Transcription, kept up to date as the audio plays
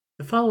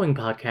The following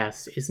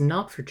podcast is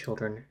not for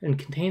children and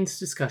contains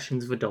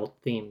discussions of adult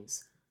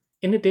themes.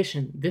 In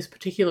addition, this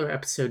particular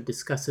episode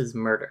discusses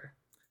murder.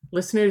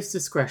 Listeners'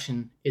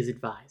 discretion is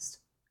advised.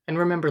 And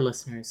remember,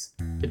 listeners,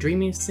 the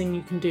dreamiest thing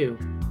you can do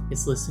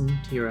is listen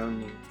to your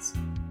own needs.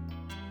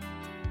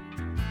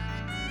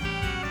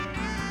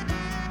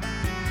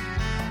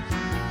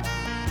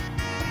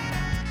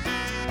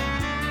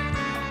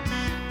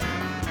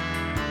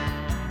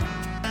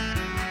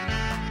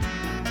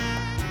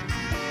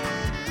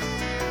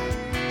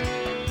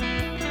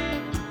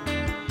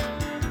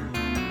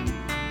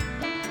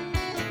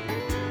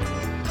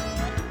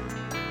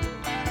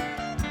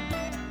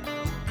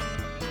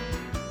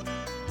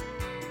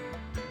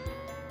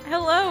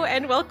 Hello,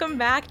 and welcome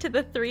back to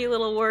the Three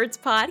Little Words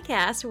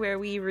podcast, where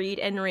we read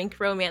and rank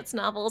romance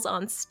novels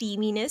on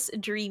steaminess,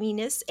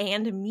 dreaminess,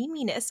 and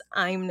meminess.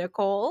 I'm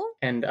Nicole.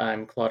 And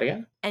I'm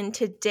Claudia. And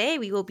today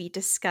we will be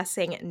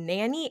discussing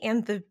Nanny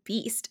and the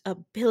Beast, a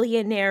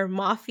billionaire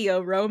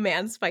mafia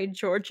romance by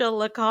Georgia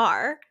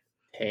LaCar.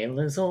 Tale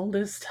as old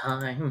as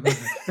time.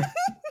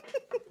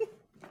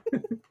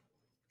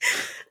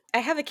 I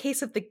have a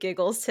case of the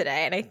giggles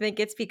today, and I think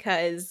it's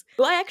because,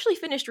 I actually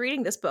finished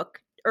reading this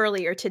book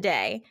earlier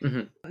today.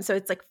 Mm-hmm. So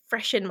it's like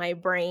fresh in my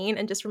brain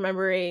and just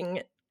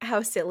remembering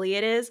how silly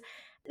it is.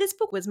 This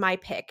book was my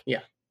pick. Yeah.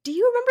 Do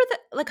you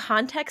remember the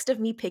context of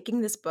me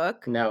picking this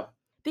book? No.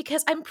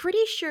 Because I'm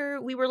pretty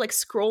sure we were like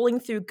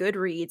scrolling through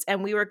Goodreads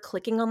and we were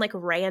clicking on like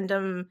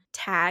random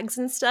tags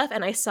and stuff.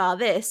 And I saw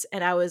this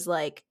and I was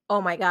like, oh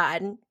my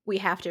God, we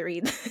have to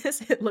read this.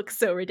 It looks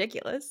so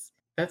ridiculous.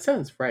 That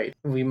sounds right.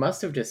 We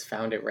must have just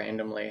found it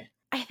randomly.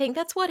 I think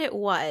that's what it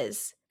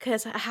was.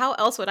 Because how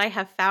else would I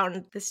have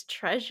found this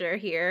treasure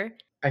here?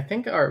 I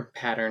think our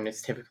pattern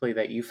is typically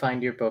that you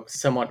find your books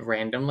somewhat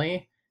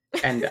randomly,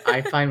 and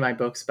I find my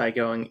books by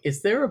going,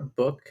 is there a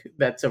book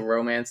that's a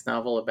romance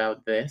novel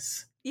about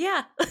this?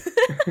 Yeah.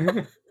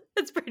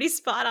 That's pretty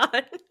spot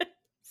on.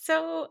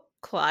 So,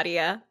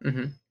 Claudia,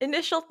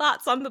 Initial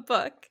thoughts on the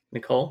book.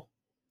 Nicole,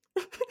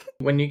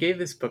 when you gave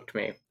this book to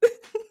me,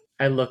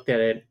 I looked at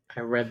it,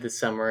 I read the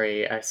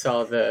summary, I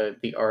saw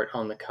the art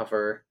on the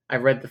cover, I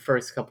read the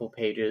first couple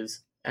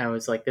pages, and I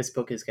was like, this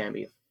book is going to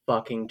be a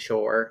fucking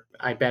chore.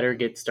 I better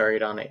get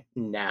started on it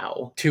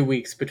now. 2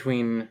 weeks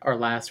between our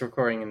last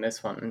recording and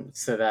this one,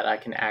 so that I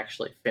can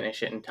actually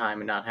finish it in time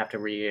and not have to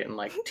read it in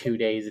like 2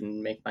 days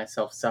and make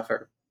myself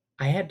suffer.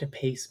 I had to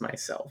pace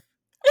myself.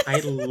 I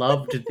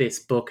loved this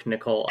book,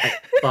 Nicole. I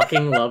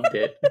fucking loved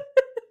it.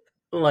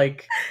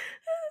 Like,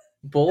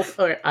 both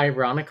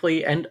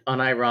ironically and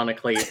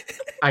unironically,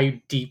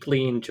 I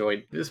deeply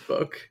enjoyed this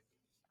book.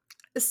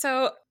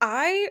 So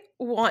I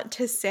want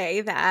to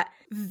say that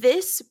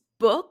this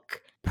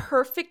book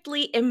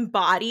perfectly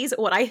embodies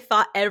what I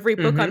thought every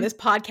book on this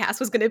podcast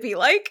was going to be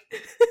like.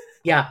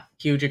 Yeah,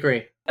 huge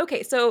agree.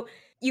 Okay, so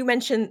you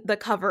mentioned the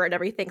cover and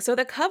everything. So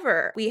the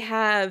cover, we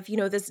have,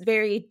 this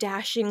very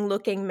dashing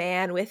looking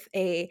man with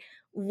a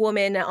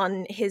woman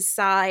on his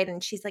side,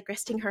 and she's like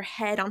resting her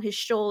head on his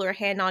shoulder,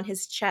 hand on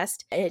his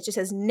chest, and it just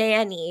says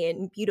Nanny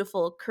in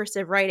beautiful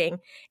cursive writing,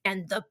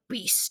 and the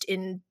Beast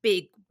in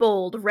big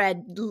bold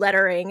red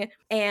lettering.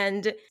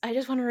 And I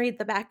just want to read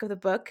the back of the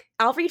book.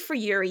 I'll read for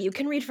Yuri, you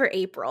can read for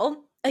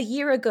April. A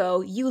year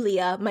ago,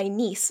 Yulia, my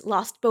niece,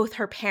 lost both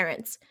her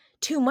parents.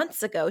 2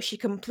 months ago, she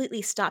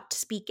completely stopped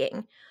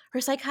speaking.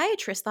 Her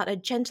psychiatrist thought a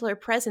gentler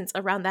presence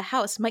around the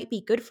house might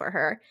be good for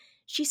her.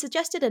 She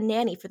suggested a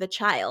nanny for the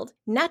child.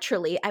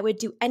 Naturally, I would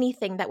do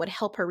anything that would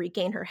help her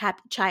regain her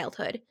happy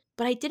childhood.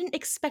 But I didn't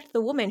expect the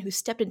woman who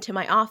stepped into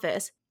my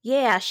office.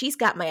 Yeah, she's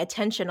got my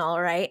attention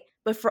all right,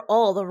 but for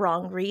all the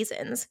wrong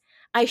reasons.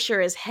 I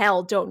sure as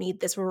hell don't need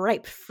this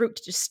ripe fruit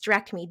to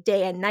distract me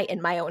day and night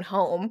in my own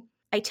home.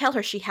 I tell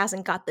her she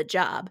hasn't got the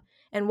job,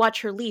 and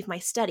watch her leave my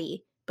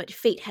study. But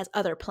fate has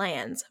other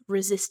plans.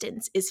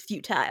 Resistance is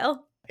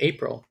futile.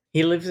 April.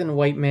 He lives in a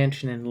white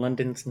mansion in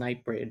London's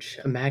Knightsbridge,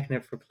 a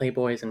magnet for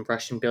playboys and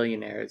Russian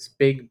billionaires.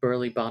 Big,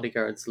 burly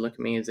bodyguards look at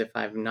me as if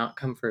I've not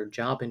come for a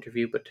job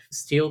interview but to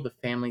steal the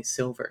family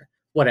silver.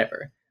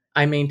 Whatever.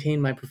 I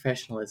maintain my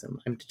professionalism.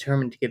 I'm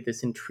determined to get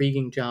this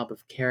intriguing job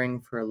of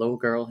caring for a little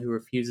girl who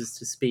refuses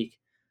to speak.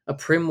 A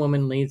prim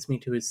woman leads me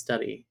to his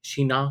study.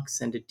 She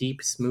knocks, and a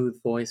deep,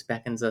 smooth voice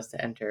beckons us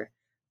to enter.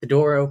 The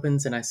door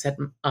opens, and I set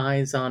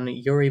eyes on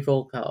Yuri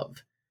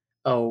Volkov.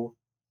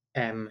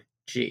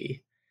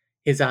 O-M-G.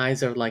 His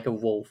eyes are like a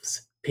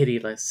wolf's,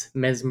 pitiless,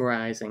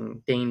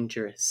 mesmerizing,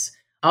 dangerous.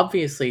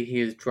 Obviously,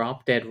 he is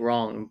drop-dead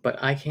wrong, but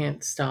I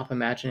can't stop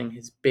imagining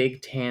his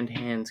big, tanned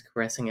hands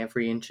caressing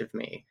every inch of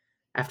me.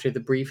 After the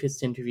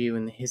briefest interview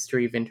in the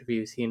history of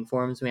interviews, he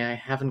informs me I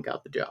haven't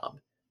got the job.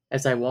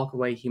 As I walk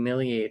away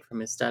humiliated from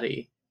his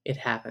study, it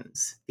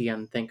happens, the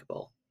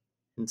unthinkable.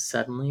 And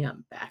suddenly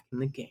I'm back in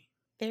the game.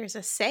 There's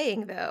a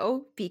saying,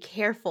 though, be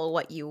careful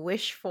what you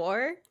wish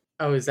for.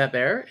 Oh, is that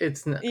there?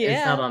 It's not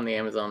on the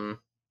Amazon.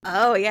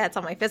 Oh, yeah, it's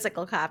on my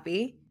physical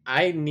copy.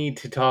 I need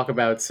to talk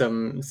about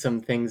some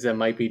things that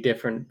might be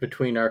different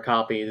between our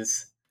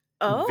copies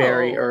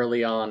very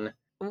early on.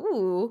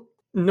 Ooh.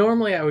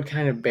 Normally, I would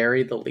kind of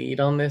bury the lead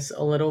on this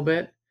a little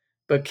bit,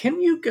 But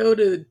can you go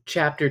to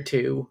chapter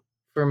 2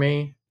 for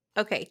me?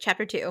 Okay,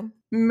 chapter 2.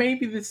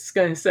 Maybe this is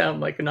going to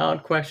sound like an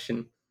odd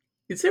question.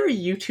 Is there a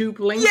YouTube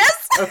link?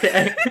 Yes!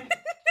 Okay.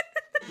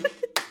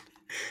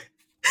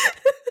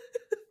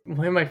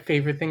 One of my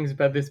favorite things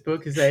about this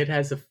book is that it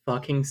has a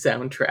fucking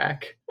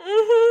soundtrack.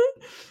 Mhm.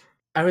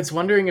 I was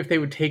wondering if they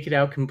would take it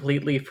out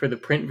completely for the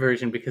print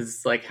version because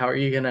it's like, how are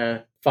you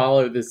gonna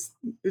follow this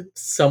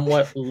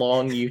somewhat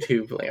long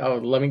YouTube link? Oh,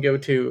 let me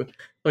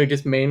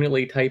just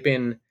manually type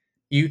in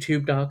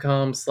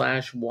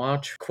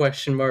youtube.com/watch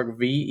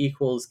V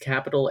equals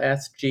capital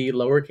SG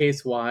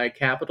lowercase y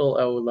capital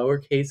O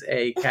lowercase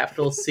a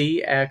capital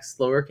C X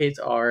lowercase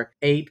R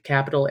 8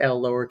 capital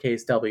L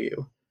lowercase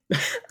W.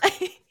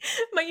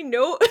 My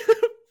note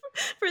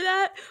for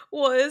that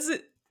was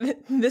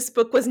this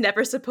book was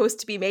never supposed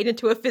to be made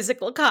into a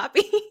physical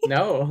copy.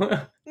 No.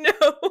 No.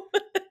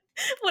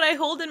 What I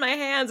hold in my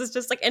hands is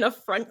just like an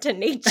affront to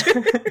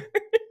nature.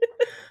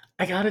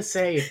 I gotta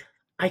say,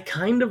 I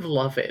kind of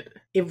love it.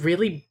 It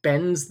really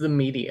bends the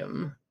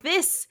medium.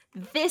 This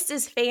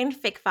is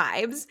fanfic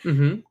vibes.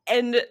 Mm-hmm.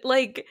 And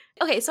like,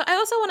 okay, so I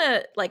also want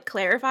to like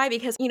clarify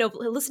because,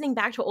 listening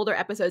back to older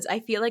episodes, I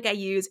feel like I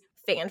use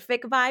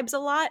fanfic vibes a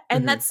lot, and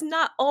Mm-hmm. that's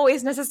not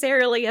always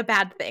necessarily a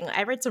bad thing.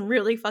 I read some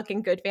really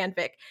fucking good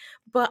fanfic,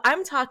 but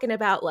I'm talking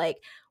about like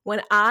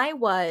when I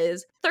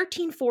was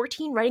 13,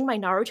 14 writing my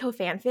Naruto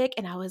fanfic,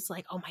 and I was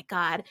like, oh my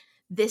God,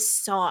 this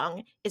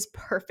song is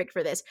perfect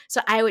for this.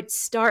 So I would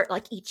start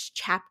like each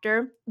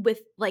chapter with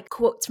like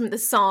quotes from the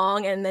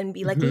song and then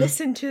be like, Mm-hmm.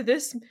 listen to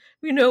this,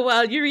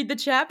 while you read the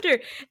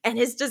chapter. And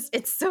it's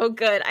so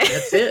good.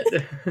 That's it.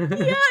 Yeah,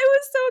 it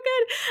was so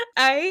good.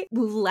 I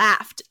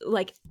laughed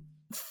like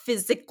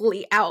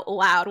physically out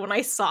loud when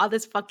I saw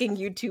this fucking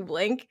YouTube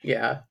link.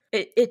 Yeah.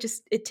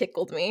 It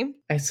tickled me.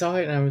 I saw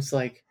it and I was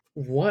like,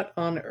 what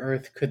on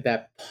earth could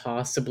that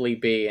possibly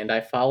be? And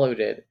I followed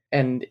it.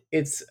 And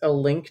it's a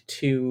link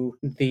to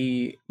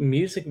the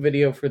music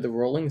video for the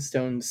Rolling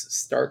Stones'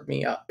 Start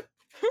Me Up,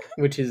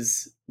 which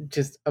is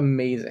just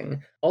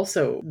amazing.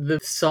 Also, the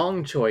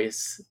song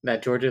choice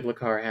that Georgia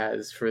Lacar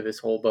has for this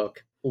whole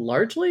book,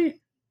 largely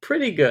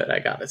pretty good, I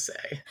gotta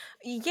say.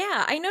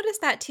 Yeah, I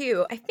noticed that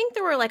too. I think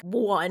there were like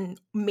one,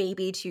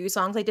 maybe two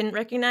songs I didn't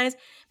recognize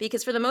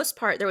because for the most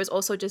part, there was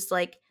also just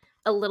like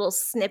a little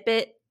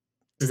snippet,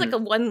 just like Mhm. a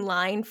one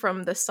line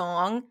from the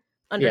song Yeah.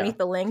 underneath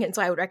the link. And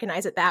so I would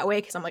recognize it that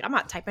way because I'm like, I'm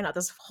not typing out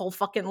this whole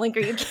fucking link. Are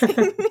you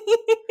kidding me?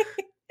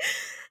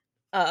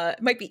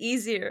 It might be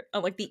easier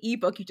on like the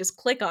ebook. You just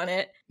click on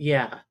it.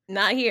 Yeah.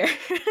 Not here.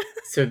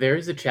 So there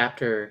is a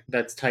chapter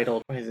that's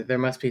titled, what is it? There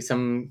must be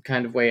some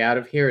kind of way out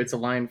of here. It's a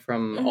line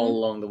from All Mhm.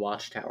 Along the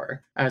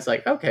Watchtower. I was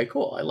like, okay,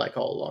 cool. I like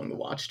All Along the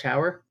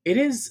Watchtower. It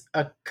is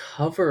a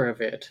cover of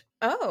it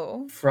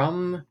Oh.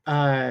 from,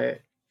 I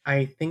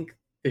think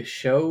the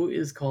show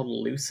is called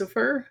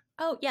Lucifer.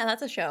 Oh, yeah,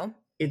 that's a show.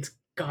 It's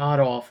god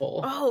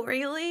awful. Oh,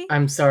 really?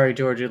 I'm sorry,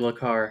 Georgia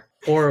Lacar.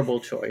 Horrible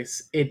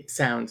choice. It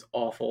sounds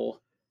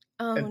awful.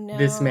 Oh,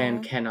 This man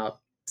no. cannot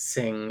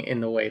sing in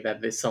the way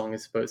that this song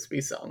is supposed to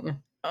be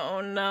sung.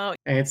 Oh, no.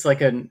 And it's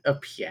like a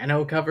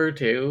piano cover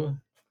too.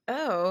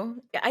 Oh,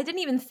 yeah, I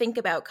didn't even think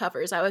about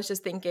covers. I was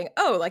just thinking,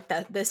 oh, like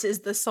that. This is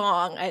the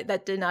song.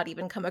 That did not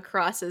even come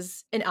across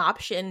as an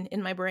option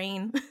in my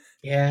brain.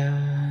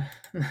 Yeah.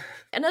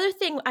 Another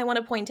thing I want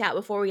to point out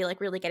before we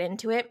like really get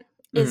into it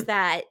is Mhm.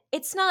 that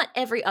it's not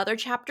every other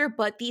chapter,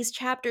 but these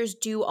chapters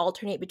do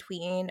alternate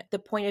between the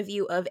point of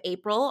view of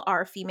April,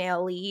 our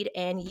female lead,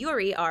 and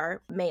Yuri,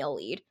 our male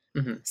lead.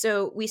 Mhm.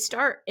 So we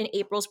start in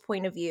April's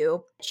point of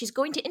view. She's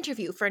going to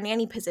interview for a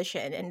nanny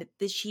position, and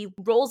she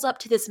rolls up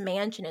to this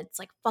mansion. It's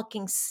like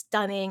fucking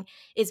stunning.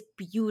 It's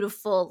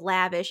beautiful,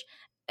 lavish,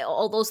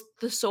 all those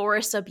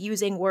thesaurus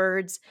abusing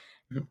words.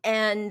 Mhm.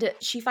 And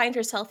she finds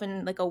herself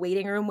in like a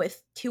waiting room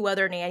with two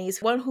other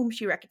nannies, one whom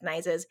she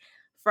recognizes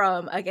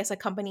from, I guess, a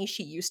company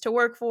she used to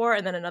work for,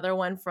 and then another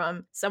one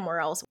from somewhere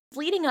else.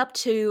 Leading up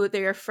to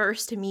their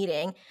first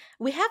meeting,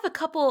 we have a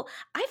couple.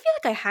 I feel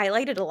like I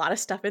highlighted a lot of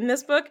stuff in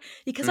this book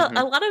because a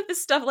Mhm. lot of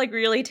this stuff like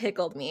really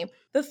tickled me.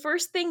 The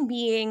first thing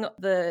being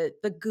the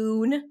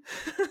goon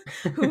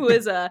who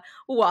was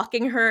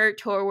walking her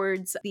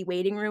towards the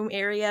waiting room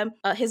area.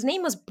 His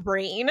name was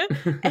Brain,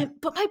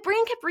 but my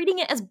brain kept reading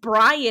it as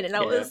Brian, and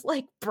I Yeah, was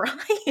like, Brian.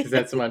 because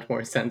that's a much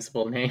more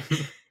sensible name.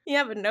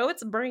 Yeah, but no,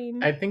 it's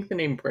Brain. I think the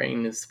name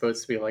Brain is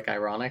supposed to be like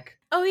ironic.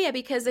 Oh yeah,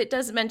 because it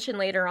does mention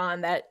later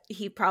on that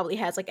he probably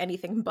has like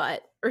anything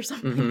but or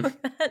something Mhm.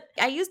 like that.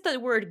 I used the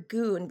word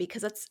goon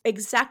because that's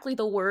exactly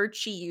the word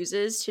she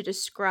uses to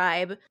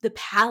describe the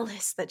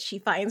palace that she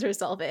finds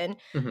herself in.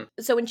 Mhm.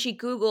 So when she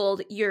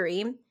Googled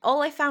Yuri,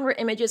 all I found were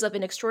images of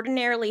an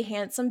extraordinarily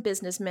handsome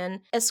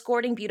businessman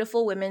escorting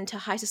beautiful women to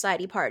high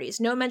society parties.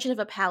 No mention of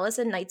a palace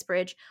in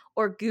Knightsbridge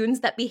or goons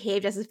that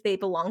behaved as if they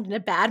belonged in a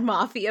bad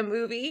mafia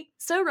movie.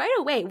 So right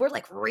away, we're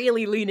like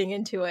really leaning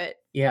into it.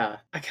 Yeah,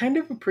 I kind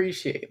of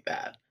appreciate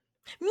that.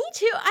 Me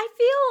too. I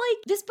feel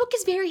like this book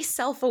is very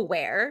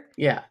self-aware,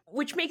 Yeah,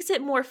 which makes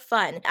it more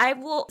fun. I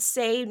will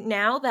say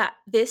now that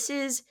this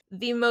is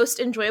the most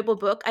enjoyable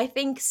book, I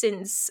think,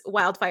 since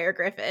Wildfire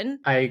Griffin.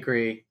 I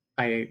agree.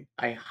 I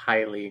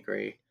highly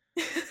agree.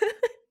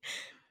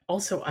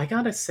 Also, I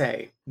gotta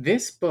say,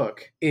 this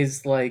book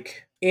is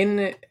like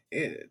I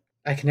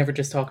can never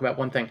just talk about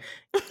one thing.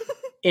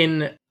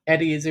 In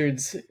Eddie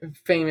Izzard's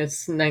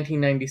famous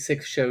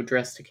 1996 show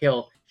Dressed to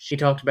Kill, he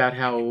talked about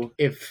how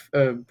if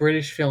a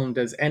British film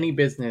does any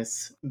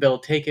business, they'll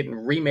take it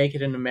and remake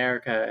it in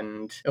America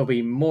and it'll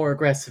be more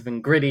aggressive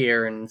and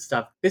grittier and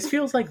stuff. This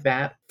feels like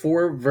that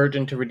for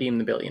Virgin to Redeem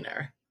the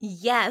Billionaire.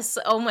 Yes.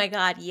 Oh my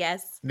god,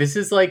 yes. This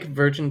is like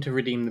Virgin to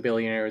Redeem the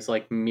Billionaire's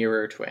like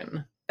mirror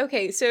twin.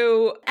 Okay,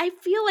 so I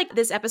feel like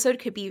this episode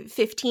could be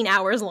 15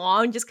 hours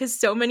long just because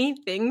so many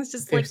things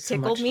just like There's so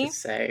tickled much to me.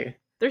 say.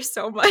 There's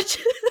so much.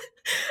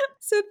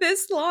 So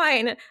this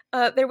line,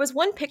 there was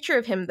one picture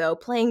of him though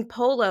playing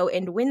polo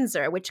in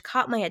Windsor, which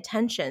caught my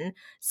attention.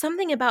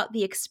 Something about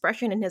the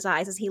expression in his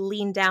eyes as he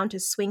leaned down to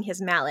swing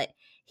his mallet.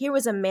 Here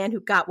was a man who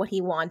got what he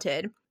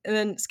wanted. And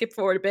then skip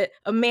forward a bit.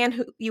 A man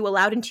who you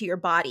allowed into your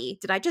body.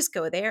 Did I just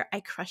go there? I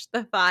crushed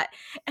the thought.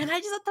 And I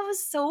just thought that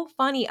was so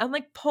funny. I'm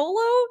like,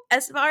 polo,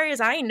 as far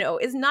as I know,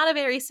 is not a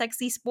very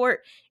sexy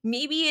sport.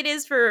 Maybe it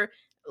is for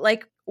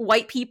like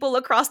white people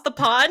across the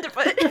pond,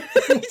 but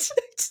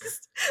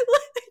just,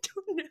 I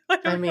don't know. I I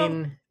don't know.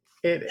 mean,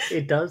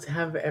 it does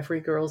have every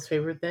girl's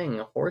favorite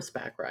thing,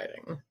 horseback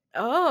riding.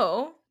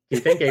 Oh. Do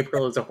you think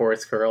April is a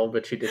horse girl,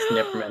 but she just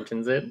never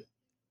mentions it?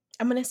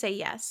 I'm going to say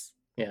yes.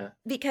 Yeah.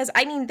 Because,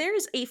 I mean,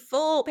 there's a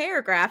full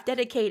paragraph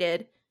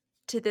dedicated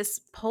to this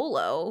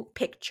polo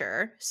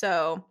picture.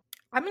 So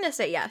I'm going to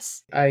say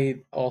yes.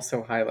 I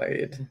also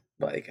highlighted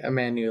like a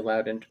man you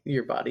allowed into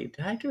your body.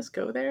 Did I just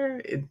go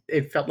there?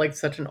 It felt like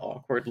such an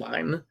awkward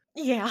line.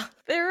 Yeah.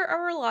 There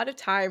are a lot of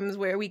times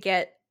where we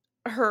get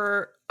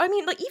her, I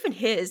mean, like even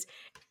his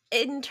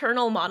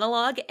internal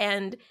monologue,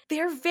 and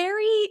they're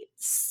very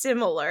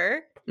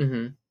similar.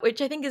 Hmm.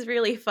 Which I think is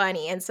really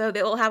funny. And so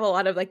they'll have a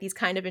lot of like these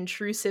kind of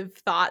intrusive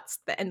thoughts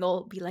and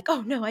they'll be like,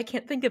 oh no, I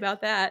can't think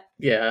about that.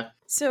 Yeah.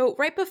 So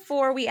right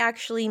before we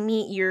actually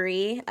meet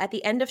Yuri, at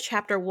the end of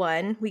chapter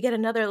 1, we get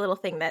another little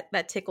thing that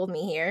tickled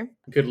me here.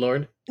 Good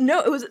lord. No,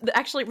 it was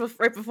actually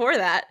right before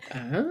that.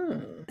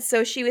 Oh.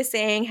 So she was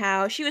saying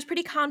how she was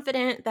pretty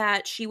confident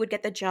that she would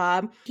get the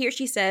job. Here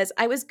she says,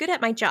 I was good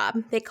at my job.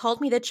 They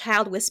called me the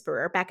child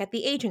whisperer back at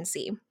the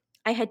agency.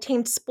 I had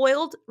tamed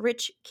spoiled,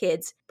 rich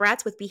kids,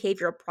 brats with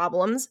behavioral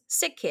problems,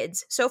 sick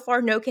kids. So far,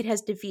 no kid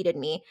has defeated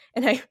me.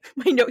 And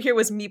my note here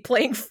was me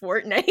playing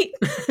Fortnite.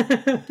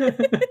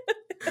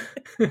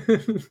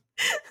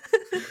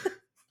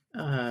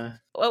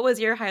 What was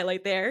your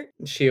highlight there?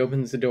 She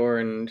opens the door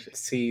and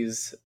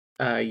sees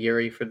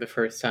Yuri for the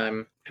first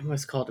time. I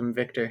almost called him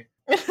Victor.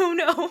 Oh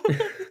no.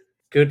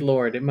 Good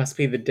lord, it must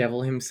be the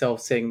devil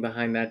himself sitting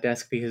behind that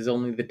desk because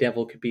only the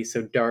devil could be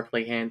so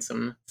darkly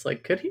handsome. It's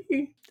like, could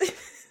he?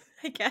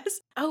 I guess.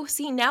 Oh,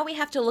 see, now we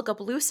have to look up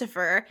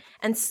Lucifer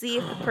and see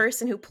if the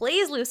person who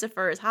plays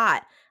Lucifer is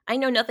hot. I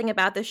know nothing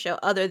about this show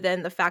other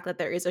than the fact that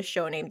there is a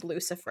show named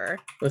Lucifer.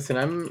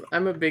 Listen,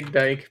 I'm a big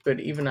dyke, but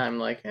even I'm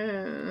like,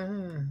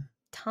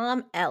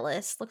 Tom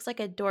Ellis looks like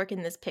a dork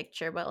in this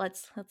picture, but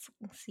let's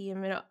see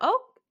him in a.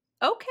 Oh,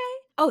 okay.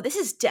 Oh, this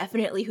is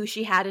definitely who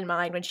she had in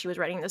mind when she was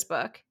writing this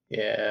book,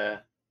 yeah,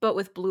 but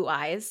with blue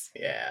eyes.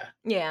 yeah.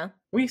 Yeah,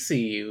 We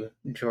see you,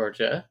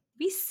 Georgia.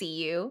 we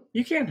see you.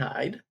 You can't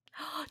hide.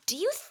 Do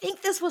you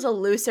think this was a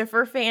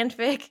Lucifer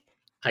fanfic?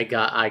 I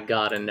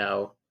gotta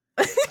know.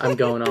 I'm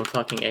going on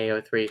fucking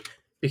AO3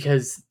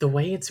 because the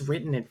way it's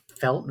written, it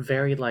felt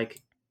very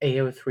like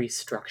AO3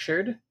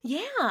 structured. Yeah.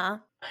 I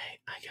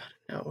gotta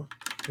know.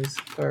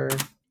 Lucifer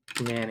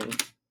Nanny.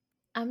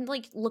 I'm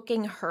like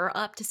looking her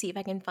up to see if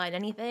I can find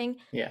anything.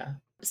 Yeah.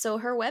 So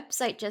her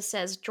website just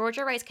says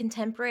Georgia writes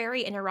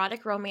contemporary and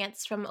erotic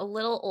romance from a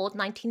little old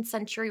 19th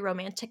century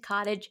romantic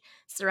cottage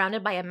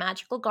surrounded by a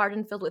magical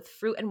garden filled with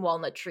fruit and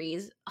walnut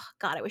trees. Oh,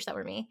 God, I wish that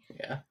were me.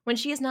 Yeah. When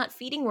she is not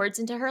feeding words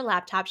into her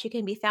laptop, she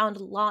can be found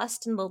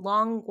lost in the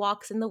long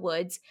walks in the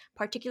woods,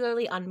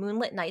 particularly on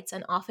moonlit nights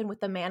and often with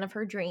the man of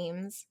her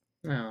dreams.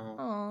 Oh.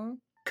 Aw,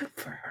 Good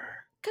for her.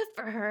 good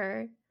for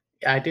her.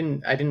 I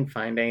didn't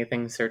find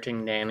anything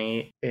searching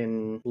Nanny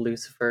in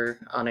Lucifer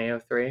on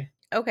AO3.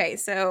 Okay,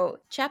 so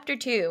chapter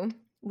 2,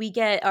 we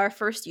get our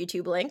first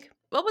YouTube link.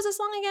 What was the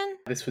song again?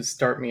 This was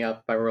Start Me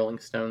Up by Rolling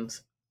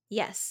Stones.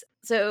 Yes.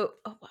 So,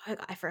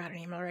 I forgot her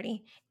name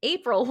already.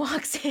 April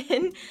walks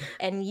in,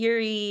 and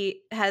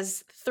Yuri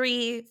has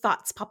 3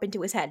 thoughts pop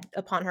into his head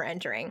upon her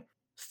entering.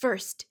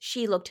 First,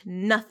 she looked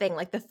nothing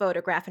like the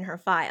photograph in her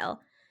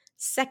file.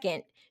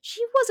 Second,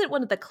 she wasn't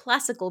one of the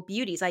classical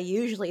beauties I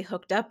usually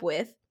hooked up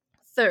with.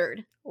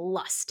 Third,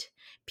 lust.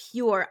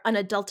 Pure,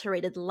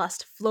 unadulterated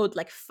lust flowed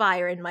like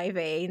fire in my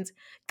veins.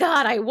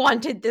 God, I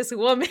wanted this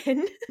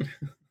woman.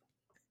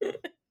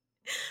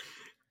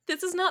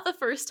 This is not the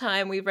first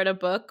time we've read a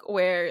book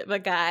where the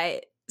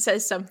guy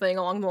says something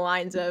along the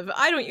lines of,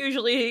 I don't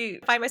usually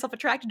find myself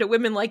attracted to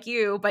women like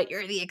you, but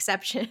you're the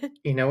exception.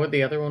 You know what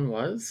the other one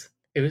was?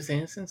 It was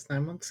Innocence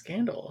 9-Month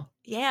Scandal.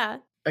 Yeah.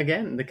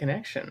 Again, the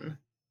connection.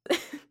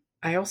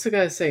 I also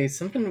gotta say,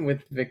 something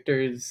with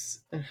Victor's.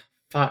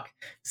 Fuck.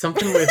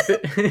 Something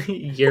with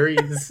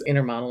Yuri's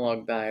inner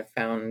monologue that I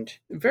found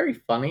very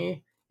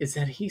funny is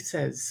that he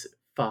says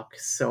fuck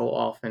so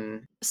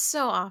often.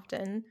 So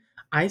often.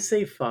 I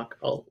say fuck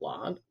a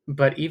lot,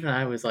 but even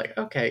I was like,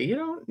 okay, you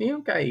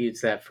don't gotta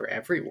use that for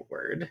every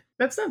word.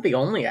 That's not the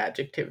only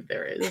adjective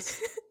there is.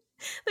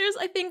 There's,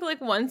 I think, like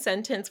one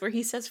sentence where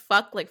he says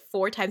fuck like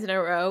 4 times in a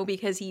row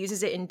because he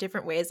uses it in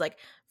different ways, like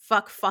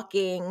fuck,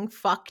 fucking,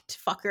 fucked,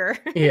 fucker.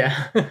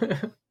 Yeah.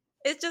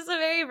 It's just a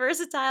very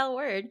versatile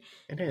word.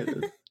 It is.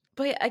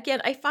 But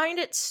again, I find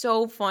it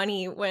so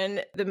funny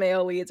when the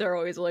male leads are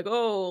always like,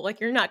 oh, like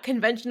you're not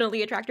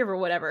conventionally attractive or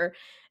whatever.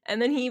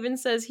 And then he even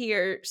says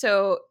here,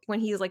 so when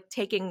he's like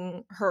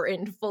taking her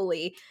in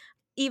fully,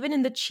 even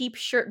in the cheap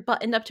shirt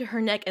buttoned up to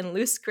her neck and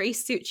loose gray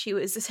suit, she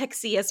was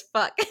sexy as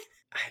fuck.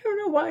 I don't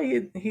know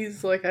why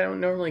he's like, I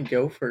don't normally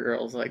go for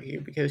girls like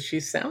you because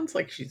she sounds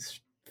like she's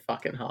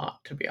fucking hot,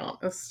 to be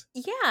honest.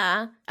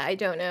 Yeah, I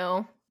don't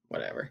know.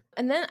 Whatever.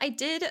 And then I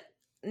did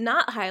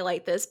not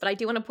highlight this, but I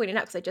do want to point it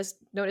out because I just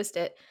noticed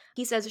it.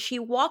 He says she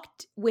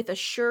walked with a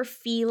sure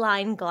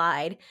feline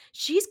glide.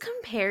 She's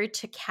compared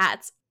to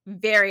cats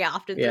very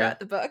often throughout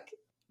the book,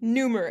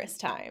 numerous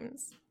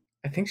times.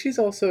 I think she's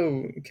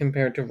also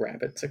compared to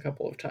rabbits a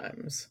couple of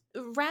times.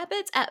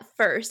 Rabbits at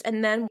first,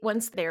 and then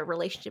once their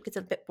relationship gets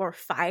a bit more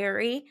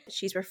fiery,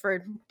 she's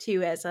referred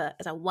to as a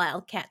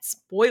wildcat.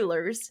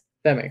 Spoilers.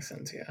 That makes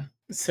sense, yeah.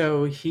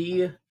 So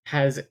he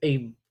has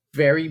a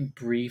very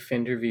brief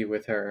interview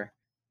with her,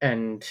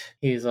 and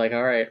he's like,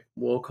 all right,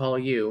 we'll call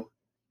you.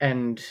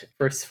 And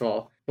first of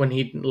all, when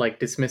he like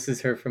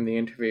dismisses her from the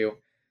interview,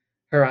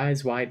 her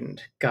eyes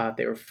widened. God,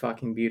 they were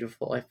fucking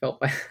beautiful. I felt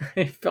my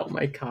I felt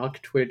my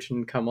cock twitch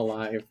and come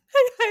alive.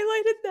 I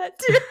highlighted that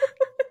too.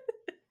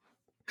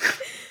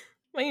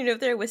 Well, you know,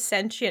 there was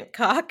sentient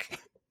cock.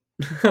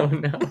 Oh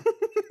no.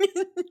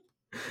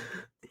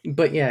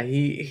 But yeah,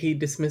 he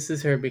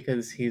dismisses her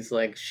because he's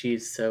like,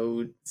 she's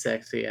so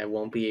sexy, I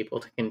won't be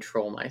able to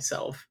control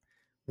myself.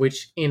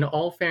 Which, in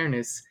all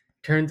fairness,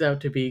 turns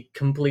out to be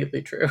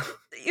completely true.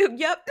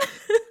 Yep.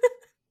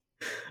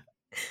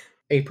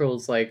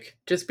 April's like,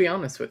 just be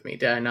honest with me,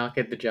 did I not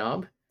get the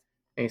job?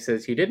 And he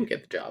says, you didn't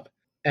get the job.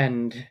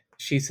 And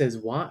she says,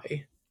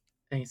 why?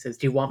 And he says,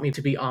 do you want me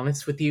to be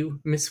honest with you,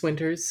 Miss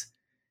Winters?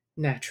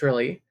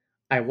 Naturally.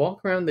 I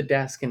walk around the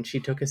desk and she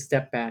took a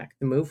step back.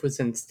 The move was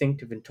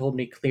instinctive and told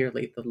me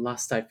clearly the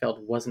lust I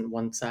felt wasn't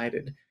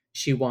one-sided.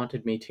 She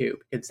wanted me to,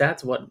 because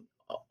that's what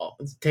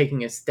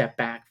taking a step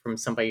back from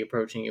somebody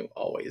approaching you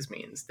always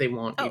means. They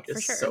want you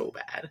just so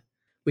bad.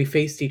 We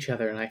faced each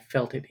other and I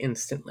felt it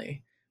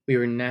instantly. We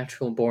were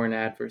natural-born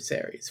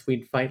adversaries.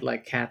 We'd fight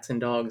like cats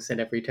and dogs at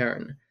every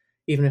turn.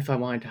 Even if I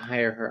wanted to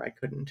hire her, I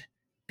couldn't.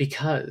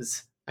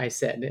 Because, I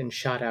said, and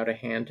shot out a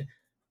hand.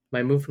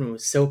 My movement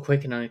was so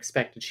quick and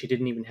unexpected she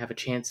didn't even have a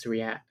chance to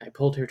react. I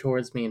pulled her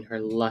towards me and her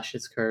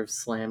luscious curves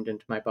slammed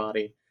into my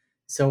body.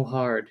 So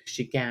hard,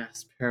 she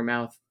gasped, her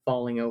mouth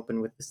falling open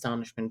with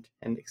astonishment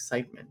and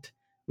excitement.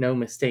 No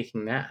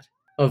mistaking that.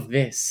 Of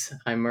this,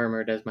 I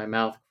murmured as my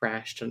mouth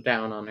crashed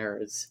down on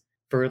hers.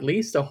 For at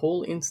least a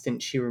whole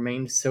instant she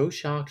remained so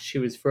shocked she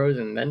was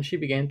frozen, then she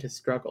began to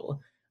struggle.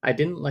 I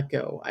didn't let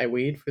go. I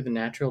waited for the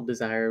natural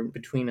desire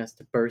between us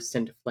to burst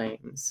into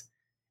flames.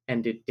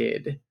 And it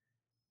did.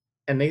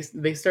 And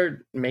they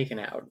start making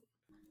out.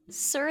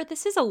 Sir,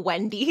 this is a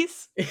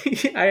Wendy's.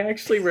 I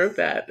actually wrote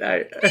that.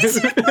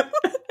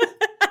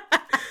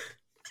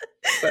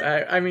 But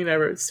I mean, I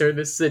wrote, sir,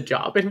 this is a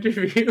job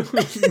interview.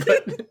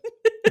 But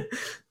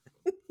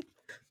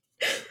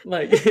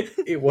like,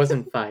 it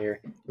wasn't fire.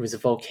 It was a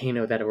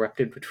volcano that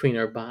erupted between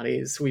our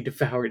bodies. We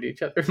devoured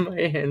each other. My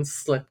hands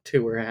slipped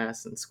to her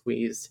ass and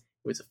squeezed.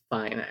 It was a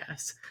fine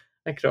ass.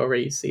 I could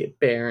already see it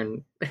bare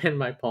and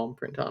my palm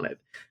print on it.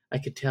 I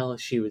could tell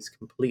she was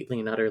completely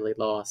and utterly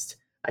lost.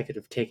 I could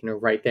have taken her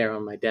right there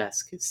on my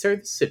desk. Sir,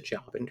 this is a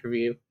job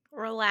interview.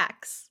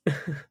 Relax.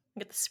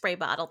 Get the spray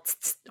bottle.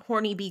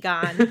 Horny be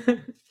gone.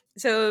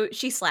 So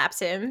she slaps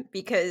him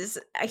because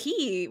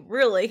he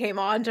really came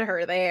on to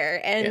her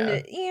there.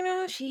 And, you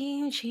know,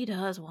 she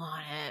does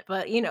want it.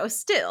 But, you know,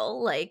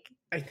 still, like...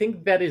 I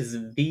think that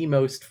is the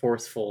most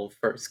forceful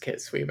first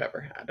kiss we've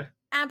ever had.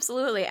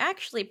 Absolutely.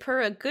 Actually,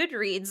 per a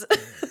Goodreads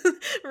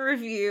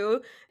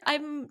review,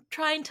 I'm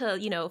trying to,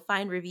 you know,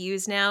 find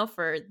reviews now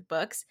for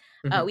books.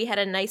 Mm-hmm. We had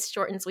a nice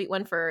short and sweet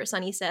one for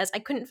Sunny Says. I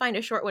couldn't find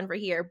a short one for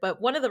here,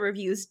 but one of the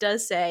reviews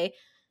does say,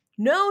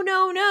 no,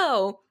 no,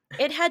 no.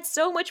 It had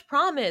so much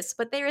promise,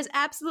 but there is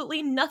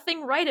absolutely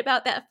nothing right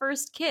about that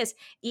first kiss,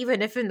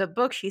 even if in the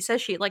book she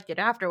says she liked it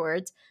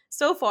afterwards.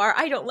 So far,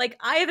 I don't like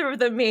either of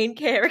the main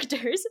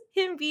characters.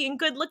 Him being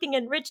good looking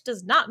and rich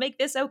does not make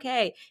this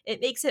okay.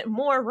 It makes it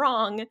more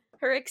wrong.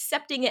 Her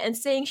accepting it and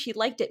saying she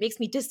liked it makes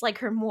me dislike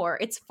her more.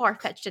 It's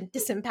far-fetched and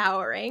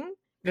disempowering.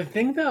 The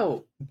thing,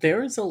 though,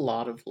 there is a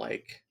lot of,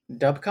 like,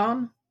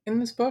 dubcon in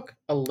this book,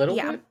 a little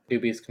Yeah. bit.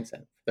 Dubious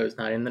consent, for those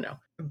not in the know.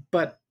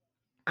 But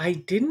I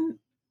didn't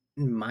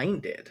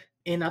mind it.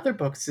 In other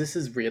books, this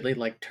has really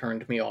like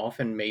turned me off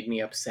and made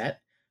me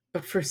upset.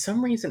 But for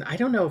some reason, I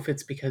don't know if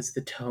it's because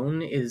the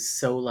tone is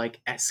so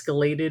like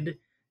escalated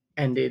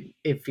and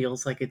it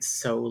feels like it's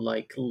so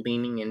like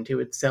leaning into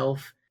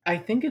itself. I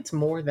think it's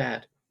more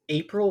that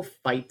April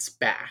fights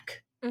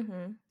back.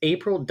 Mm-hmm.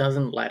 April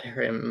doesn't let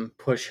him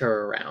push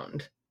her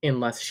around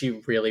unless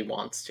she really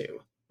wants to.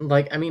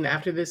 Like, I mean,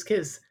 after this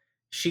kiss,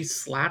 she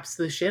slaps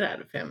the shit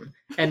out of him.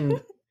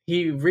 And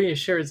he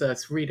reassures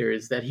us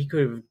readers that he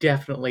could have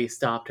definitely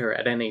stopped her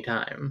at any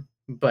time,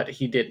 but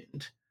he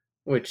didn't.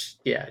 Which,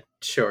 yeah,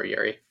 sure,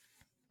 Yuri.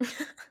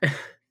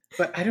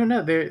 But I don't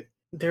know,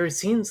 there are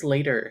scenes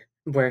later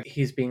where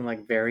he's being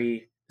like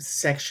very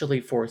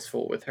sexually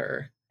forceful with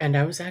her. And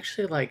I was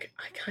actually like,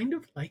 I kind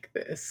of like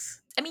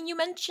this. I mean, you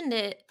mentioned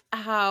it,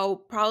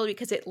 how probably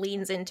because it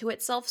leans into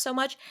itself so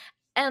much.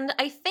 And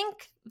I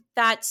think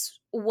that's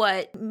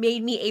what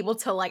made me able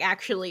to like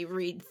actually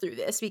read through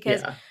this,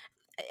 because Yeah.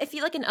 I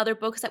feel like in other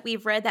books that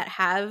we've read that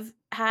have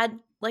had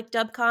like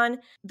dubcon,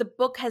 the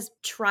book has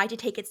tried to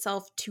take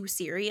itself too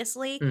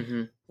seriously,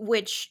 Mm-hmm.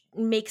 which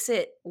makes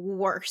it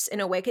worse in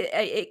a way.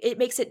 It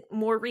makes it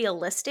more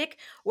realistic.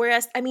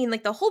 Whereas, I mean,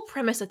 like the whole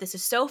premise of this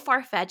is so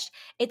far fetched,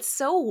 it's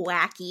so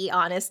wacky,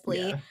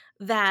 honestly, Yeah.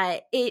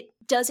 that it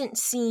doesn't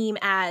seem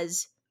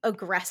as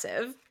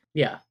aggressive.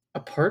 Yeah.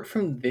 Apart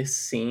from this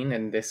scene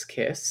and this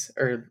kiss,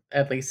 or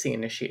at least the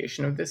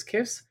initiation of this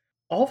kiss,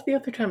 all of the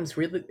other times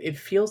really it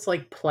feels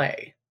like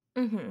play.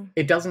 Hmm.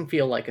 It doesn't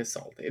feel like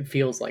assault. It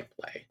feels like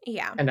play.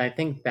 Yeah. And I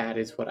think that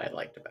is what I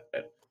liked about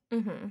it.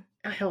 Hmm.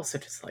 I also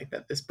just like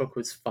that this book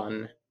was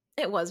fun.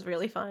 It was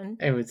really fun.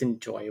 It was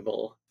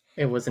enjoyable.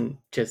 It wasn't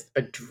just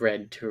a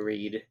dread to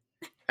read.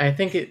 I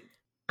think it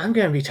I'm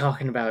going to be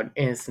talking about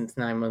Innocence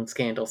 9 Month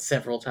Scandal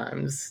several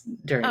times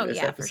during Oh this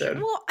yeah, for sure.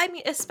 episode. Well, I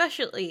mean,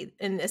 especially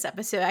in this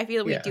episode. I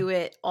feel we Yeah. do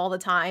it all the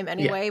time Yeah.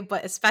 anyway,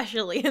 but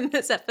especially in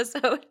this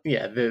episode.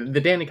 Yeah, the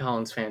Danny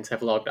Collins fans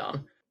have logged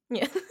on.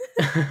 Yeah.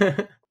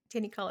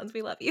 Danny Collins,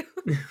 we love you.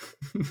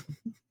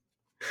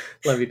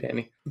 Love you,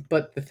 Danny.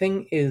 But the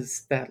thing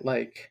is that,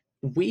 like,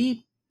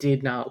 we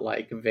did not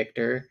like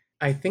Victor.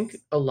 I think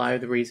a lot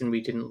of the reason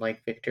we didn't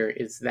like Victor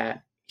is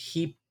that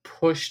he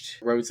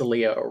pushed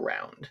Rosalia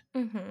around,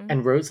 Hmm.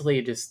 and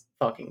Rosalia just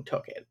fucking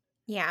took it.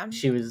 Yeah.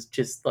 She was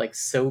just, like,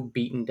 so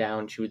beaten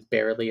down, she was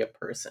barely a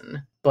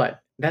person.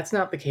 But that's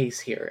not the case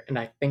here, and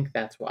I think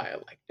that's why I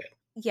liked it.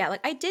 Yeah,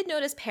 like I did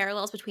notice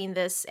parallels between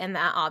this and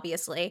that,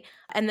 obviously.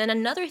 And then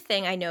another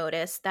thing I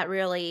noticed that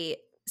really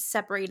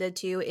separated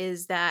two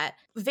is that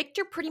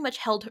Victor pretty much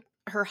held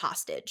her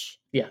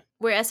hostage. Yeah.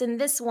 Whereas in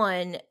this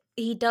one,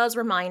 he does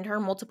remind her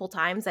multiple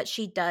times that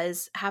she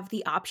does have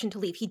the option to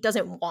leave. He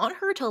doesn't want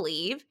her to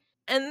leave.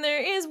 And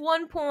there is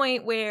one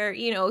point where,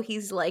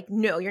 he's like,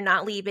 no, you're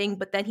not leaving.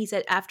 But then he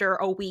said, after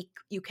a week,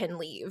 you can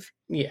leave.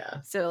 Yeah.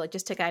 So, like,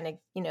 just to kind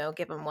of,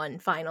 give him one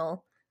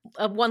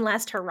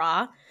last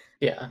hurrah.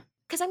 Yeah.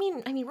 Because I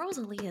mean,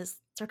 Rosalia's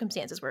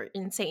circumstances were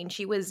insane.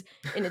 She was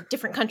in a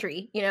different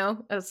country. I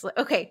was like,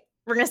 okay,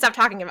 we're gonna stop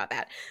talking about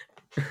that.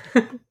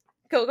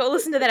 Go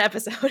listen to that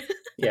episode.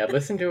 Yeah,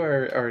 listen to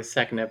our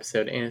second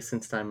episode.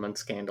 Innocence 9 Month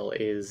Scandal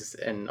is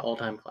an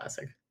all-time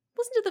classic.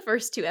 Listen to the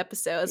first two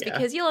episodes, Yeah.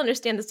 because you'll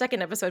understand the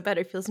second episode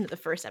better if you listen to the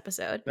first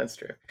episode. That's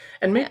true.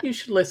 And maybe Yeah. you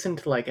should listen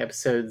to like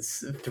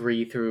episodes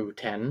 3 through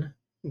 10.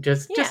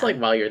 Just Yeah. like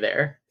while you're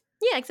there.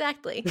 Yeah,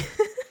 exactly.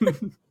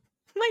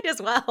 Might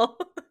as well.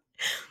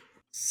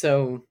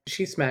 So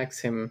she smacks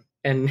him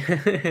and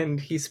and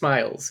he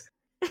smiles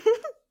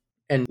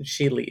and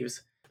she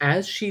leaves.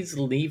 As she's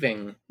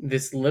leaving,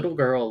 this little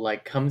girl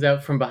like comes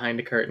out from behind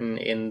a curtain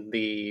in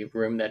the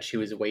room that she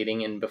was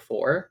waiting in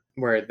before,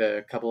 where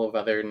the couple of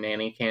other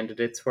nanny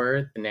candidates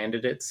were, the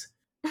nandidates.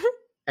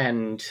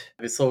 And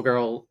this little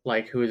girl,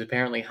 like, who is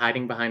apparently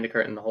hiding behind a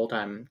curtain the whole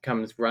time,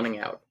 comes running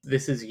out.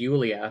 This is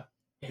Yulia,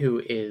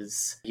 who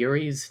is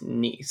Yuri's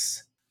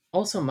niece.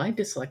 Also, my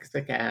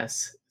dyslexic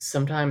ass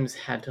sometimes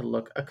had to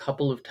look a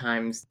couple of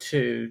times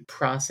to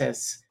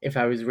process if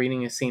I was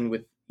reading a scene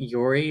with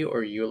Yuri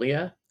or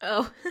Yulia.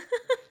 Oh.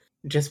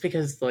 Just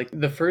because, like,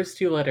 the first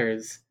two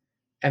letters,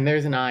 and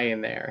there's an I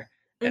in there,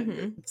 and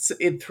Hmm.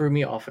 it threw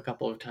me off a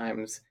couple of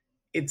times.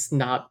 It's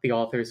not the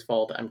author's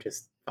fault, I'm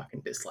just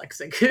fucking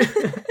dyslexic.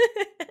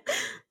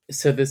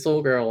 So this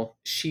little girl,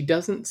 she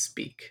doesn't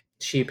speak.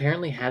 She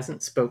apparently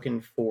hasn't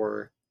spoken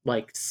for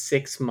like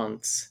 6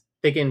 months.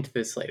 They get into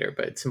this later,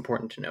 but it's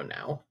important to know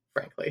now,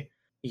 frankly.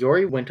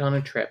 Yori went on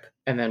a trip,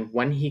 and then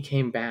when he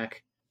came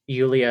back,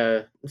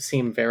 Yulia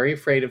seemed very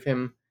afraid of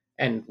him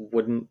and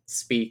wouldn't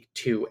speak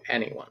to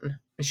anyone.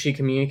 She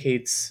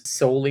communicates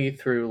solely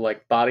through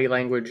like body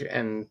language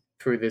and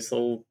through this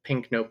little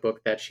pink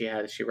notebook that she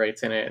has. She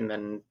writes in it and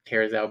then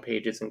tears out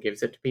pages and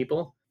gives it to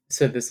people.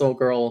 So this little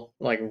girl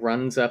like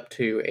runs up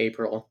to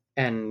April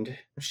and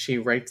she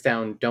writes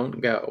down "Don't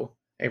go."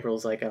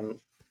 April's like,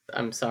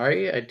 I'm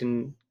sorry, I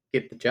didn't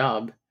get the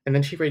job." And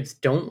then she writes,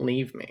 "Don't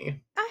leave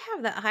me." I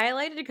have that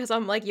highlighted because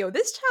I'm like, yo,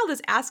 this child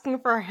is asking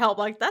for help.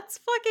 Like, that's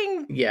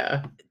fucking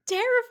Yeah.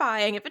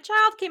 terrifying. If a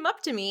child came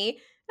up to me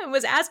and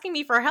was asking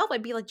me for help,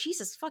 I'd be like,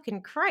 Jesus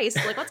fucking Christ,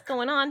 like, what's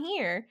going on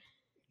here?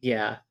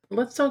 Yeah.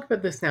 Let's talk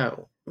about this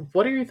now.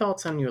 What are your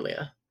thoughts on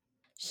Yulia?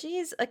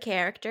 She's a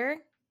character.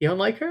 You don't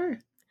like her?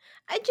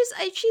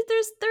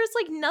 There's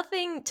like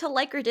nothing to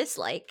like or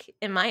dislike,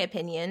 in my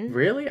opinion.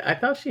 Really? I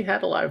thought she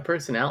had a lot of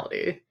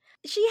personality.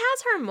 She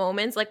has her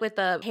moments, like with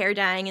the hair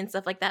dyeing and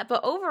stuff like that,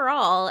 but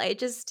overall,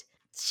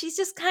 she's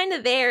just kind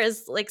of there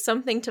as like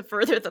something to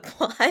further the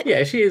plot.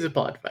 Yeah, she is a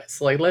plot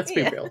device. Like, let's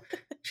be Yeah. real.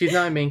 She's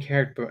not a main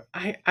character,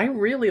 but I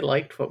really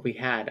liked what we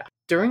had.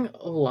 During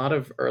a lot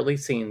of early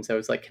scenes, I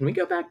was like, can we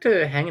go back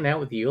to hanging out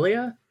with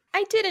Yulia?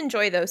 I did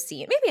enjoy those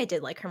scenes. Maybe I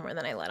did like her more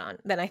than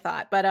I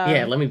thought. But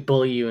Yeah, let me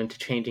bully you into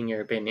changing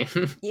your opinion.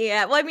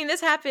 yeah, well I mean this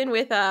happened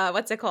with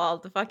what's it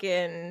called? The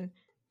fucking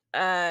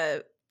uh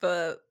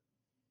the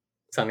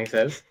Sonny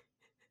says.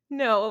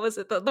 no, what was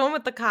it? The one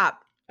with the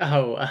cop.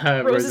 Oh,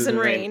 Roses and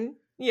Rain.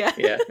 Yeah.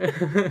 Yeah.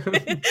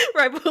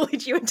 Where I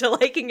bullied you into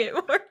liking it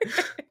more.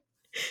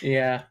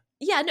 Yeah.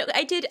 Yeah, no,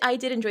 I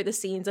did enjoy the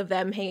scenes of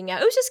them hanging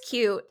out. It was just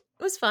cute.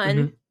 It was fun.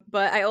 Mhm.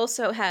 But I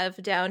also have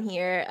down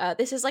here,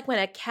 this is like when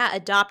a cat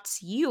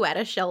adopts you at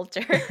a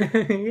shelter.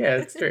 Yeah,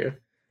 it's true.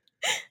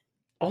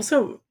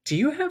 Also, do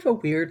you have a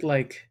weird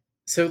like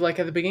so like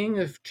at the beginning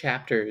of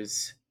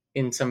chapters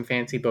in some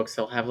fancy books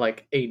they'll have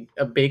like a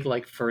big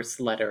like first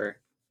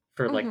letter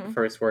for like the Mhm.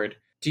 first word.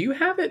 Do you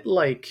have it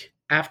like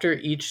after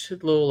each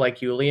little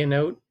like Yulia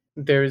note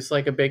there's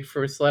like a big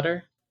first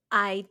letter?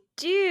 I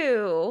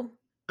do.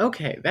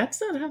 Okay,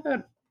 that's not how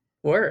that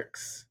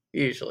works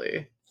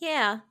usually.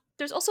 Yeah.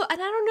 There's also,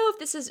 and I don't know if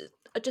this is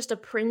just a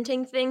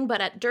printing thing,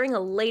 but during a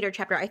later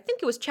chapter, I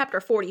think it was chapter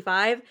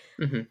 45,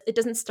 Mhm. it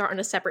doesn't start on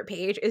a separate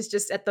page. It's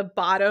just at the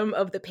bottom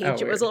of the Oh,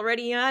 page it was weird.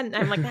 already on. And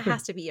I'm like, that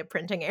has to be a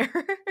printing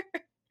error.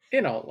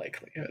 In all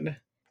likelihood.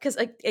 Because,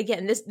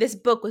 again, this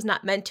book was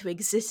not meant to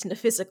exist in a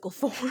physical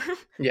form.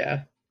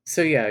 Yeah.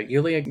 So yeah,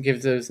 Yulia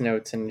gives those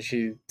notes and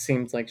she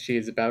seems like she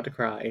is about to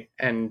cry.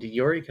 And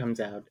Yuri comes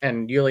out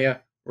and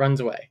Yulia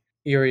runs away.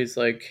 Yuri's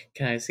like,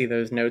 "Can I see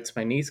those notes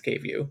my niece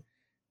gave you?"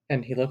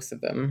 And he looks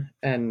at them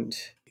and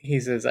he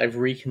says, "I've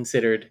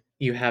reconsidered.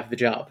 You have the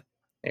job."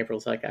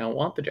 April's like, "I don't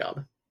want the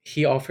job."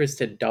 He offers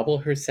to double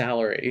her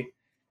salary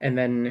and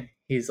then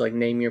he's like,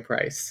 "Name your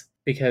price."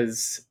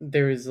 Because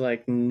there is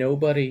like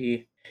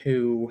nobody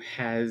who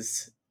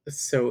has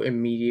so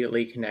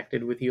immediately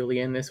connected with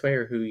Yulia in this way,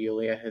 or who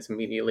Yulia has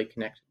immediately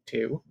connected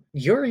to.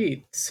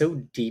 Yuri so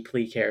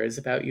deeply cares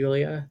about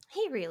Yulia,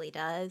 He really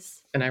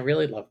does. and I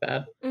really love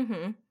that.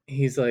 Mm-hmm.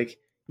 He's like,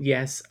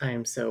 "Yes, I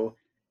am so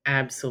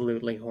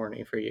absolutely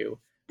horny for you,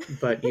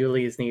 but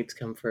Yulia's needs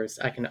come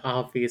first. I can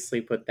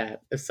obviously put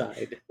that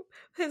aside."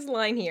 His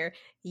line here: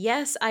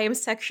 yes, I am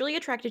sexually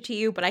attracted to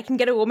you, but I can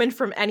get a woman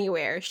from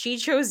anywhere. She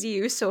chose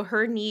you, so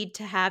her need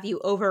to have you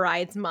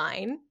overrides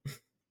mine.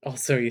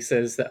 Also, he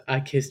says that I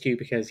kissed you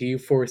because you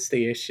forced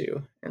the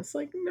issue. And it's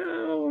like,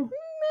 no,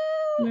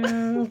 No.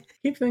 no.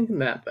 Keep thinking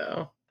that,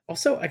 though.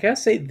 Also, I gotta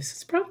say, this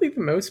is probably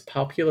the most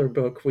popular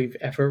book we've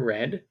ever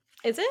read.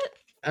 Is it?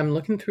 I'm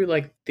looking through,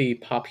 like, the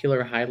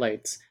popular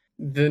highlights.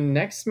 The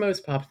next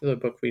most popular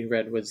book we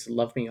read was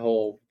Love Me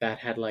Whole, that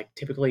had, like,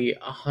 typically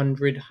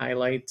 100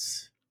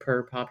 highlights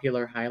per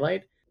popular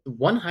highlight.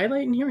 One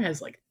highlight in here has,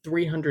 like,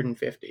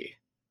 350.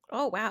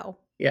 Oh, wow.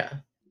 Yeah.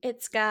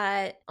 It's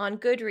got, on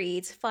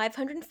Goodreads,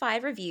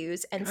 505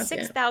 reviews and God damn.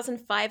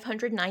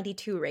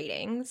 6,592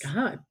 ratings.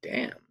 God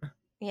damn.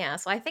 Yeah,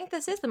 so I think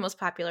this is the most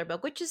popular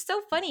book, which is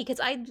so funny because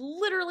I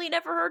literally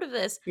never heard of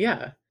this.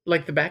 Yeah.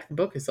 Like the back of the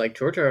book is like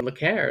Georgia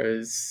LeCaire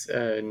is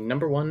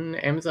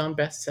 #1 Amazon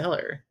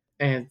bestseller.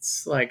 And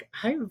it's like,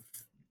 I've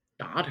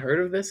not heard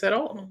of this at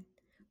all. Mhm.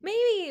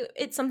 Maybe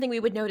it's something we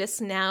would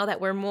notice now that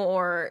we're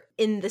more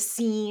in the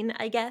scene,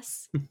 I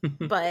guess.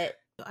 But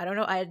I don't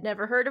know. I had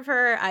never heard of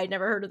her. I had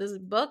never heard of this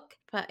book.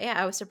 But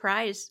yeah, I was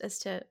surprised as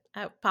to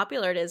how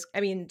popular it is. I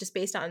mean, just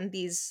based on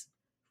these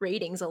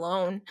ratings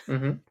alone.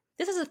 Hmm.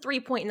 This is a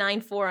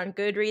 3.94 on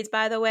Goodreads,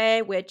 by the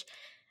way, which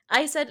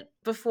I said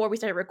before we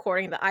started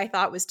recording that I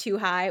thought was too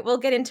high. We'll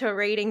get into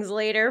ratings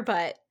later,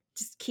 but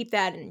just keep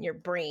that in your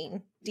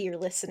brain, dear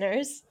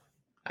listeners.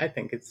 I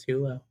think it's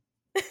too low.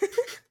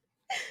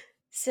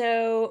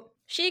 So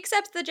she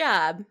accepts the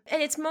job,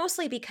 and it's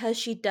mostly because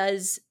she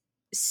does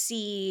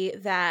see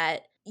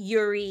that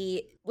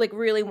Yuri like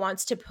really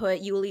wants to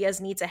put Yulia's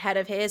needs ahead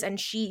of his, and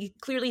she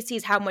clearly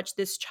sees how much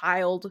this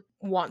child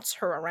wants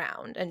her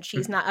around, and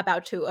she's not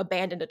about to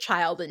abandon a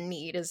child in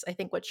need, is I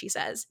think what she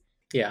says.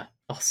 Yeah.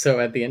 Also,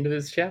 at the end of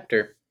this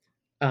chapter,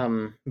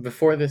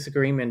 before this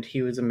agreement,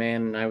 he was a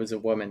man and I was a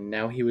woman.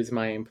 Now he was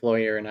my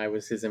employer and I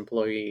was his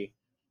employee.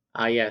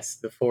 Ah, yes,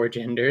 the four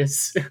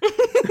genders.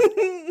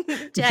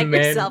 Tag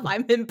yourself, Man.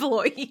 I'm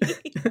employee.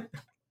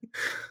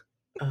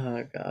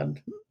 Oh,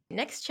 God.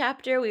 Next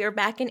chapter, we are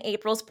back in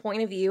April's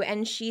point of view,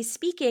 and she's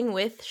speaking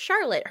with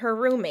Charlotte, her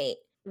roommate.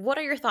 What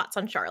are your thoughts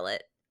on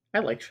Charlotte? I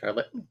like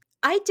Charlotte.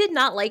 I did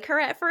not like her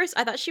at first.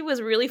 I thought she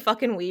was really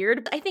fucking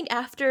weird. I think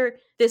after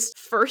this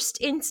first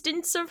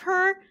instance of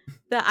her,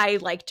 that I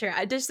liked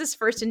her. Just this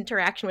first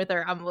interaction with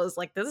her, I was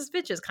like, this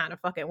bitch is kind of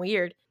fucking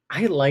weird.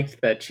 I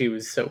liked that she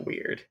was so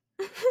weird.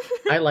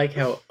 I like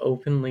how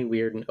openly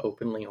weird and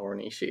openly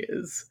horny she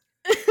is.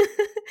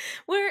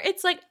 Where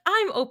it's like,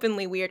 I'm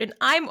openly weird and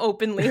I'm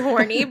openly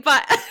horny,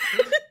 but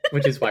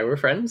Which is why we're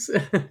friends.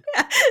 but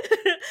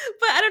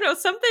I don't know,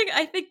 something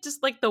I think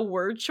just like the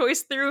word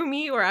choice threw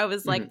me where I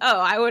was like, oh,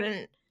 I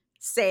wouldn't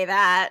say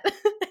that.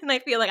 And I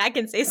feel like I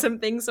can say some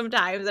things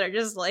sometimes that are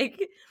just like,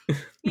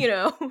 you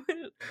know,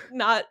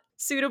 not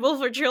suitable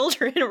for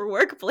children or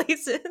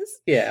workplaces.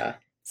 Yeah.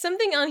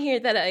 Something on here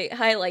that I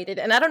highlighted,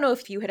 and I don't know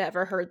if you had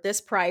ever heard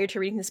this prior to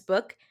reading this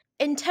book.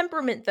 In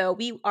temperament, though,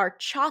 we are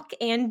chalk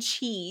and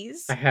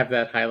cheese. I have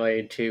that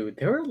highlighted too.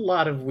 There were a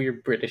lot of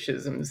weird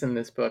Britishisms in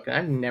this book, and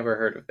I've never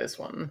heard of this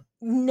one.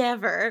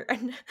 Never.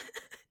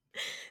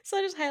 So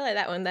I just highlight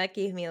that one. That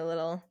gave me a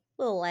little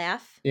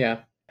laugh. Yeah.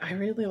 I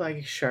really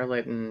like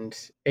Charlotte and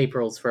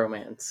April's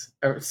romance.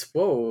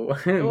 Whoa,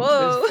 there's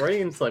Whoa.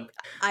 Freudian slip.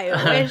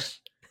 I wish.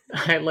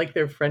 I like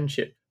their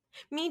friendship.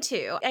 Me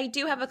too. I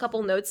do have a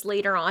couple notes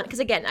later on, because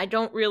again, I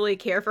don't really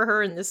care for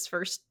her in this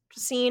first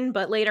scene,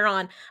 but later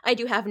on, I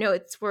do have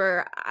notes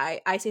where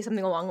I say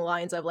something along the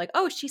lines of like,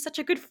 oh, she's such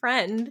a good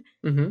friend.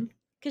 Mm-hmm.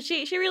 Because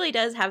she really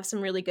does have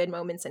some really good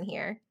moments in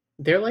here.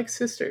 They're like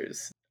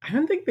sisters. I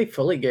don't think they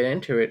fully get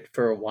into it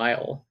for a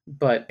while,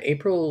 but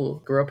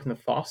April grew up in the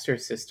foster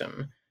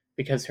system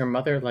because her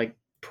mother, like,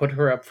 put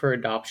her up for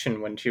adoption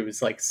when she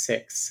was, like,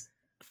 6.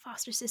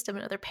 Foster system,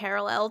 another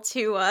parallel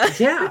to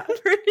Yeah.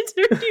 Return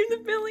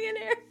the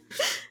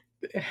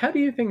Billionaire. How do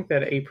you think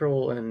that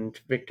April and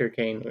Victor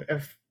Kane,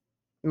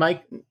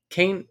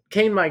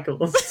 Kane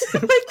Michaels,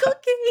 Michael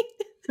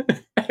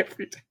Caine.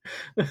 every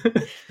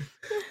time.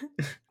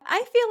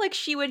 I feel like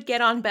she would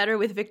get on better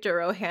with Victor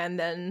Rohan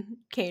than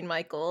Kane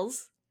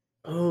Michaels.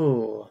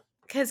 Oh,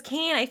 Because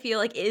Kane, I feel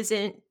like,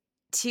 isn't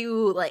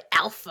too like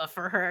alpha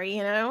for her,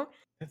 you know?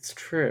 that's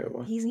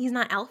true. He's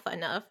not alpha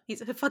enough.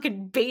 He's a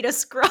fucking beta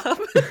scrub.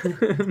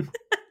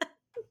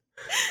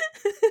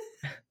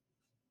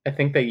 I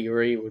think that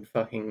Yuri would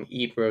fucking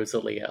eat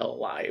Rosalia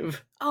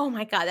alive. Oh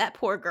my god, that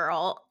poor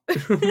girl.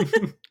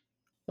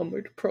 I'm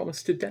going to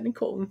promise to Danny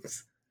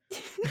Collins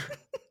that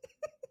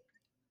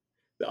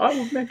I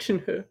will mention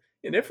her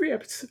in every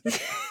episode.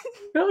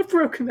 And I've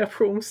broken that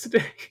promise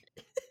today.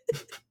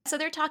 So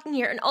they're talking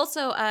here, and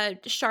also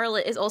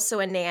Charlotte is also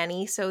a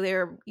nanny, so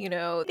they're,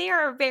 they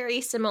are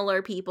very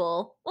similar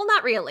people. Well,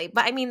 not really,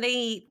 but I mean,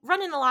 they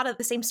run in a lot of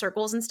the same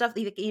circles and stuff,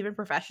 even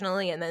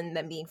professionally, and then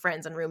them being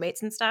friends and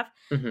roommates and stuff.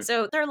 Mm-hmm.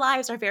 So their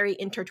lives are very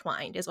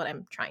intertwined, is what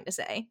I'm trying to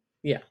say.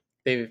 Yeah,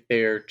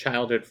 they're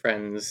childhood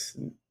friends.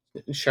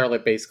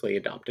 Charlotte basically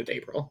adopted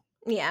April.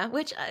 Yeah,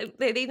 which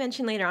they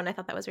mentioned later on. I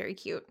thought that was very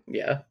cute.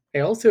 Yeah. I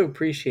also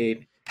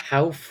appreciate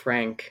how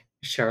frank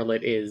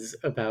Charlotte is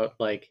about,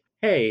 like,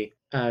 hey,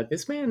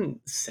 this man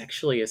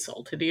sexually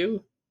assaulted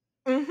you.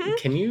 Mm-hmm.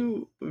 Can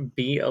you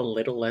be a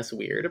little less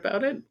weird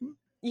about it?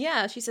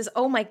 Yeah, she says,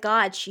 oh my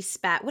god, she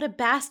spat. What a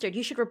bastard.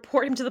 You should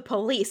report him to the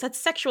police. That's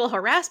sexual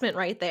harassment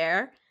right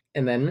there.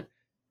 And then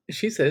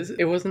she says,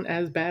 it wasn't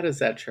as bad as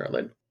that,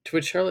 Charlotte. To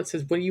which Charlotte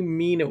says, what do you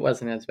mean it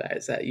wasn't as bad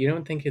as that? You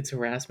don't think it's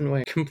harassment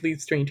when a complete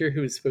stranger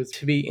who is supposed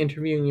to be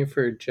interviewing you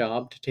for a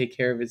job to take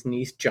care of his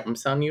niece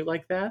jumps on you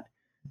like that?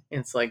 And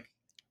it's like,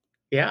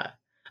 yeah.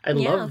 I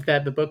love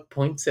that the book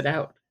points it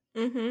out.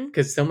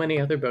 Because so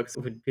many other books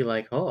would be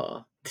like,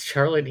 oh,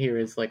 Charlotte here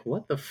is like,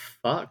 what the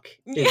fuck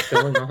is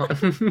going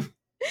on?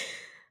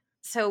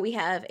 So we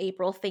have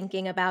April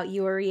thinking about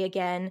Yuri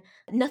again.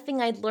 Nothing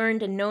I'd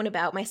learned and known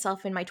about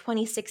myself in my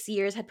 26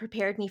 years had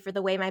prepared me for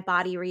the way my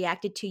body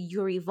reacted to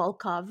Yuri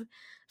Volkov.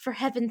 For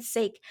heaven's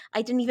sake,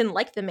 I didn't even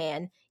like the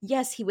man.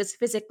 Yes, he was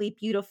physically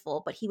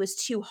beautiful, but he was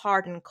too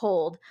hard and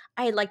cold.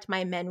 I liked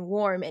my men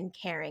warm and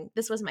caring.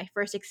 This was my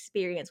first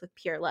experience with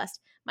pure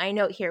lust. My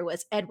note here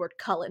was Edward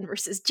Cullen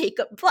versus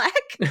Jacob Black.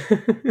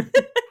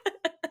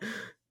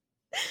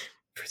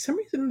 For some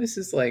reason, this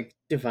is like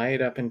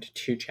divided up into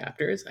 2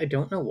 chapters. I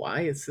don't know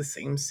why. It's the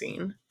same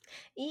scene.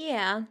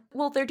 Yeah.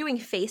 Well, they're doing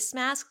face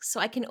masks, so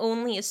I can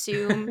only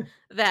assume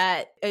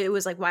that it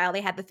was like while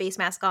they had the face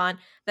mask on,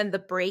 then the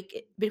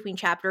break between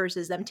chapters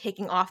is them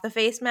taking off the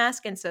face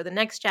mask, and so the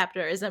next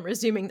chapter is them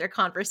resuming their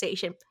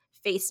conversation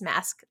face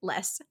mask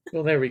less.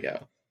 Well, there we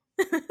go.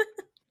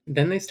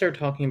 Then they start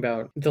talking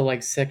about the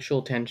like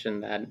sexual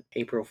tension that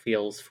April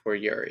feels for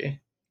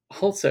Yuri.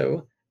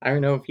 Also, I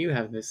don't know if you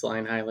have this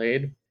line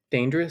highlighted.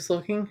 Dangerous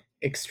looking?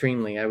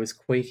 Extremely. I was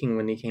quaking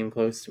when he came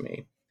close to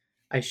me.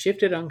 I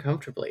shifted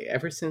uncomfortably.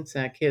 Ever since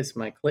that kiss,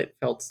 my clit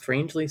felt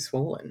strangely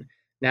swollen.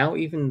 Now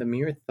even the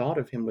mere thought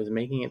of him was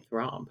making it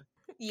throb.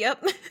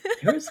 Yep.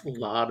 There was a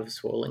lot of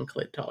swollen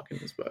clit talk in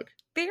this book.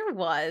 There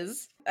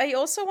was. I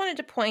also wanted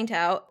to point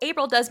out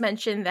April does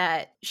mention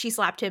that she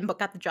slapped him but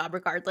got the job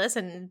regardless,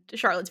 and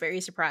Charlotte's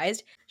very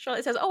surprised.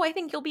 Charlotte says, "Oh, I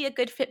think you'll be a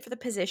good fit for the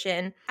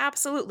position."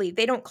 Absolutely.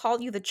 They don't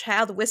call you the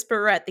child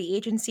whisperer at the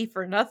agency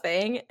for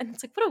nothing. And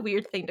it's like, what a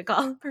weird thing to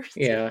call a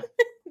person. Yeah.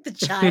 The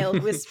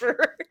child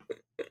whisperer.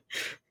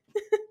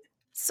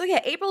 So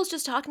yeah, April's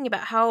just talking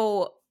about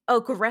how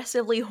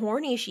aggressively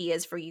horny she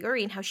is for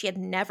Yuri and how she had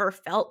never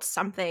felt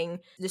something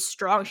this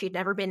strong. She'd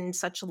never been in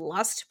such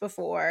lust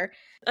before.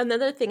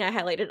 Another thing I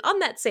highlighted on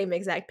that same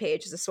exact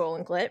page is a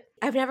swollen clit.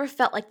 I've never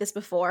felt like this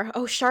before.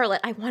 Oh,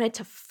 Charlotte, I wanted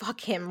to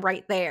fuck him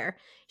right there.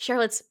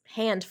 Charlotte's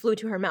hand flew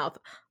to her mouth.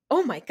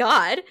 Oh my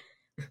god.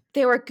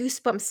 There were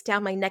goosebumps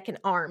down my neck and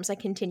arms, I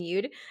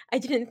continued. I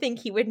didn't think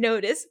he would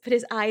notice, but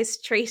his eyes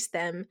traced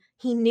them.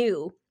 He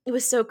knew. It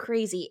was so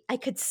crazy. I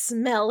could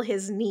smell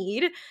his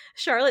need.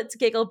 Charlotte's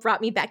giggle brought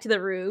me back to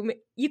the room.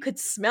 You could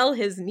smell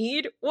his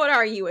need? What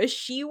are you, a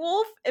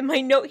she-wolf? And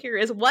my note here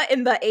is, what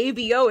in the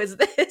ABO is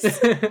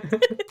this?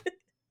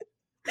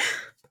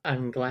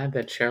 I'm glad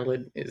that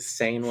Charlotte is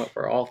saying what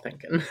we're all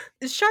thinking.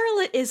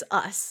 Charlotte is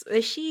us.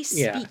 She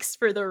Yeah. speaks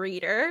for the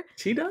reader.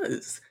 She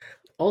does.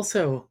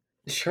 Also,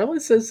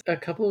 Charlotte says a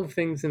couple of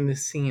things in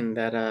this scene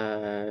that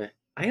I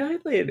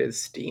highlighted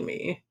as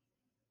steamy.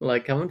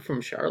 Like, coming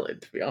from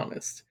Charlotte, to be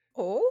honest.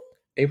 Oh?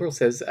 April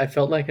says, I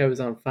felt like I was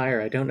on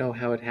fire. I don't know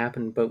how it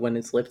happened, but when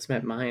his lips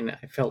met mine,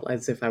 I felt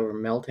as if I were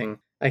melting.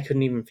 I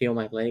couldn't even feel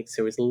my legs.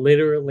 There was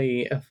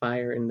literally a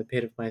fire in the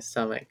pit of my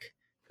stomach.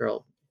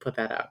 Girl, put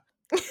that out.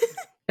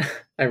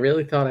 I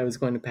really thought I was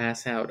going to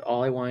pass out.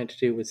 All I wanted to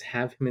do was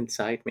have him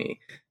inside me.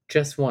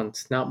 Just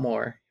once, not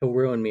more. He'll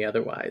ruin me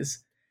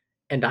otherwise.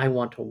 And I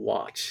want to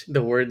watch.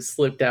 The words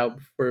slipped out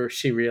before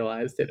she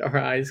realized it. Our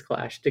eyes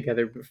clashed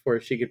together before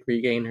she could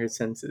regain her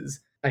senses.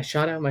 I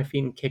shot out my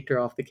feet and kicked her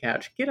off the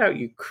couch. Get out,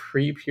 you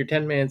creep. Your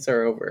 10 minutes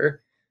are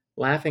over.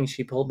 Laughing,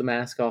 she pulled the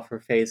mask off her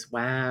face.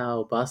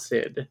 Wow,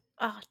 busted.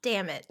 Oh,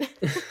 damn it.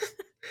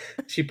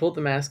 She pulled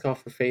the mask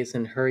off her face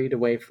and hurried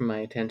away from my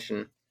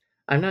attention.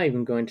 I'm not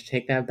even going to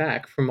take that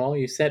back. From all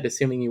you said,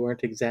 assuming you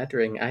weren't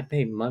exaggerating, I'd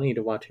pay money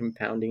to watch him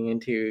pounding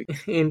into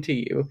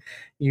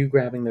you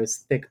grabbing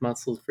those thick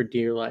muscles for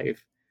dear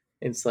life.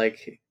 It's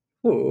like,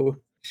 ooh,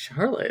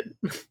 Charlotte.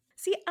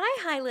 See, I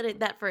highlighted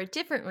that for a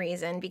different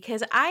reason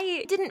because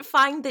I didn't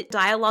find the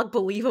dialogue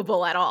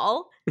believable at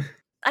all.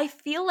 I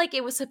feel like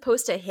it was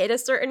supposed to hit a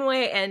certain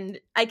way,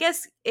 and I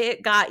guess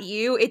it got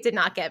you. It did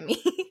not get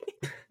me.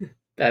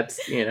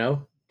 That's,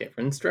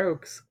 different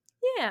strokes.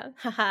 Yeah.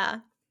 Haha.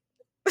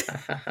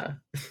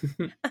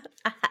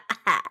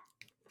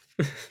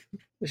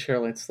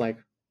 Charlotte's like,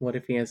 what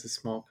if he has a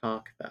small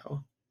cock,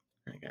 though?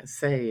 I gotta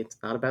say, it's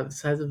not about the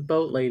size of the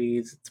boat,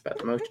 ladies. It's about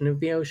the motion of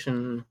the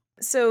ocean.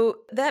 So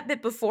that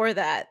bit before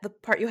that, the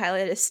part you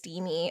highlighted as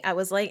steamy, I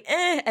was like,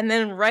 eh. And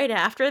then right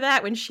after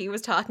that, when she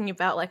was talking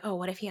about like, oh,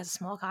 what if he has a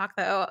small cock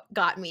though,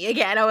 got me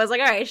again. I was like,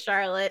 all right,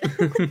 Charlotte.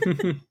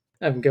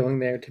 I'm going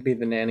there to be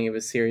the nanny of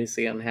a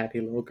seriously unhappy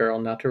little girl,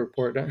 not to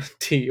report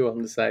to you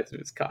on the size of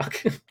his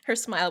cock. Her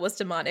smile was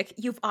demonic.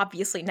 You've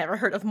obviously never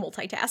heard of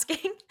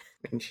multitasking.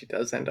 And she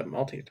does end up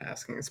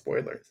multitasking,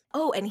 spoilers.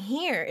 Oh, and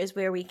here is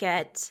where we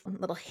get a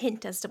little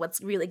hint as to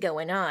what's really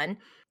going on.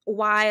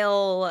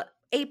 While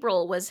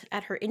April was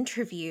at her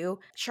interview,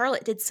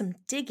 Charlotte did some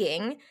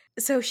digging.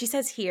 So she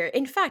says here,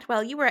 in fact,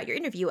 while you were at your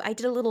interview, I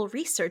did a little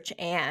research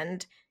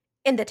and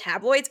in the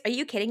tabloids, are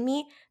you kidding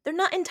me? They're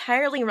not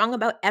entirely wrong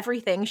about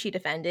everything, she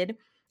defended.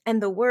 And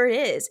the word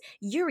is,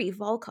 Yuri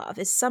Volkov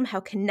is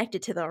somehow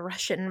connected to the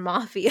Russian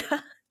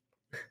mafia.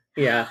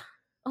 Yeah.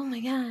 Oh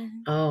my god.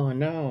 Oh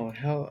no,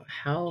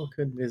 how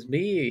could this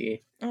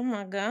be? Oh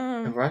my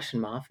god. The Russian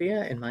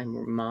mafia in my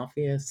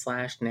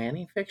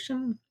mafia/nanny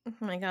fiction? Oh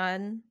my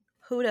god.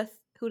 Who'da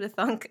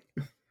thunk?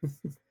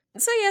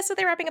 So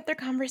they're wrapping up their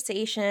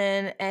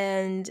conversation,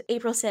 and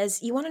April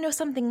says, you want to know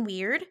something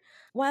weird?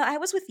 While I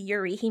was with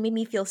Yuri, he made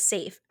me feel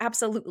safe,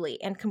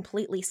 absolutely and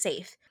completely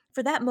safe.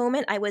 For that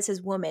moment, I was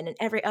his woman, and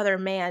every other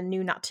man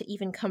knew not to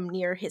even come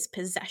near his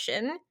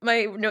possession.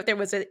 My note there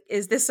was,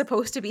 is this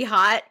supposed to be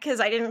hot?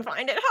 Because I didn't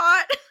find it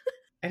hot.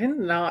 I did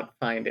not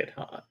find it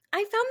hot.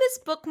 I found this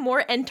book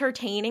more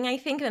entertaining, I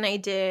think, than I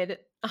did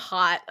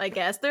hot, I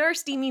guess. There are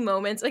steamy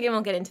moments. Again,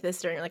 we'll get into this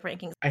during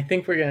rankings. I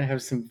think we're gonna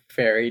have some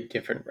very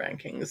different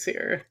rankings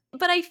here.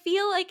 But I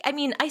feel like,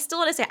 I still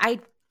want to say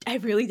I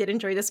really did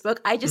enjoy this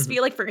book. I just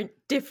feel like for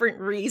different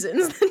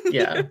reasons.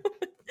 Yeah.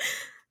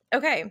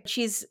 Okay,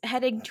 she's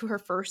heading to her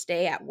first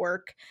day at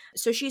work.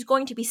 So she's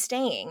going to be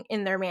staying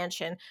in their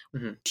mansion.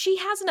 Mm-hmm. She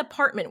has an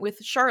apartment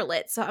with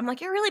Charlotte. So I'm like,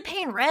 you're really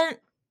paying rent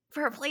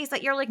for a place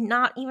that you're like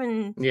not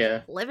even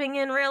living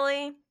in,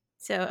 really?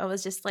 So I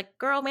was just like,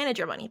 girl, manage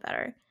your money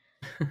better.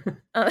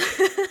 I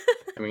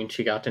mean,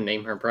 she got to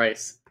name her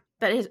price.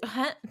 That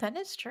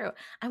is true.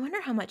 I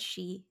wonder how much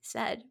she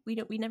said. We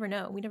never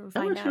know. We never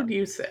find out. How much would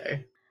you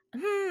say?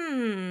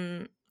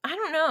 I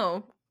don't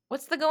know.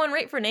 What's the going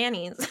rate for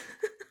nannies?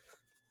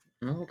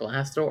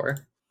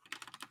 Glassdoor.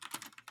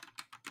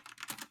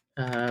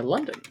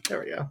 London. There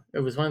we go. It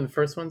was one of the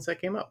first ones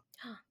that came up.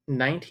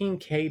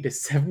 19K to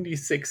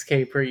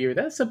 76K per year.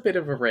 That's a bit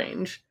of a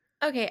range.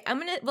 Okay,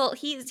 well,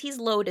 he's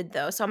loaded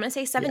though, so I'm gonna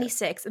say Yeah.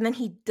 76, and then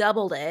he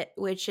doubled it,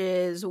 which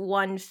is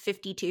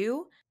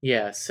 152.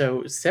 Yeah,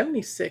 so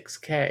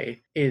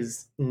 76K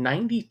is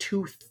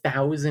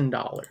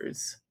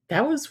 $92,000.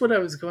 That was what I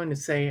was going to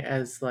say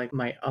as like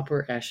my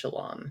upper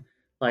echelon.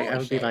 Like I Holy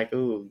would be shit. like,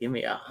 ooh, give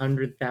me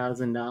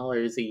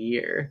 $100,000 a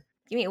year.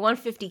 Give me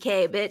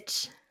 150K,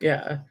 bitch.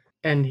 Yeah.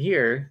 And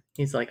here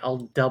he's like,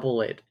 I'll double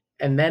it.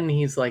 And then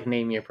he's like,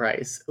 name your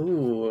price.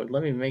 Ooh,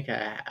 let me make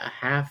a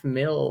half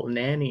mil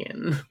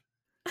nannying.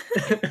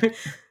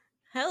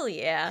 Hell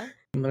yeah.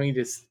 Let me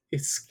just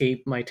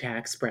escape my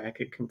tax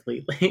bracket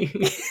completely.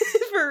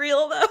 For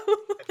real though.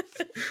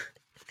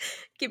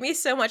 Give me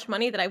so much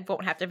money that I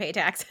won't have to pay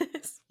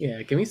taxes.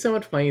 Yeah, give me so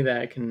much money that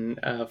I can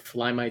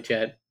fly my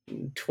jet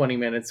 20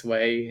 minutes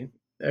away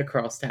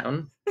across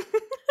town,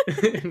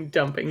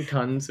 dumping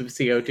tons of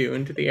CO2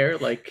 into the air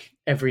like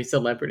every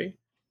celebrity.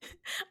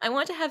 I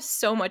want to have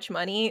so much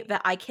money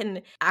that I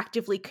can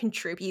actively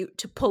contribute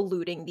to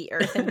polluting the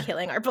earth and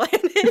killing our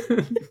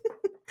planet.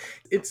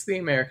 It's the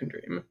American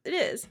dream. It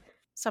is.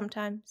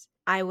 Sometimes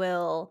I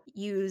will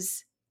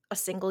use a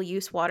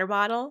single-use water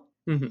bottle,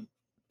 Mhm.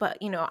 but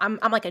I'm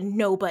like a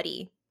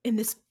nobody in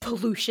this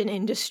pollution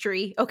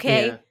industry, Yeah.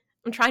 okay?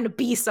 I'm trying to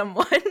be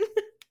someone.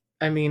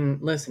 I mean,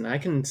 listen, I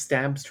can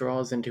stab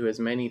straws into as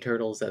many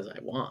turtles as I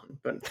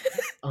want, but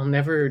I'll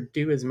never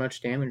do as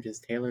much damage as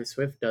Taylor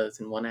Swift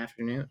does in one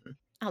afternoon.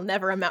 I'll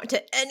never amount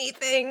to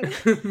anything.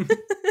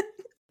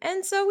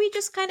 And so we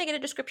just kind of get a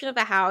description of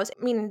the house.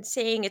 I mean,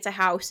 saying it's a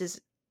house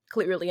is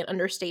clearly an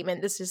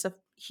understatement. This is a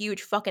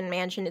huge fucking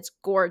mansion. It's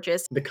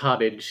gorgeous. The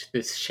cottage,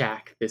 this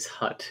shack, this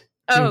hut,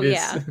 Oh, this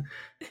yeah.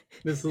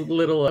 this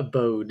little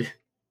abode.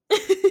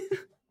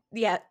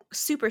 Yeah,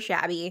 super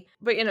shabby.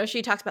 But,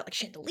 she talks about like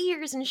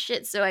chandeliers and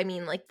shit. So, I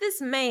mean, like, this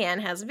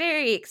man has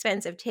very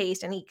expensive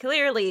taste, and he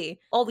clearly,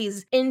 all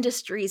these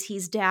industries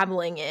he's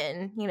dabbling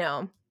in,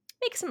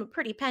 makes him a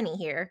pretty penny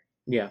here.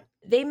 Yeah.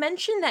 They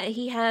mentioned that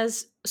he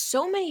has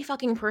so many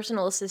fucking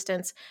personal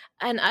assistants,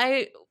 and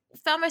I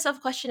found myself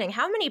questioning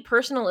how many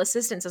personal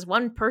assistants does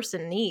one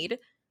person need?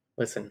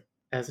 Listen,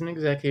 as an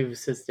executive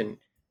assistant,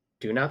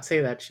 do not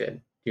say that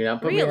shit. Do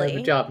not put me out of a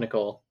Really? job,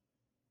 Nicole.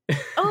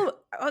 Oh,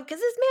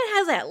 because this man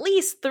has at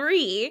least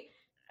 3,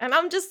 and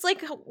I'm just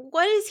like,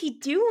 what is he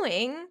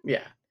doing?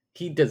 Yeah.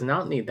 He does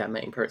not need that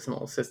many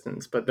personal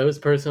assistants, but those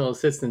personal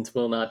assistants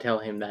will not tell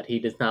him that he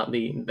does not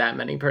need that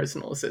many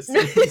personal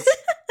assistants.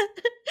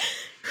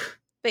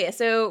 But yeah,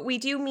 so we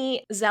do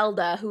meet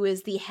Zelda, who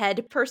is the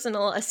head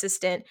personal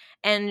assistant,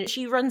 and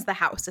she runs the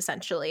house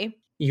essentially.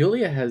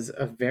 Yulia has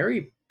a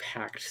very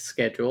packed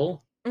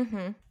schedule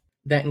Mm-hmm.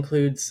 that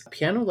includes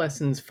piano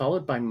lessons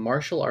followed by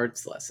martial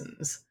arts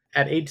lessons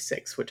at age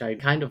 6, which I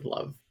kind of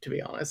love, to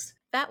be honest.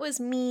 That was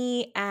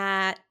me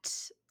at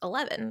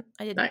 11.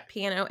 I did Nice.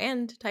 piano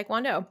and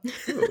taekwondo.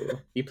 Ooh,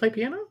 you play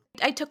piano?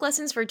 I took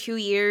lessons for 2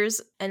 years,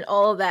 and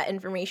all of that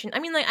information. I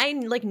mean, like, I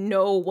like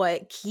know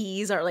what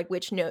keys are like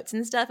which notes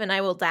and stuff, and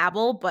I will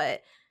dabble,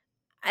 but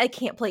I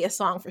can't play a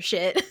song for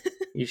shit.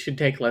 You should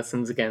take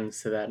lessons again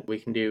so that we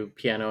can do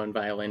piano and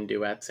violin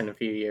duets in a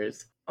few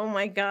years. Oh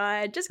my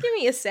god, just give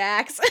me a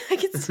sax.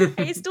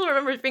 I still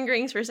remember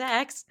fingerings for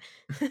sax.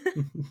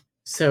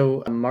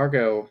 So,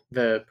 Margot,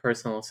 the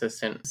personal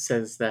assistant,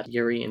 says that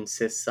Yuri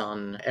insists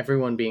on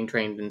everyone being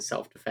trained in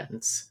self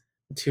defense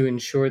to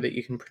ensure that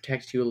you can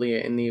protect Yulia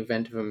in the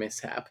event of a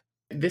mishap.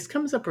 This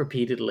comes up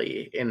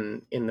repeatedly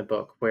in the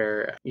book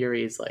where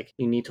Yuri is like,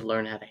 you need to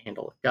learn how to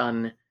handle a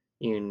gun,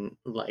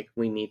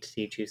 we need to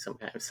teach you some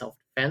kind of self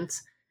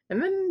defense.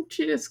 And then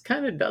she just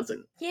kind of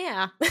doesn't.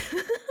 Yeah.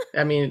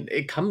 I mean,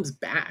 it comes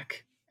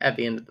back at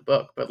the end of the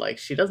book, but like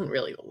she doesn't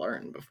really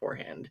learn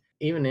beforehand.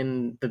 Even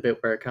in the bit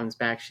where it comes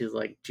back, she's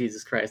like,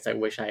 Jesus Christ, I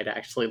wish I had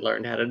actually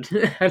learned how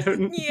to how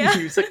to Yeah.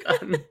 use a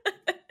gun.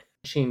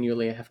 She and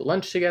Yulia have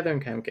lunch together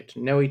and kind of get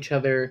to know each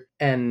other.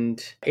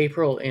 And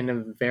April, in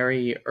a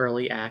very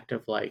early act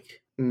of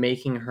like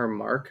making her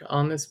mark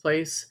on this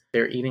place,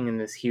 they're eating in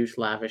this huge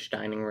lavish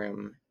dining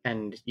room.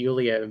 And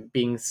Yulia,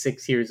 being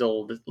 6 years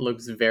old,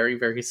 looks very,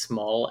 very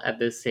small at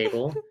this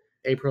table.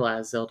 April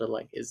asks Zelda,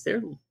 like, is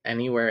there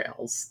anywhere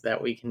else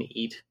that we can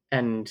eat?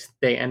 And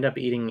they end up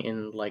eating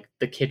in like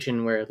the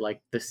kitchen where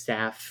like the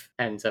staff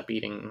ends up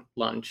eating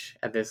lunch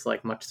at this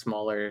like much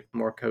smaller,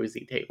 more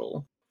cozy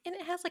table. And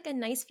it has like a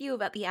nice view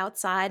about the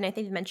outside, and I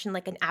think you mentioned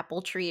like an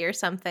apple tree or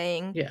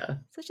something. Yeah.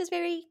 So it's just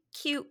very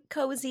cute,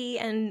 cozy,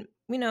 and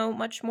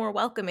much more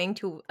welcoming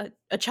to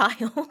a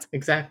child.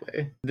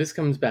 Exactly. This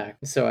comes back,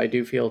 so I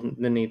do feel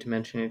the need to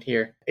mention it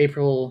here.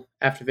 April,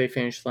 after they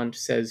finish lunch,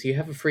 says, you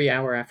have a free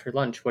hour after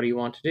lunch. What do you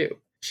want to do?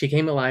 She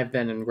came alive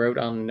then and wrote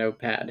on a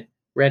notepad,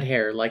 red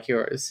hair like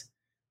yours.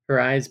 Her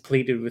eyes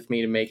pleaded with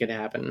me to make it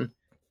happen,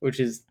 which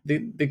is the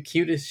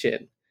cutest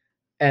shit.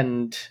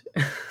 And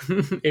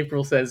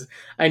April says,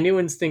 I knew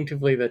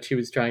instinctively that she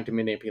was trying to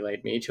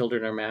manipulate me.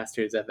 Children are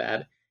masters at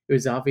that. It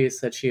was obvious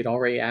that she had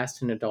already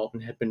asked an adult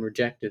and had been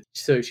rejected,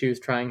 so she was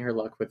trying her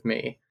luck with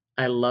me.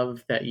 I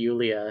love that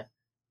Yulia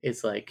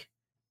is like,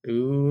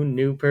 ooh,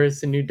 new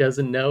person who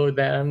doesn't know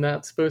that I'm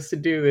not supposed to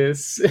do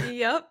this.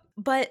 Yep.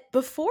 But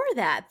before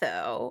that,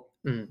 though,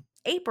 Mm,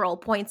 April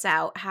points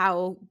out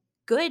how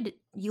good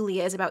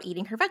Yulia is about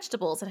eating her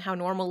vegetables and how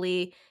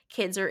normally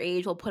kids her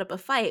age will put up a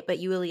fight, but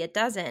Yulia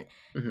doesn't.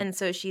 mhm, And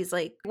so she's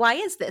like, why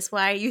is this?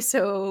 Why are you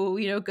so,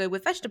 good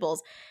with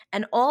vegetables?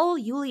 And all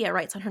Yulia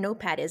writes on her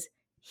notepad is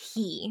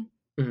he.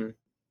 mhm,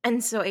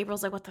 And so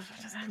April's like, what the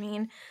fuck does that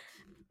mean?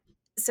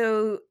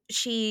 So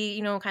she,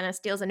 kind of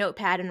steals a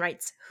notepad and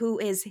writes, who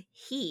is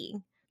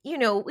he?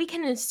 We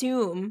can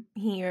assume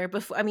here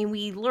before, I mean,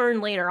 we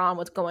learn later on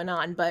what's going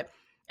on, but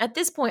at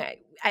this point,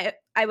 I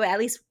at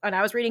least when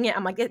I was reading it,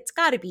 I'm like, it's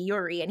got to be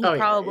Yuri, and he oh yeah,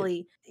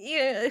 probably,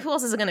 yeah, who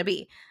else is it going to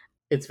be?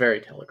 it's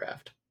very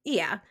telegraphed.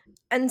 Yeah.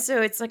 And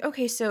so it's like,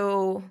 okay,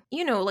 so,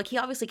 like he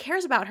obviously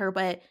cares about her,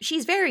 but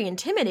she's very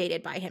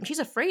intimidated by him. She's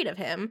afraid of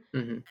him.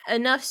 Hmm.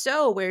 Enough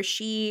so where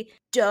she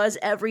does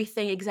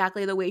everything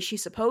exactly the way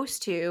she's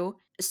supposed to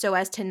so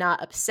as to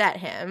not upset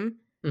him.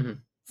 Hmm.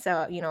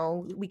 So,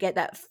 we get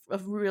that a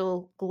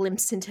real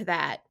glimpse into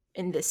that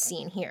in this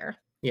scene here.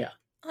 Yeah.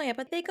 Oh yeah,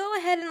 but they go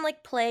ahead and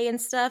like play and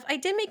stuff. I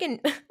did make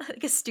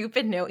like a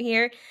stupid note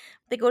here.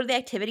 They go to the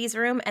activities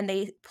room and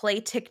they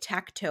play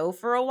tic-tac-toe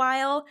for a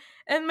while.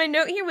 And my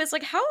note here was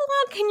like, how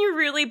long can you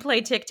really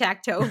play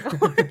tic-tac-toe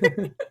for?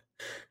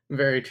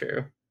 Very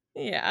true.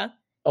 Yeah.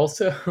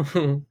 Also,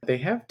 they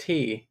have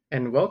tea,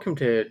 and welcome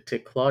to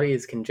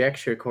Claudia's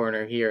conjecture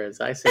corner here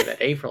as I say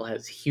that April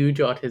has huge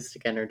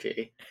autistic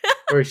energy,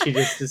 where she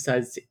just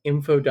decides to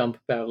info dump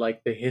about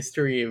like the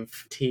history of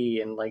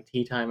tea and like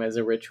tea time as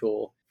a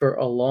ritual for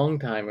a long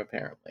time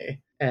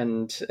apparently.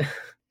 And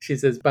she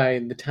says by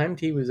the time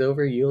tea was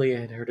over, Yulia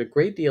had heard a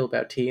great deal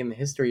about tea and the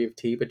history of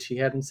tea, but she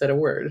hadn't said a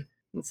word.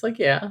 It's like,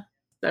 yeah.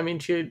 I mean,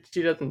 she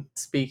doesn't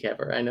speak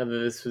ever. I know that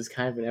this was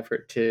kind of an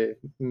effort to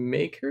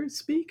make her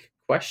speak?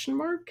 Question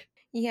mark.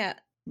 Yeah.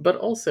 But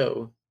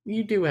also,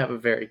 you do have a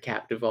very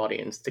captive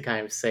audience to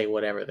kind of say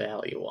whatever the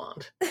hell you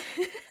want.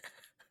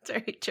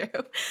 Very true.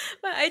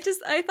 But I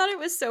thought it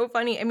was so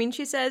funny. I mean,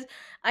 she says,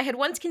 I had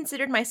once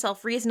considered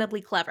myself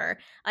reasonably clever.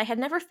 I had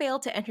never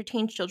failed to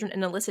entertain children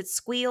and elicit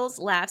squeals,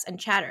 laughs, and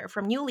chatter.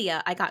 From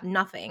Yulia, I got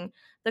nothing.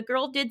 The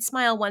girl did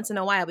smile once in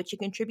a while, but she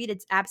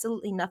contributed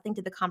absolutely nothing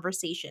to the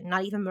conversation,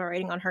 not even by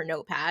writing on her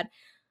notepad.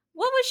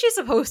 What was she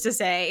supposed to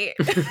say?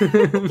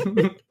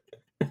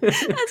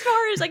 As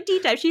far as like tea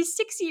time, she's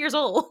 6 years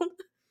old.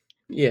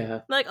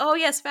 Yeah. Like, oh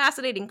yes,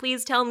 fascinating.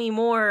 Please tell me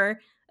more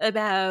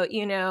about,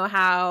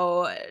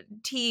 how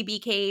tea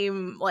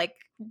became like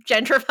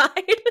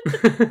gentrified.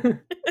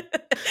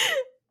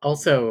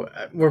 Also,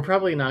 we're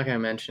probably not going to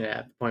mention it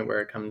at the point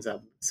where it comes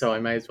up, so I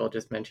might as well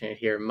just mention it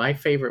here. My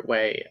favorite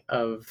way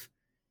of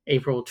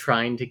April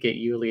trying to get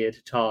Yulia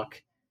to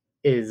talk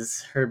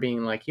is her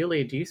being like,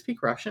 Yulia, do you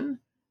speak Russian?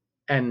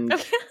 And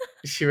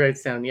she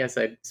writes down, yes,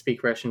 I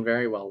speak Russian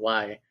very well.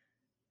 Why?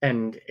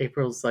 And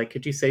April's like,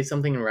 could you say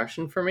something in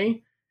Russian for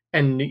me?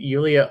 And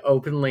Yulia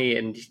openly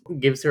and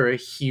gives her a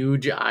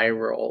huge eye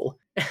roll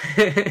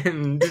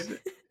and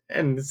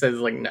and says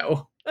like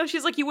no. Oh,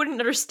 she's like, you wouldn't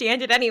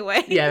understand it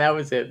anyway. Yeah, that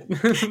was it.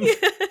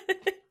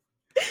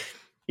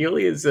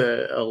 Yulia's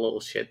a little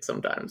shit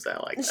sometimes. I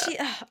like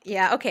that.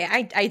 Yeah,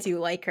 okay, I do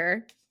like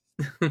her.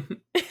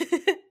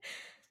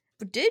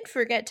 Did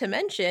forget to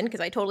mention,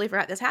 because I totally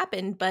forgot this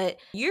happened, but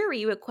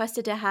Yuri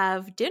requested to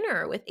have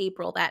dinner with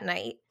April that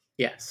night.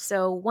 Yes.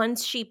 So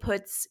once she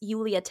puts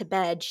Yulia to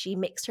bed, she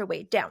makes her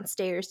way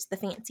downstairs to the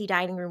fancy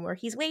dining room where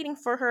he's waiting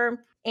for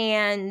her.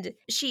 And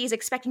she's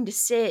expecting to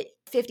sit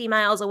 50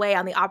 miles away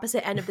on the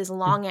opposite end of this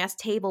long ass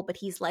table, but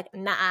he's like,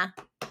 nah,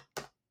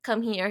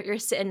 come here. You're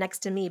sitting next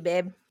to me,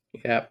 babe.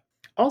 Yeah.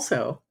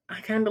 Also,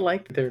 I kind of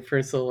liked their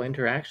first little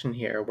interaction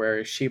here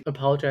where she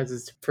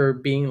apologizes for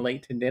being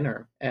late to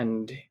dinner.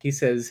 And he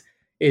says,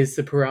 it's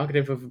the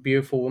prerogative of a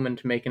beautiful woman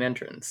to make an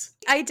entrance.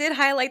 I did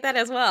highlight that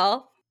as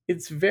well.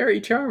 It's very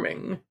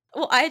charming.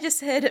 Well, I just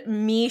said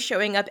me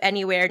showing up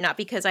anywhere, not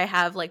because I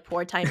have like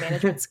poor time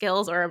management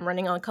skills or I'm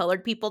running on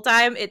colored people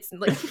time. It's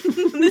like,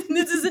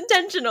 this is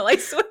intentional, I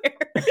swear.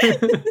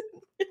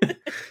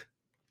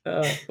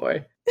 Oh,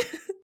 boy.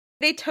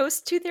 They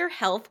toast to their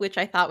health, which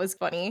I thought was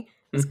funny.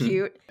 It's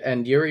cute.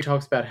 And Yuri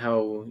talks about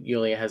how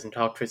Yulia hasn't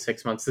talked for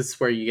 6 months. This is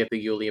where you get the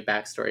Yulia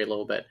backstory a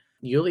little bit.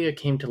 Yulia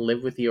came to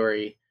live with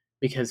Yuri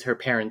because her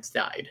parents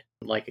died,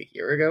 like a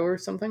year ago or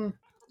something.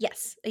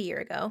 Yes, a year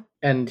ago.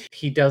 And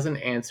he doesn't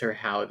answer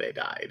how they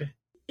died.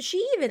 She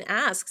even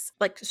asks,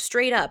 like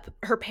straight up,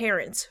 her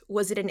parents,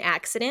 was it an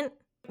accident?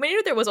 I mean,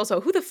 there was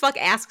also, who the fuck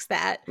asks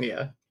that?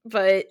 Yeah.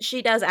 But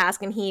she does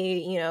ask, and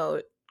he,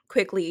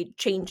 quickly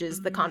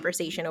changes the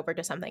conversation over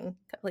to something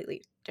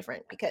completely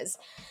different because,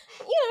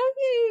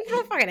 you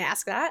don't fucking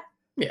ask that.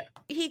 Yeah.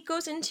 He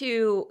goes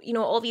into,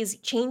 all these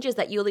changes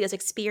that Yulia's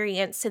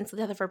experienced since the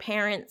death of her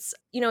parents,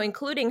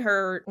 including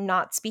her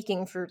not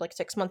speaking for like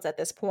 6 months at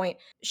this point.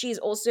 She's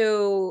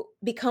also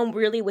become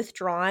really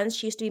withdrawn.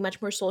 She used to be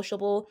much more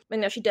sociable, and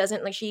now she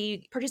doesn't. Like,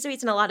 she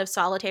participates in a lot of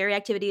solitary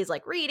activities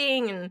like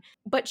reading,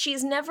 but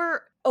she's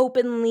never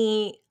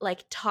openly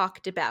like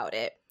talked about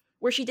it.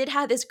 where she did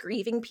have this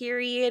grieving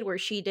period where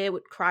she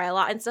would cry a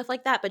lot and stuff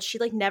like that, but she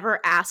like never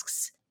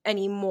asks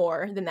any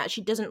more than that.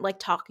 She doesn't like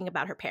talking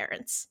about her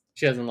parents.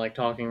 She doesn't like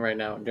talking right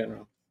now in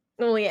general.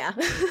 Oh yeah.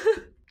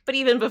 But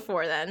even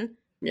before then.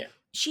 Yeah.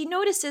 She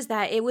notices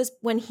that it was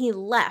when he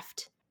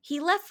left. He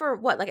left for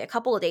what, like a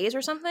couple of days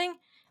or something?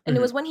 And it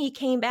Mhm. was when he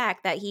came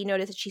back that he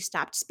noticed that she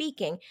stopped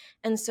speaking.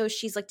 And so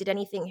she's like, did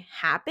anything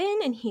happen?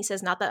 And he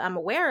says, not that I'm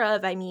aware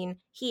of. I mean,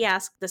 he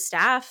asked the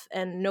staff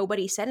and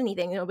nobody said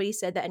anything. Nobody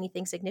said that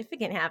anything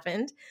significant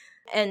happened.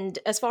 And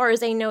as far as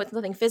they know, it's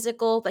nothing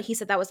physical, but he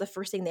said that was the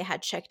first thing they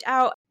had checked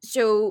out.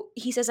 So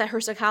he says that her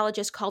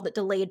psychologist called it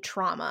delayed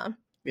trauma.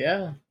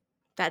 Yeah.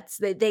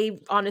 They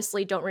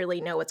honestly don't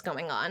really know what's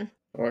going on.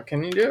 What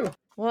can you do?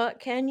 What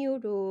can you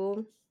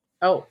do?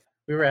 Oh,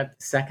 we were at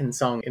the second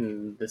song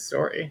in the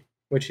story,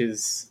 which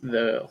is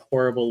the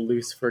horrible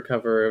Lucifer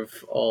cover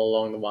of All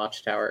Along the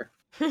Watchtower.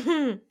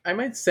 I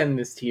might send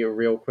this to you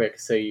real quick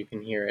so you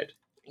can hear it.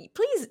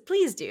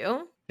 Please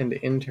do. And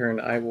in turn,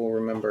 I will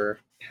remember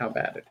how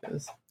bad it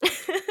is.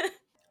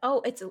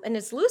 Oh,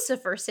 it's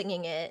Lucifer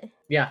singing it.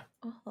 Yeah.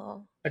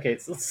 Oh. Okay,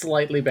 it's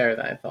slightly better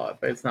than I thought,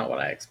 but it's not what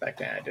I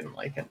expected. I didn't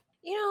like it.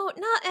 You know,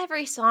 not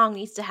every song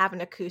needs to have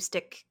an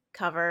acoustic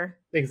cover.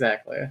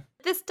 Exactly.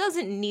 This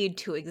doesn't need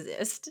to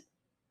exist.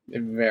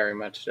 It very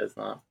much does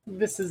not.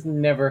 This is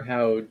never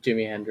how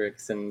Jimi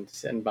Hendrix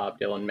and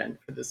Bob Dylan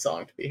meant for this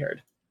song to be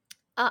heard.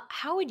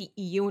 How would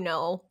you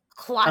know,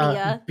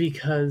 Claudia?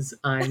 Because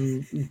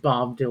I'm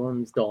Bob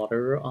Dylan's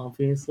daughter,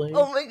 obviously.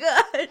 Oh my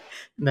god.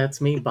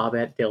 That's me,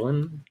 Bobette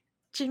Dylan.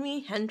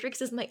 Jimi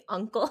Hendrix is my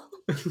uncle.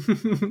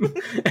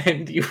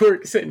 And he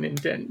works at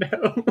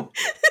Nintendo.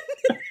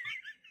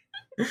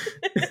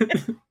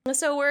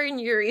 So we're in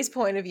Yuri's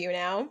point of view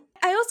now.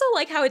 I also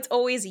like how it's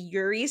always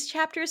Yuri's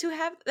chapters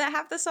that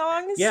have the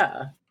songs.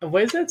 Yeah.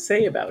 What does that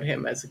say about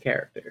him as a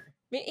character?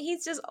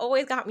 He's just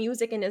always got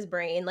music in his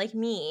brain, like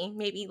me.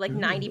 Maybe like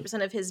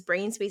 90% of his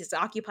brain space is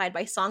occupied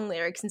by song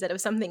lyrics instead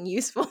of something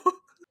useful.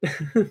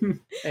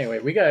 Anyway,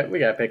 we got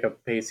pick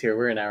up pace here.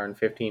 We're an hour and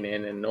 15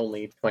 in and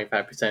only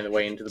 25% of the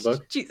way into the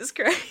book. Jesus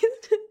Christ.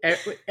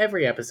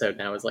 Every episode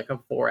now is like a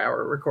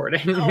 4-hour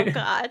recording. Oh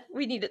god,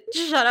 we need to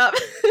shut up.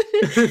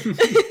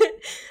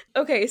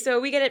 Okay, so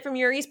we get it from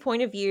Yuri's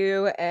point of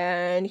view,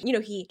 and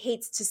he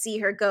hates to see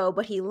her go,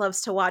 but he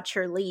loves to watch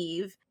her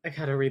leave. I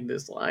gotta read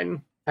this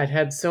line. I'd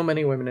had so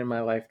many women in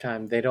my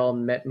lifetime. They'd all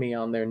met me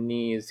on their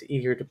knees,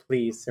 eager to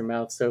please, their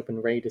mouths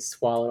open, ready to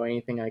swallow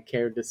anything I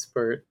cared to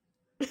spurt.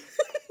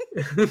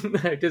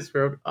 I just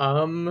wrote,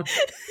 I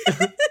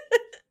just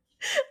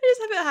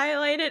have it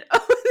highlighted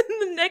on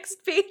the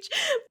next page.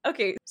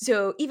 Okay,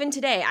 so even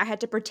today, I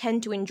had to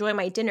pretend to enjoy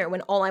my dinner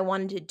when all I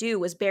wanted to do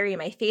was bury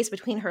my face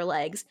between her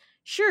legs.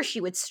 Sure,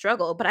 she would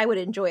struggle, but I would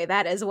enjoy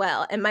that as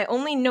well. And my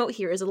only note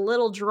here is a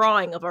little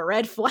drawing of a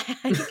red flag.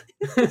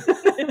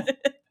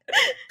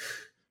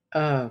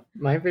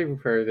 My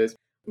favorite part of this.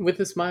 With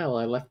a smile,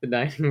 I left the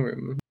dining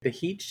room. The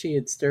heat she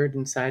had stirred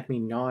inside me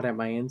gnawed at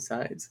my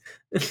insides.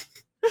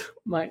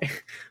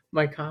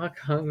 My cock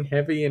hung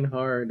heavy and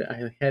hard.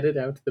 I headed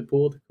out to the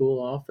pool to cool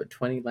off, but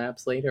 20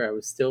 laps later, I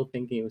was still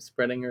thinking of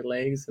spreading her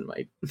legs, and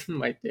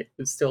my dick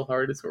was still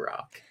hard as a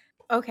rock.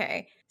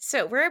 Okay,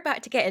 so we're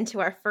about to get into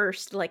our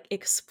first,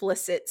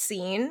 explicit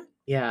scene.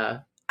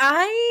 Yeah.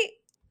 I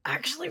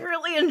actually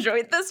really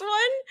enjoyed this one.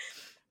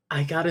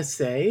 I gotta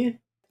say,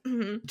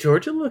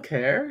 Georgia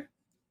Lacaire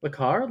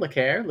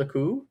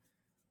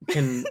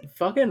can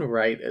fucking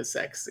write a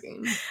sex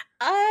scene.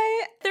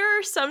 There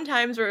are some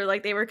times where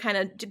they were kind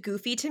of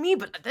goofy to me,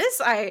 but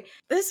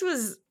this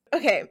was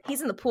okay.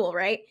 He's in the pool,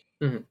 right?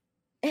 Mm-hmm.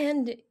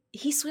 And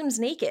he swims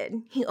naked.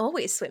 He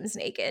always swims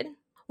naked.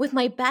 With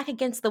my back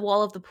against the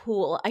wall of the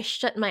pool, I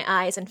shut my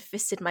eyes and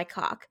fisted my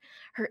cock.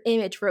 Her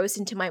image rose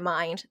into my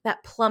mind,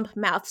 that plump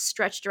mouth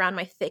stretched around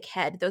my thick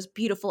head, those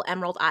beautiful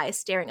emerald eyes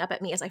staring up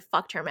at me as I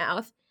fucked her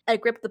mouth. I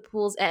gripped the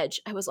pool's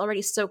edge. I was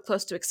already so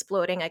close to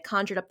exploding, I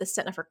conjured up the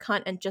scent of her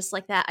cunt, and just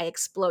like that, I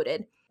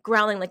exploded.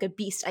 Growling like a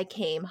beast, I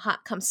came,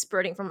 hot cum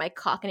spurting from my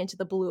cock and into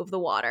the blue of the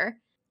water.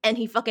 And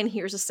he fucking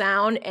hears a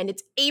sound, and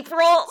it's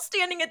April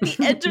standing at the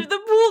edge of the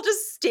pool,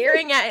 just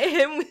staring at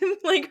him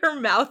with, her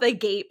mouth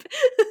agape.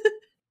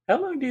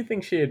 How long do you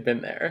think she had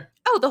been there?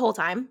 Oh, the whole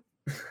time.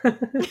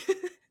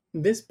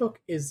 This book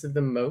is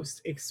the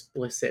most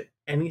explicit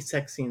any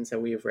sex scenes that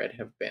we have read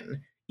have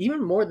been.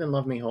 Even more than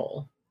Love Me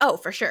Whole. Oh,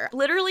 for sure.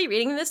 Literally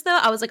reading this, though,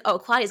 I was like, oh,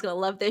 Claudia's gonna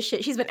love this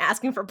shit. She's been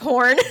asking for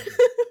porn.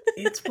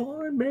 It's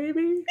porn,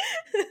 baby.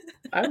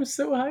 I was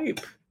so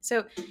hype.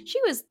 So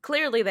she was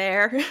clearly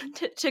there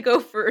to go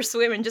for a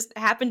swim and just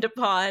happened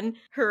upon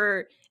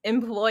her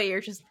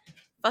employer just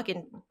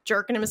fucking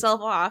jerking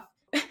himself off.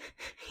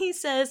 He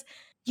says,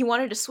 you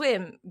wanted to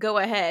swim, go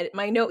ahead.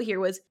 My note here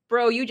was,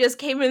 bro, you just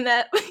came in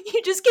that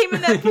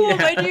pool, yeah.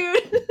 My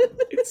dude.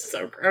 It's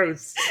so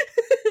gross.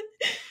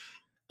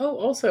 Oh,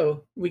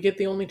 also, we get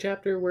the only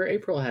chapter where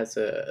April has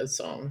a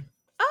song.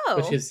 Oh.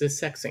 Which is this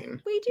sex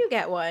scene. We do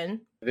get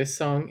one. This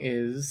song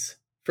is,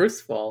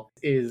 first of all,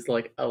 is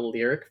a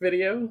lyric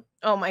video.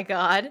 Oh my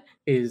god.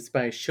 Is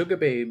by Sugar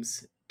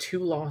Babes, Too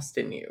Lost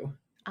in You.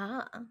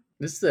 Ah.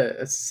 This is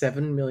a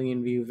 7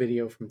 million view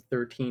video from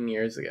 13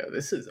 years ago.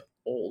 This is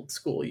old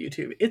school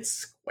YouTube. It's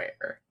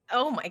Square.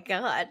 Oh my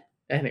god.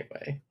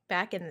 Anyway.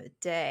 Back in the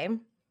day.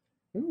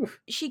 Oof.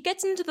 She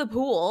gets into the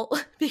pool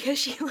because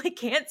she like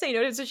can't say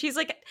no, so she's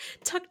like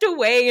tucked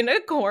away in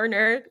a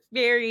corner,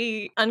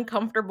 very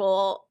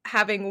uncomfortable,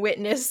 having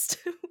witnessed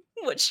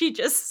what she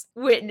just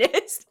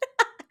witnessed.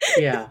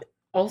 Yeah.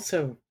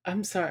 Also,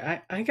 I'm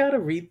sorry, I gotta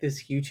read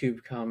this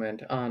YouTube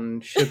comment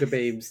on Sugar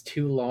Babe's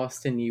Too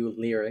Lost in You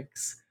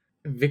lyrics.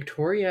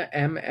 Victoria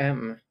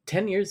MM,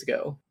 10 years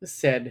ago,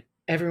 said,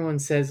 "Everyone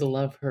says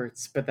love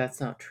hurts, but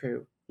that's not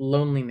true.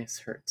 Loneliness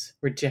hurts.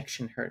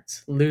 Rejection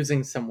hurts.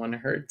 Losing someone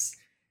hurts.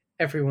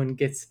 Everyone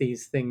gets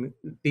these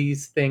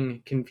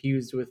thing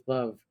confused with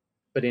love.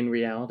 But in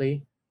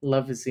reality,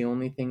 love is the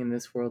only thing in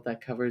this world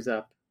that covers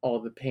up all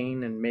the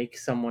pain and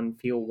makes someone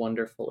feel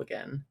wonderful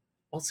again."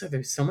 Also,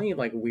 there's so many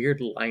like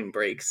weird line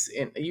breaks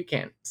in, you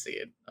can't see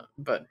it,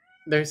 but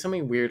there's so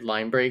many weird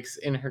line breaks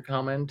in her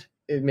comment.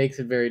 It makes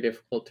it very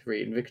difficult to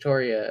read.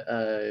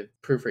 Victoria,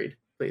 proofread,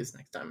 please,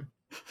 next time.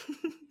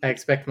 I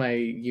expect my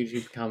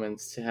YouTube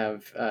comments to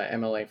have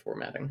MLA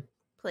formatting.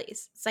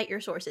 Please cite your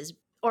sources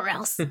or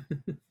else.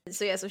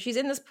 So she's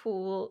in this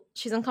pool,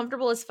 she's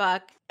uncomfortable as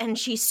fuck, and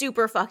she's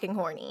super fucking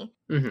horny.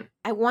 Mhm.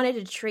 I wanted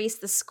to trace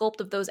the sculpt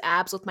of those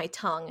abs with my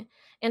tongue,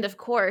 and of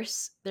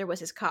course, there was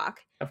his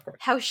cock. Of course.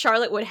 How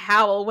Charlotte would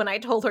howl when I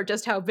told her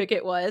just how big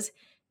it was.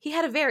 He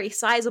had a very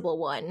sizable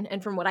one,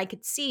 and from what I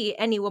could see,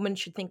 any woman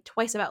should think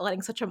twice about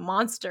letting such a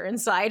monster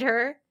inside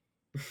her.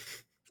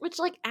 Which,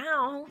 like,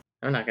 ow.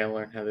 I'm not gonna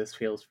learn how this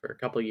feels for a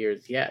couple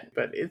years yet,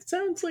 but it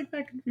sounds like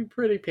that could be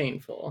pretty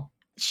painful.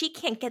 She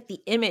can't get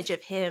the image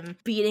of him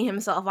beating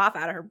himself off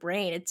out of her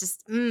brain. It's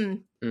just,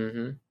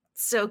 Mm-hmm.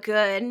 so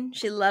good.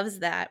 She loves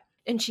that.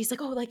 And she's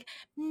like, oh, like,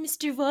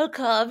 Mr.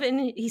 Volkov.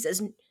 And he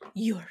says,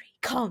 Yuri,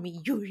 call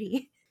me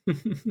Yuri.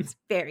 It's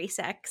very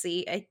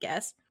sexy, I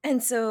guess.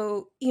 And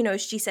so,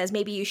 she says,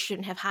 maybe you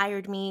shouldn't have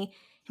hired me.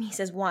 And he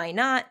says, why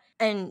not?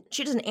 And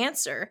she doesn't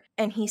answer.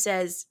 And he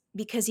says,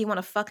 because you want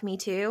to fuck me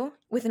too?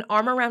 With an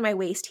arm around my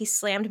waist, he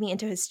slammed me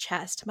into his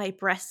chest, my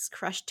breasts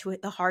crushed to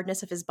the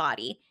hardness of his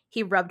body.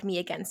 He rubbed me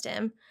against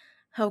him.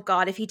 Oh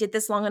God, if he did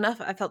this long enough,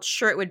 I felt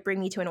sure it would bring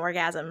me to an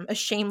orgasm, a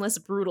shameless,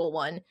 brutal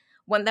one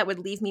that would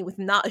leave me with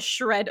not a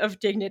shred of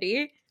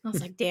dignity. I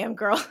was like, damn,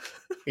 girl.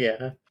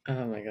 Yeah.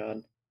 Oh my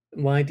God.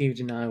 Why do you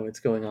deny what's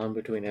going on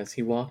between us?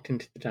 He walked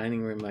into the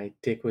dining room, my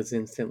dick was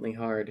instantly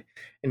hard,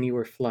 and you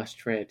were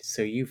flushed red,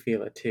 so you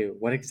feel it too.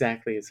 What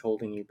exactly is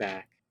holding you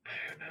back? I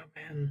don't know,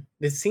 man.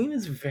 This scene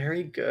is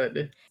very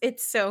good.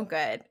 It's so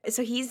good.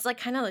 So he's like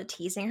kind of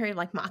teasing her,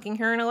 like mocking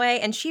her in a way,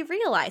 and she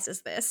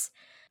realizes this.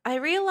 I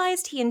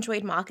realized he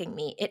enjoyed mocking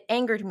me. It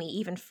angered me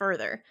even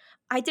further.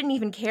 I didn't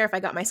even care if I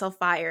got myself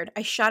fired.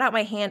 I shot out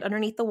my hand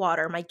underneath the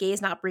water, my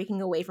gaze not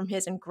breaking away from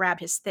his, and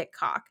grabbed his thick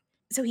cock.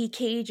 So he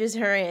cages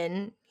her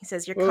in. He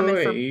says, "You're coming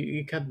Wait, for."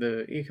 you cut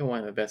one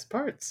of the best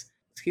parts.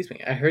 Excuse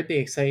me. I heard the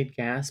excited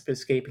gasp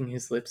escaping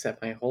his lips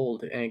at my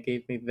hold, and it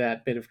gave me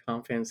that bit of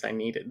confidence I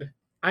needed.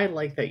 I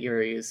like that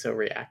Yuri is so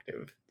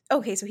reactive.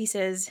 Okay, so he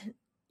says,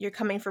 "You're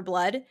coming for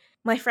blood?"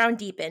 My frown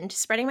deepened.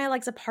 Spreading my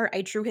legs apart,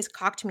 I drew his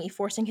cock to me,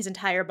 forcing his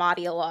entire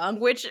body along,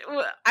 which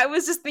I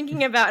was just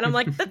thinking about, and I'm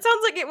like, that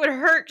sounds like it would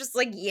hurt just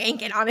like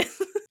yanking on it.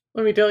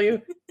 Let me tell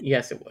you,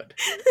 yes, it would.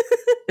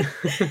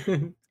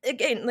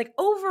 Again, like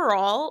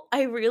overall,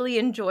 I really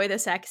enjoy the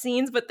sex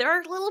scenes, but there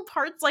are little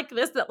parts like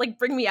this that like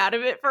bring me out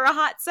of it for a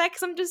hot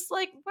sex. I'm just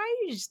like, why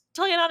are you just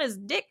tugging on his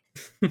dick?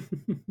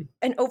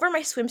 And over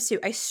my swimsuit,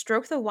 I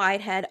stroke the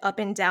wide head up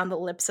and down the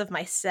lips of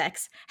my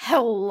sex.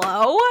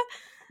 Hello?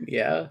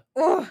 Yeah.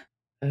 Ugh.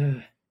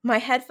 My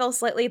head fell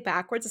slightly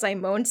backwards as I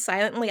moaned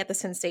silently at the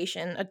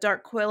sensation. A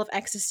dark coil of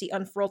ecstasy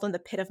unfurled in the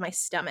pit of my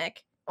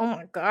stomach. Oh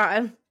my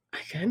God. I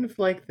kind of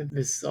like that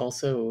this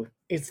also,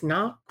 it's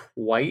not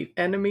quite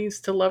enemies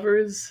to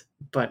lovers,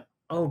 but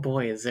oh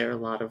boy, is there a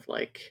lot of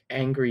like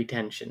angry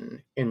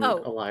tension in a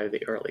lot of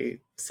the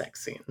early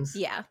sex scenes.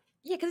 Yeah.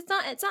 Yeah, because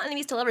it's not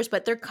enemies to lovers,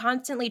 but they're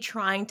constantly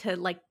trying to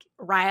like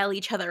rile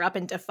each other up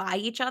and defy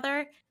each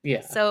other.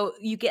 Yeah. So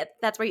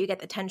that's where you get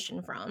the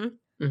tension from.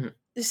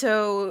 Mm-hmm.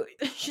 So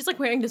she's like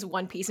wearing this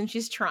one piece and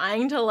she's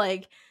trying to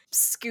like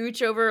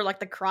scooch over like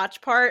the crotch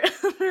part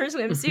of her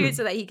swimsuit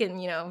so that he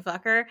can,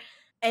 fuck her.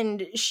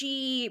 And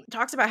she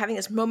talks about having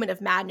this moment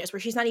of madness where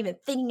she's not even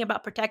thinking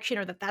about protection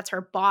or that that's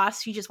her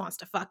boss. She just wants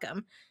to fuck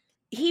him.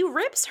 He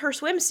rips her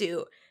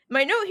swimsuit.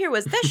 My note here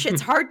was, that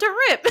shit's hard to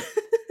rip.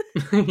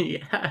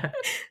 Yeah.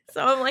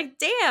 So I'm like,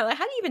 damn,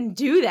 how do you even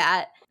do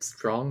that?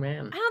 Strong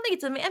man. I don't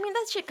think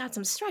that shit got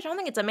some stretch. I don't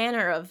think it's a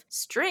manner of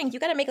strength. You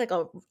got to make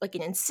like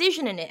an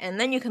incision in it and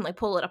then you can like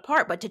pull it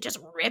apart, but to just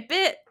rip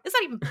it, it's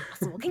not even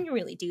possible. Can you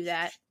really do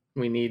that?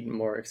 We need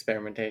more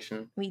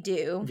experimentation. We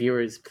do.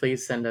 Viewers,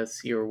 please send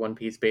us your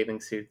one-piece bathing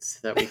suits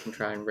so that we can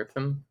try and rip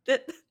them.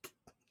 That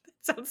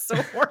sounds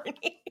so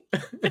horny.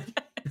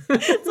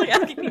 It's like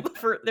asking people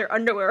for their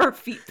underwear or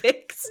feet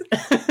pics.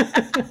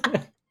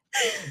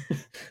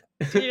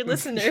 To your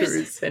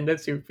listeners, send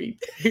us your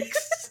feet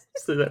pics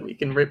so that we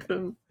can rip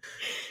them.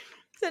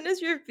 Send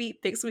us your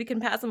feet pics so we can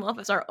pass them off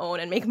as our own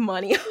and make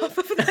money off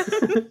of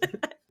them.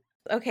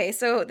 Okay,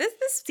 so this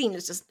scene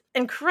is just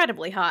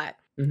incredibly hot.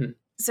 Mhm.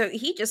 So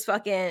he just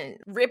fucking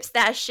rips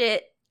that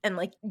shit and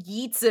like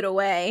yeets it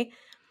away.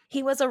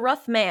 He was a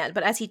rough man,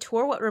 but as he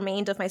tore what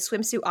remained of my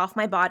swimsuit off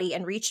my body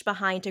and reached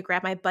behind to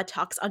grab my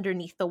buttocks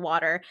underneath the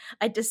water,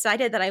 I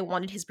decided that I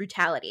wanted his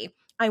brutality.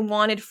 I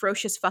wanted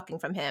ferocious fucking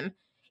from him.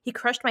 He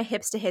crushed my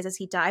hips to his as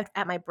he dived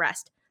at my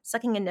breast,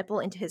 sucking a nipple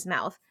into his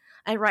mouth.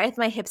 I writhed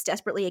my hips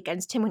desperately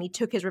against him when he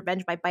took his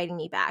revenge by biting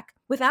me back.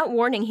 Without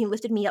warning, he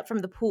lifted me up from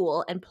the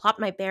pool and plopped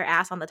my bare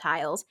ass on the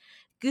tiles.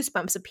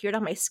 Goosebumps appeared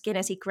on my skin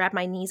as he grabbed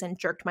my knees and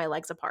jerked my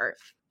legs apart.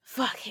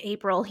 Fuck,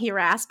 April, he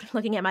rasped,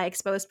 looking at my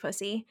exposed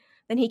pussy.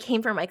 Then he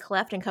came for my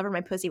cleft and covered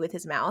my pussy with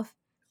his mouth.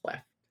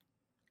 Cleft.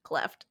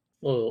 Cleft.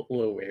 A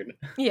little weird.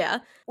 Yeah.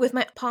 With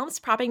my palms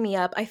propping me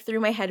up, I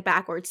threw my head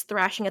backwards,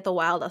 thrashing at the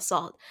wild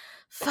assault.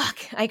 Fuck,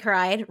 I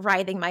cried,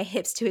 writhing my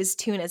hips to his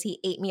tune as he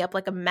ate me up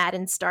like a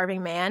maddened,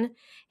 starving man.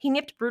 He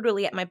nipped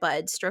brutally at my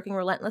bud, stroking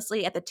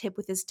relentlessly at the tip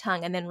with his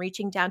tongue and then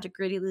reaching down to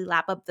grittily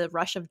lap up the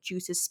rush of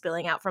juices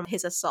spilling out from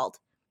his assault.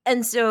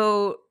 And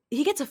so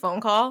he gets a phone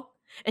call,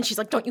 and she's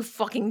like, don't you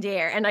fucking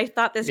dare. And I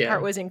thought this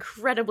part was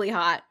incredibly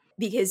hot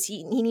because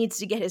he needs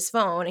to get his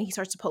phone, and he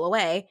starts to pull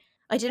away.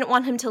 I didn't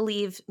want him to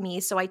leave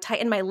me, so I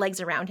tightened my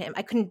legs around him.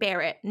 I couldn't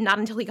bear it, not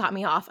until he got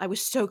me off. I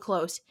was so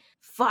close.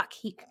 Fuck,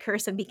 he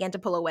cursed and began to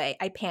pull away.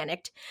 I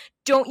panicked.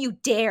 Don't you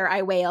dare,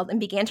 I wailed, and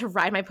began to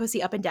ride my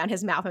pussy up and down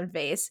his mouth and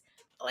face.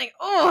 Like,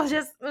 oh,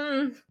 just,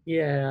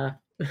 Yeah.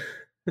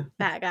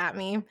 That got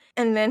me.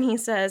 And then he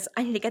says,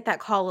 I need to get that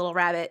call, little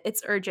rabbit.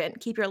 It's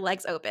urgent. Keep your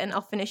legs open.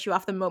 I'll finish you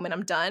off the moment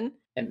I'm done.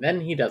 And then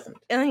he doesn't.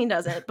 And he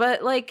doesn't.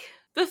 But, like,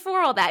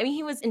 before all that, I mean,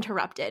 he was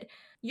interrupted.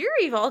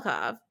 Yuri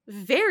Volkov,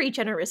 very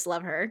generous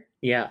lover.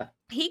 Yeah.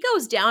 He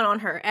goes down on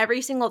her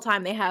every single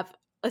time they have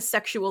a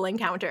sexual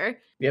encounter.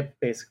 Yep,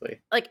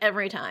 basically. Like,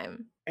 every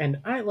time. And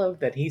I love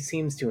that he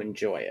seems to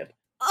enjoy it.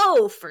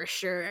 Oh, for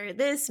sure.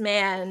 This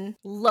man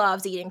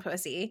loves eating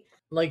pussy.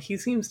 Like, he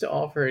seems to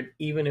offer it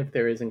even if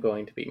there isn't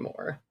going to be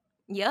more.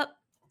 Yep.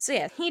 So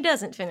yeah, he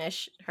doesn't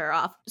finish her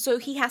off. So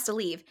he has to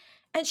leave.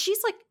 And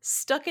she's like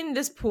stuck in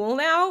this pool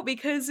now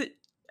because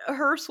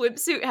her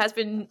swimsuit has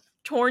been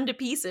torn to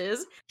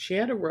pieces. She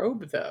had a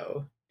robe,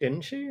 though,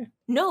 didn't she?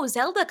 No,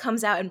 Zelda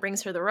comes out and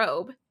brings her the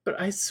robe.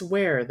 But I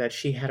swear that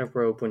she had a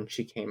robe when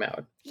she came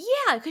out.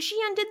 Yeah, because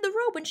she undid the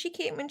robe when she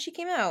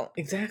came out.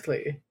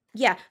 Exactly.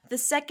 Yeah, the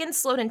seconds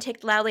slowed and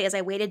ticked loudly as I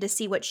waited to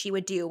see what she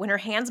would do. When her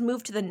hands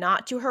moved to the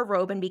knot to her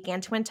robe and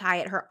began to untie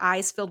it, her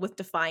eyes filled with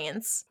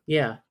defiance.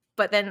 Yeah.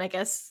 But then I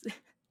guess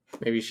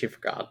Maybe she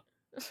forgot.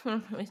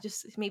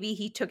 Maybe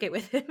he took it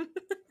with him.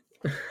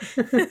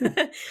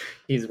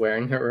 He's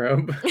wearing her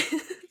robe.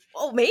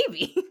 Oh,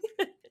 maybe.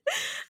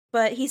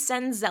 But he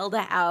sends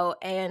Zelda out,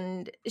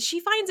 and she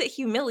finds it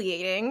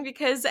humiliating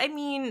because, I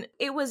mean,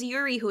 it was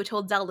Yuri who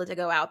told Zelda to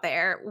go out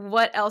there.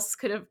 What else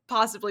could have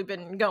possibly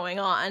been going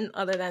on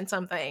other than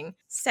something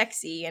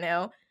sexy, you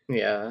know?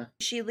 Yeah.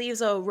 She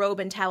leaves a robe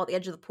and towel at the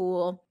edge of the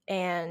pool,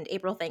 and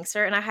April thanks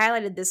her, and I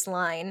highlighted this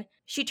line.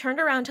 She turned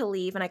around to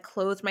leave, and I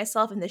clothed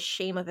myself in the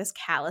shame of his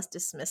callous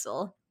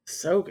dismissal.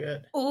 So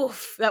good.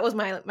 Oof. That was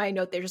my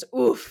note there, just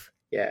oof.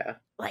 Yeah.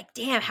 Like,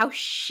 damn, how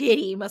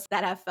shitty must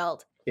that have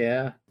felt?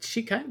 Yeah.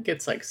 She kind of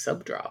gets like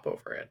sub-drop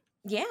over it.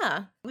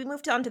 Yeah. We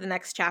moved on to the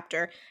next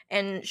chapter,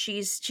 and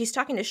she's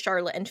talking to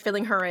Charlotte and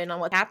filling her in on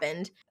what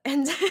happened.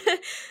 And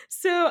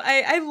so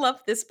I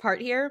love this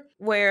part here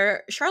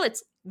where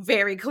Charlotte's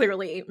very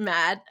clearly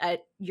mad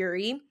at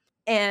Yuri.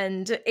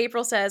 And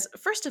April says,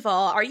 first of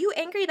all, are you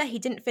angry that he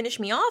didn't finish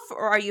me off,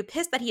 or are you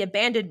pissed that he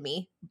abandoned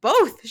me?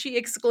 Both, she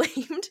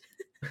exclaimed.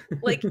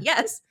 Like,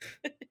 yes.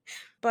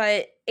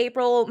 But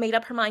April made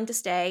up her mind to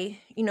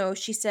stay. You know,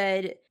 she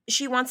said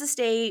she wants to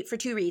stay for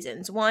two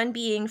reasons. One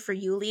being for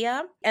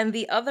Yulia, and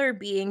the other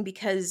being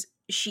because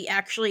she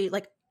actually,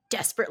 like,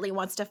 desperately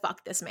wants to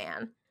fuck this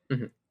man.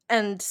 Mm-hmm.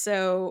 And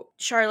so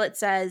Charlotte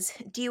says,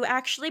 do you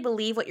actually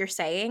believe what you're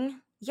saying?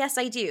 Yes,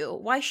 I do.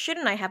 Why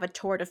shouldn't I have a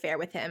torrid affair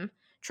with him?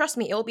 Trust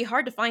me, it will be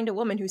hard to find a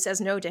woman who says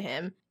no to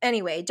him.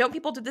 Anyway, don't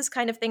people do this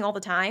kind of thing all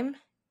the time?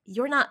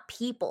 You're not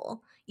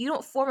people. You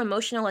don't form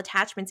emotional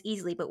attachments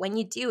easily, but when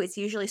you do, it's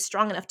usually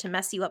strong enough to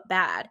mess you up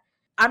bad.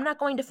 I'm not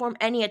going to form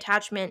any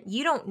attachment.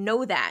 You don't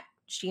know that,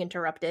 she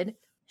interrupted.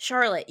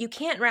 Charlotte, you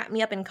can't wrap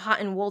me up in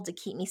cotton wool to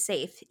keep me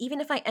safe.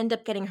 Even if I end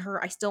up getting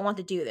hurt, I still want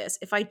to do this.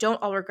 If I don't,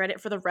 I'll regret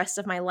it for the rest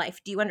of my life.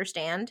 Do you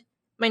understand?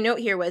 My note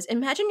here was,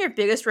 imagine your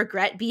biggest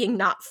regret being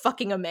not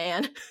fucking a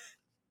man.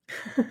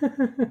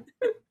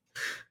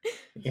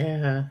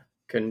 Yeah,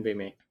 couldn't be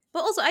me.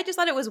 But also, I just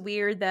thought it was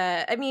weird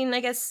that, I mean, I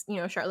guess, you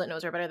know, Charlotte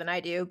knows her better than I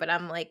do, but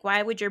I'm like,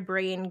 why would your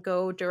brain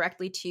go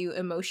directly to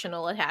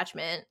emotional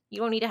attachment? You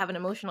don't need to have an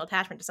emotional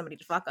attachment to somebody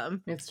to fuck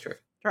them. It's true.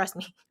 Trust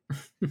me.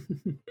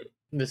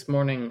 This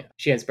morning,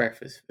 she has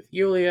breakfast with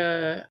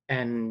Yulia,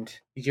 and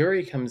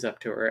Yuri comes up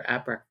to her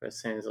at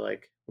breakfast and is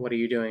like, what are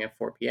you doing at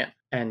 4 p.m.?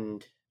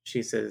 And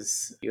she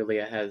says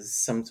Yulia has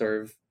some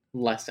sort of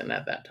lesson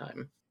at that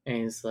time. And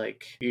he's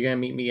like, you're going to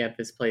meet me at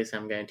this place,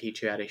 and I'm going to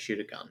teach you how to shoot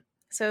a gun.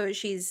 So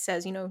she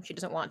says, she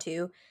doesn't want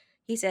to.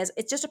 He says,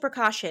 it's just a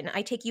precaution.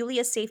 I take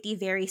Yulia's safety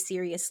very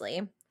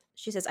seriously.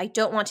 She says, I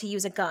don't want to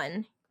use a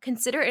gun.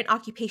 Consider it an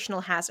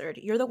occupational hazard.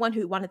 You're the one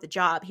who wanted the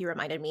job, he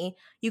reminded me.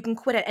 You can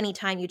quit at any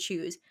time you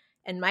choose.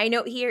 And my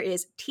note here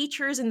is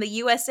teachers in the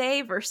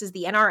USA versus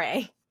the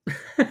NRA.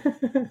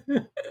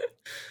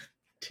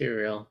 Too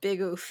real.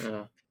 Big oof.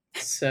 Oh.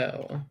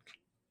 So,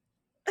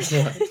 what?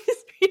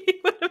 Just reading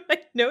one of my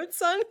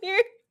notes on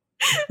here.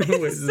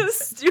 It's so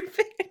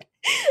stupid.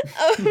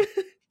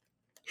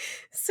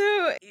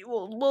 So,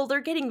 well, they're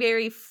getting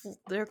very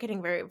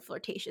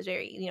flirtatious,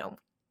 very,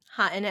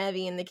 hot and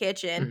heavy in the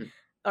kitchen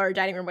or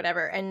dining room,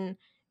 whatever. And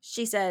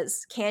she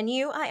says, "Can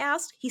you?" I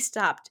asked. He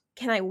stopped.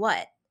 "Can I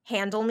what?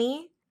 Handle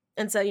me?"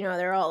 And so,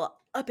 they're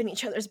all up in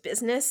each other's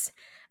business.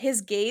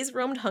 His gaze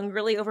roamed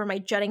hungrily over my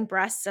jutting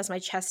breasts as my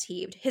chest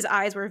heaved. His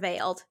eyes were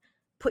veiled.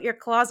 "Put your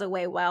claws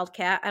away,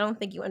 Wildcat. I don't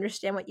think you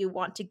understand what you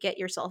want to get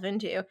yourself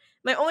into."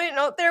 My only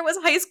note there was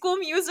High School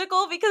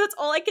Musical because it's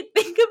all I could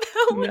think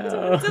about when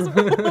it says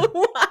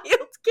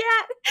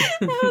Wildcat.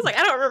 I was like,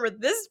 I don't remember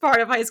this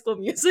part of High School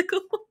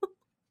Musical.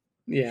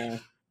 Yeah.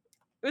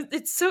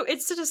 It's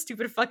such a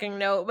stupid fucking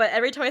note, but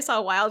every time I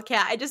saw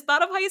Wildcat, I just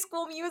thought of High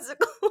School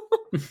Musical.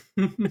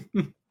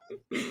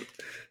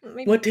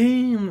 What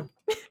team?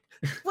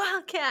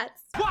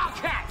 Wildcats!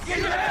 Wildcats! Get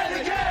your head in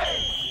the game!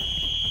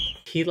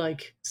 He,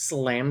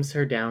 slams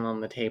her down on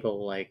the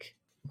table,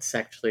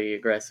 sexually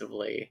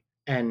aggressively.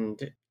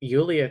 And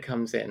Yulia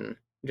comes in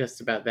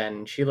just about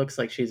then. She looks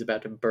like she's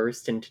about to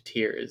burst into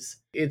tears.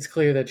 It's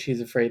clear that she's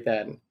afraid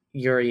that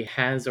Yuri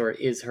has or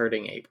is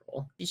hurting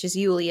April. It's just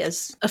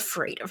Yulia's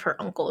afraid of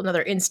her uncle.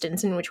 Another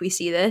instance in which we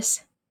see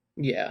this.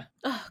 Yeah.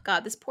 Oh,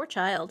 God, this poor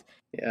child.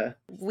 Yeah.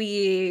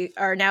 We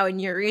are now in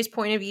Yuri's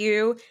point of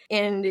view,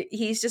 and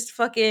he's just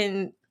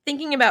fucking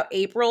thinking about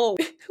April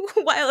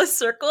while a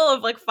circle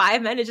of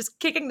 5 men is just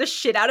kicking the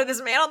shit out of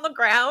this man on the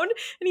ground,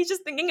 and he's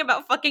just thinking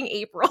about fucking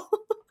April.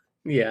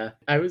 Yeah.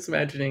 I was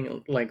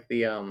imagining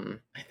the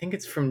I think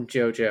it's from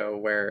JoJo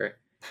where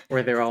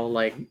they're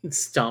all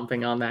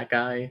stomping on that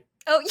guy.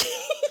 Oh,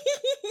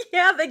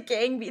 yeah, the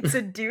gang beats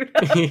a dude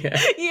up.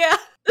 Yeah.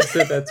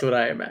 So that's what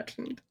I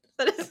imagined.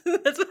 That's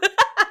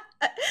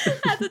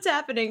what's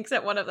happening,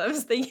 except one of them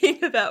is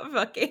thinking about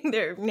fucking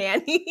their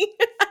nanny.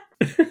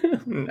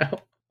 No.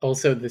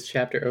 Also, this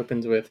chapter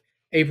opens with,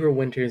 April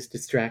Winters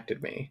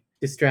distracted me.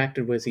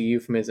 Distracted was a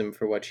euphemism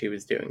for what she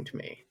was doing to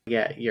me.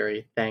 Yeah,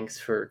 Yuri, thanks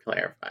for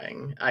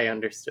clarifying. I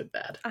understood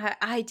that.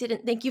 I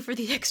didn't. Thank you for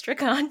the extra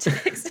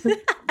context.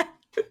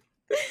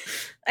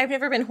 I've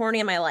never been horny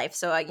in my life,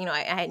 so I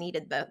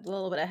needed that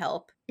little bit of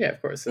help. Yeah,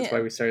 of course. That's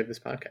why we started this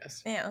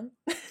podcast. Yeah.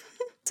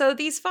 So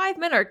these 5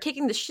 men are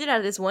kicking the shit out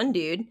of this one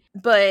dude,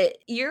 but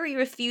Yuri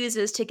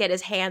refuses to get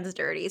his hands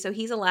dirty, so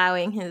he's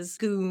allowing his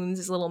goons,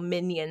 his little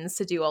minions,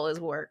 to do all his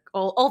work.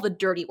 All the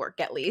dirty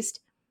work, at least.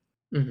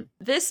 Mm-hmm.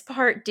 This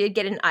part did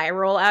get an eye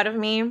roll out of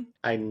me.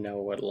 I know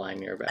what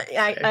line you're about to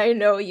say. I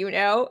know you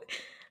know.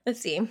 Let's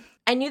see.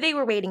 I knew they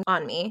were waiting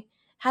on me.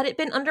 Had it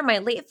been under my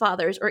late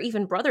father's or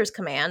even brother's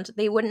command,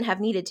 they wouldn't have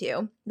needed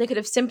to. They could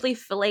have simply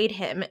filleted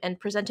him and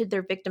presented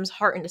their victim's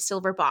heart in a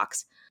silver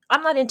box.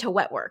 I'm not into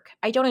wet work.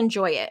 I don't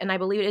enjoy it, and I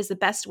believe it is the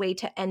best way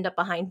to end up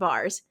behind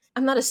bars.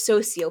 I'm not a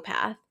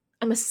sociopath.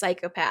 I'm a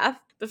psychopath.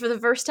 But for the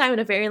first time in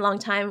a very long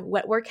time,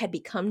 wet work had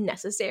become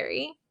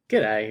necessary.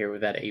 Get out of here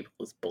with that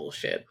April's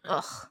bullshit.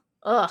 Ugh.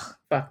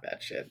 Fuck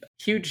that shit.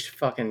 Huge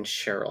fucking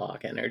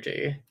Sherlock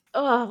energy.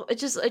 Oh,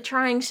 it's just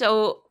trying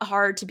so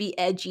hard to be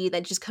edgy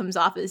that just comes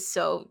off as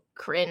so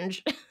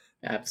cringe.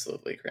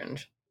 Absolutely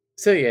cringe.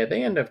 So yeah,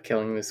 they end up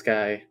killing this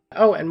guy.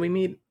 Oh, and we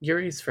meet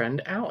Yuri's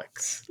friend,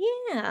 Alex.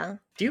 Yeah.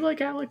 Do you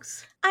like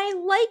Alex? I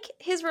like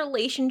his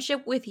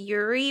relationship with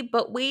Yuri,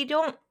 but we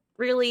don't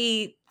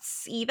really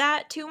see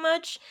that too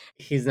much.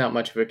 He's not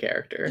much of a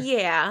character.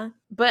 Yeah.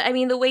 But I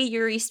mean, the way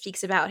Yuri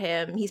speaks about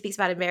him, he speaks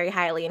about him very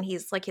highly, and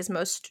he's his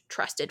most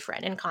trusted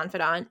friend and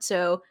confidant.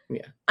 So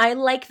yeah, I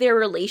like their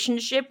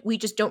relationship. We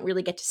just don't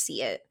really get to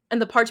see it.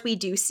 And the parts we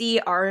do see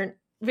aren't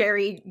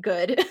very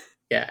good.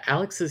 Yeah,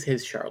 Alex is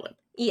his Charlotte.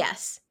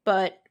 Yes,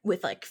 but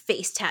with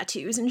face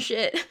tattoos and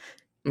shit.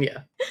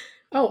 Yeah.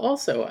 Oh,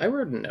 also, I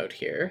wrote a note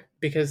here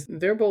because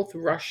they're both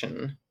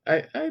Russian.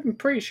 I'm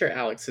pretty sure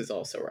Alex is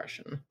also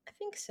Russian. I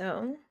think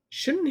so.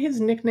 Shouldn't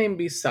his nickname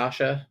be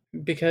Sasha?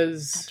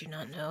 Because I do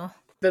not know.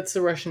 That's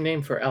the Russian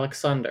name for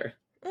Alexander.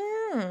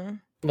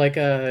 Mm.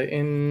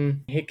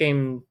 In hit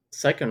game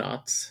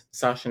Psychonauts,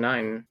 Sasha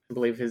 9, I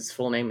believe his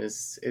full name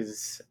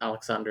is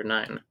Alexander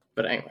 9.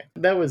 But anyway,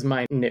 that was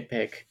my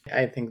nitpick.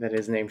 I think that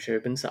his name should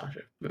have been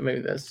Sasha, but maybe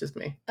that's just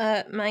me.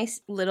 My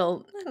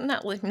little,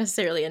 not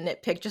necessarily a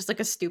nitpick, just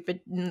a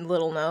stupid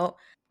little note.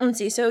 Let's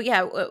see. So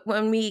yeah,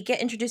 when we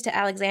get introduced to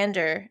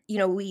Alexander,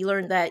 we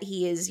learn that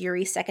he is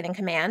Yuri's second in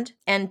command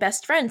and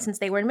best friend since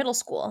they were in middle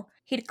school.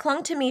 He'd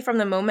clung to me from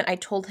the moment I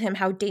told him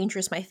how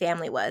dangerous my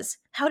family was.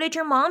 "How did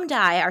your mom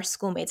die?" our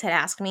schoolmates had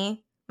asked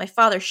me. "My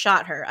father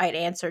shot her," I'd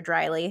answered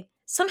dryly.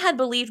 Some had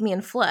believed me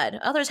and fled.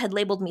 Others had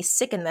labeled me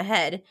sick in the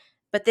head.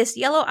 But this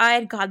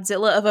yellow-eyed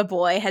Godzilla of a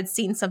boy had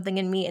seen something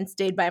in me and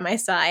stayed by my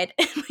side.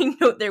 And my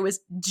note there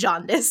was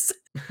jaundice.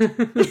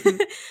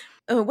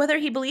 Whether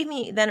he believed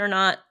me then or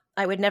not,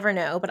 I would never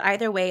know, but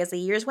either way, as the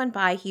years went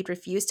by, he'd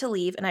refused to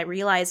leave, and I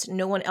realized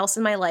no one else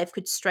in my life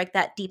could strike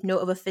that deep note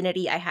of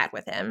affinity I had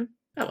with him.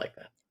 I like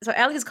that. So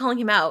Alex is calling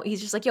him out.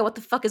 He's just like, yo, what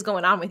the fuck is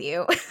going on with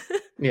you?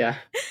 Yeah.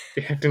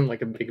 You're acting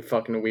like a big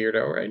fucking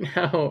weirdo right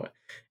now,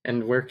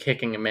 and we're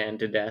kicking a man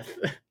to death.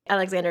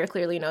 Alexander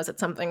clearly knows that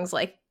something's,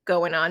 like,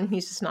 going on.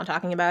 He's just not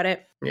talking about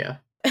it. Yeah.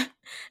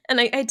 And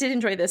I did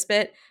enjoy this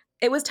bit.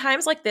 It was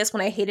times like this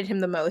when I hated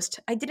him the most.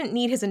 I didn't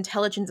need his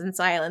intelligence and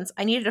silence.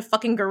 I needed a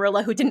fucking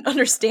gorilla who didn't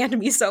understand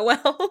me so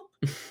well.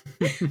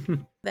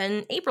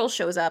 Then April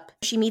shows up.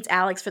 She meets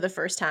Alex for the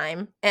first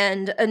time.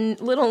 And a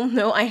little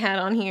note I had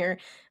on here,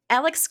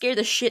 Alex scared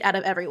the shit out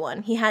of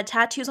everyone. He had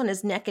tattoos on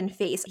his neck and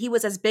face. He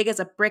was as big as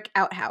a brick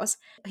outhouse.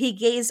 He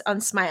gazed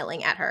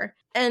unsmiling at her.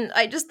 And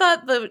I just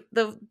thought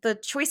the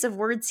choice of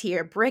words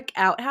here, brick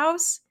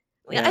outhouse?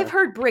 Yeah. I've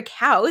heard brick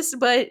house,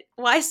 but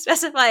why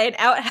specify an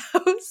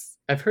outhouse?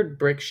 I've heard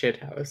brick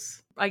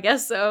shithouse. I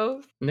guess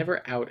so.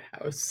 Never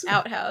outhouse.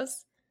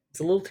 Outhouse. It's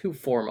a little too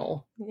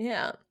formal.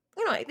 Yeah.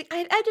 You know,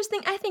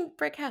 I think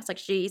brick house, like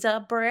she's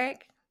a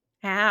brick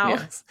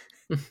house.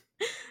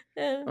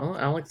 Yeah. Well,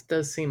 Alex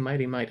does seem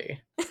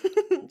mighty.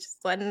 Just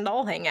letting it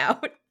all hang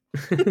out.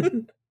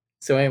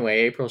 So anyway,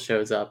 April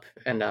shows up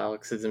and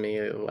Alex is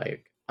immediately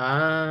like,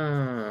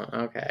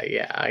 okay,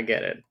 yeah, I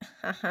get it.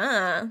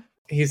 Uh-huh.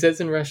 He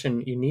says in Russian,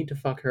 you need to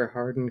fuck her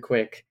hard and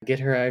quick. Get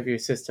her out of your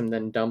system,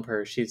 then dump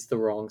her. She's the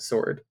wrong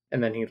sort.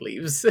 And then he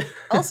leaves.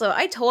 Also,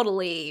 I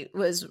totally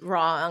was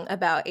wrong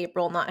about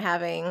April not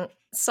having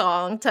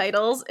song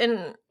titles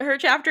in her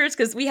chapters,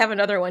 because we have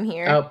another one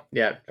here. Oh,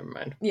 yeah, never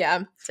mind.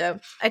 Yeah, so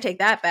I take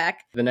that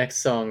back. The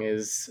next song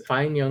is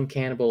Fine Young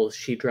Cannibal,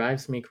 She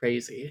Drives Me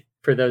Crazy,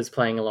 for those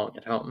playing along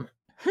at home.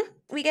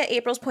 We get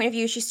April's point of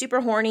view. She's super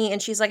horny,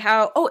 and she's like,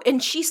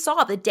 and she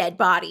saw the dead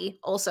body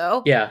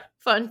also. Yeah.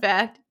 Fun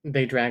fact.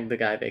 They dragged the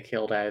guy they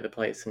killed out of the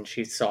place, and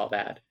she saw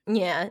that.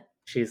 Yeah.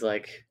 She's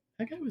like,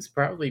 that guy was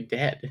probably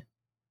dead.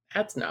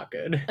 That's not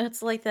good.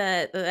 That's like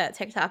that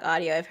TikTok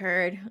audio I've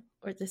heard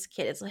where this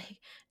kid is like,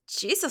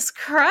 Jesus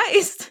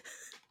Christ.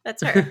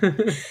 That's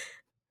her.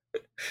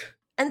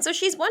 And so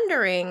she's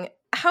wondering,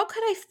 how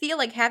could I feel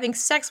like having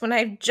sex when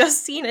I've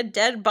just seen a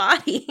dead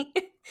body?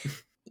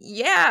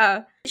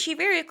 Yeah. She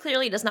very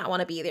clearly does not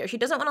want to be there. She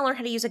doesn't want to learn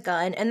how to use a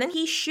gun. And then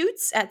he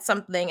shoots at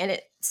something and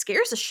it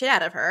scares the shit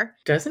out of her.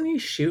 Doesn't he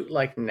shoot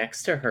like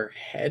next to her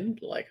head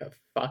like a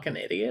fucking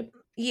idiot?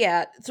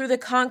 Yeah, through the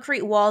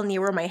concrete wall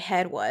near where my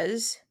head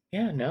was.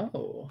 Yeah,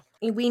 no.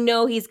 We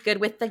know he's good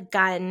with the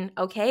gun,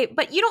 okay?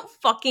 But you don't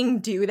fucking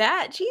do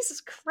that. Jesus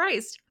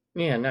Christ.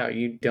 Yeah, no,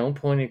 you don't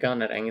point a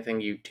gun at anything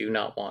you do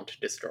not want to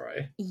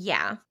destroy.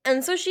 Yeah.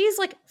 And so she's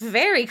like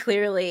very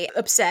clearly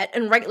upset,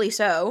 and rightly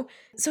so.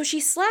 So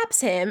she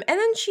slaps him, and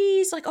then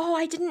she's like,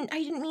 I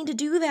didn't mean to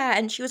do that.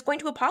 And she was going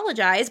to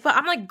apologize, but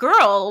I'm like,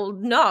 girl,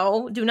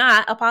 no, do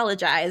not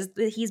apologize.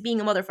 He's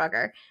being a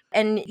motherfucker.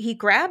 And he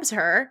grabs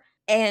her,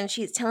 and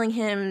she's telling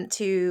him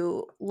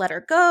to let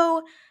her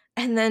go.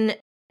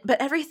 But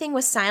everything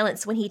was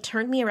silence when he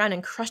turned me around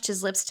and crushed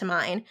his lips to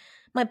mine.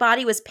 My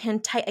body was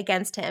pinned tight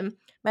against him.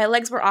 My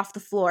legs were off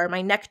the floor,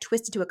 my neck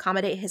twisted to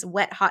accommodate his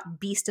wet, hot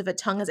beast of a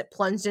tongue as it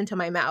plunged into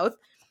my mouth.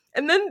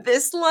 And then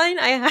this line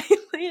I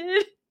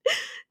highlighted,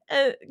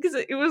 because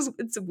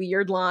it's a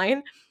weird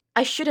line.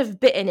 I should have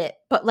bitten it,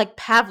 but like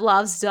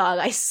Pavlov's dog,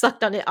 I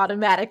sucked on it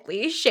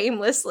automatically,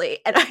 shamelessly.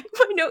 And my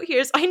note here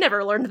is, I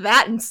never learned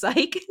that in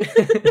psych.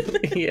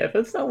 Yeah,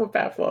 that's not what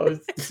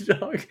Pavlov's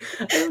dog.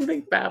 I don't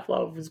think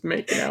Pavlov was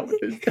making out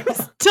with his dog.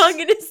 His tongue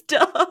and his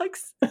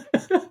dogs.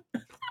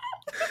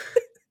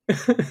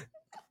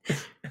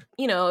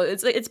 You know,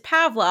 it's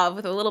Pavlov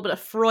with a little bit of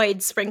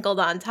Freud sprinkled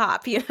on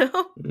top, you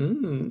know?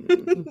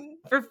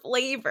 For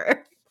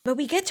flavor. But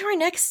we get to our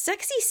next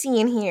sexy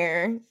scene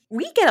here.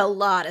 We get a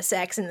lot of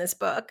sex in this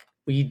book.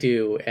 We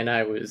do, and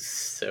I was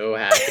so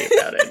happy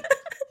about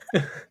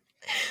it.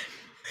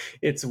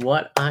 It's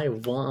what I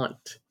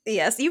want.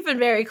 Yes, you've been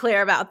very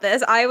clear about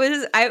this. I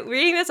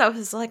reading this, I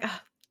was like,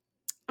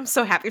 I'm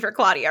so happy for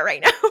Claudia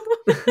right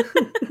now.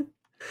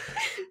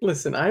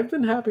 Listen, I've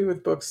been happy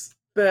with books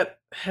that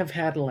have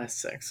had less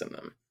sex in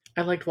them.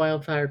 I liked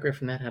Wildfire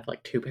Griffin, that had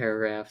like 2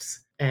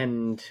 paragraphs,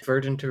 and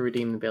Virgin to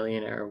Redeem the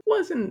Billionaire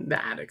wasn't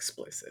that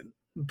explicit.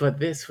 But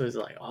this was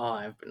like,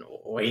 I've been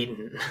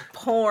waiting.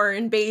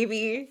 Porn,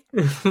 baby.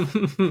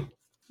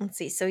 Let's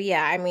see. So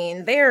yeah, I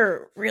mean,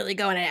 they're really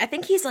going at it. I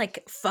think he's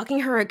like fucking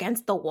her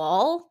against the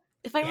wall.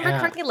 If I remember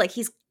correctly, like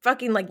he's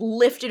fucking like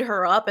lifted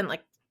her up and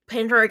like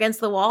pinned her against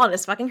the wall and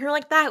is fucking her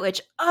like that,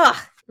 which,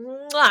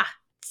 mwah,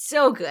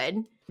 so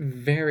good.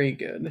 Very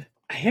good.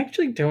 I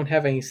actually don't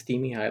have any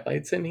steamy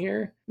highlights in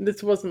here.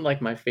 This wasn't like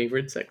my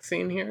favorite sex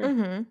scene here.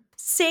 Mm-hmm.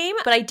 Same,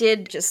 but I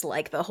did just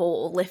like the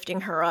whole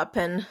lifting her up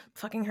and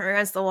fucking her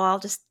against the wall.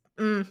 Just,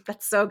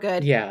 that's so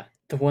good. Yeah.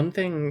 The one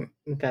thing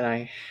that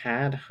I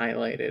had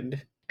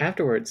highlighted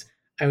afterwards,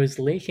 I was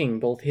leaking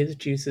both his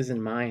juices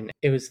and mine.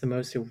 It was the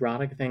most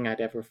erotic thing I'd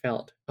ever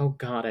felt. Oh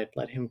God, I'd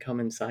let him come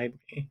inside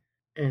me.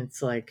 And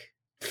it's like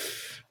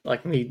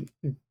me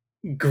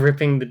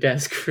gripping the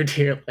desk for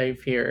dear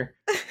life here.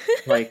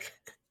 Like,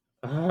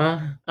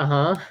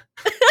 uh-huh.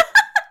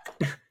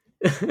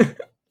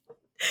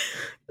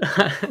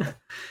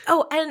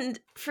 Oh, and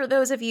for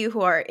those of you who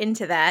are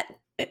into that,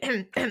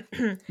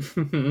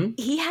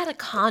 he had a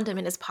condom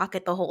in his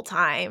pocket the whole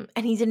time,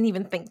 and he didn't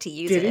even think to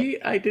use Did it.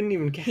 he? I didn't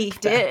even get He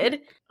that.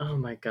 did. Oh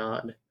my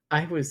God.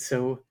 I was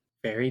so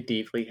very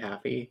deeply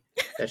happy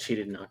that she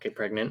did not get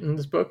pregnant in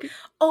this book.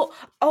 Oh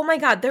my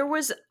God. There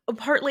was a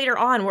part later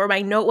on where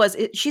my note was,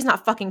 she's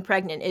not fucking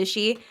pregnant, is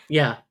she?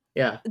 Yeah.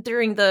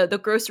 During the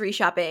grocery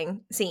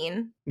shopping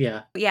scene.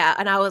 Yeah. Yeah,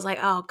 and I was like,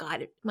 oh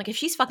God. Like, if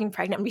she's fucking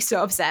pregnant, I'm gonna be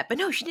so upset. But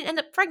no, she didn't end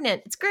up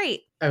pregnant. It's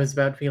great. I was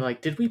about to be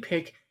like, did we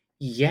pick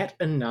yet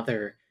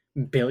another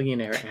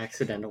billionaire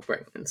accidental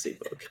pregnancy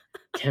book?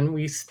 Can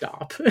we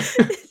stop?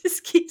 It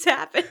just keeps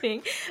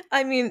happening.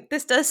 I mean,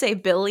 this does say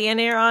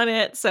billionaire on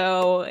it,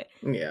 so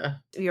Yeah.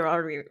 you're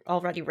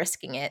already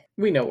risking it.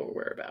 We know what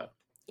we're about.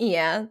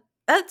 Yeah.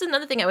 That's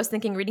another thing I was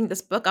thinking reading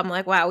this book. I'm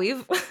like, wow,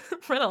 we've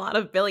read a lot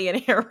of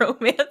billionaire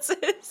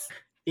romances.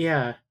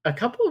 Yeah. A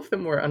couple of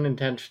them were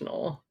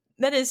unintentional.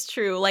 That is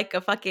true. Like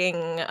a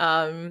fucking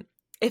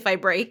If I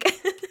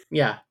Break.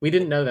 Yeah. We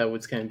didn't know that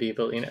was going to be a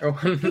billionaire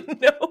one.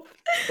 No.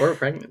 Or a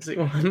pregnancy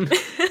one.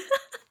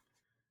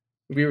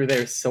 We were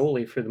there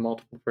solely for the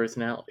multiple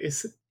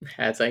personalities,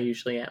 as I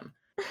usually am.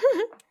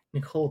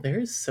 Nicole, there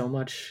is so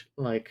much,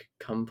 like,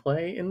 cum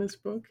play in this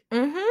book.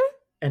 Mm-hmm.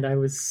 And I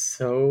was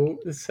so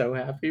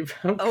happy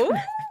about Oh,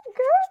 that.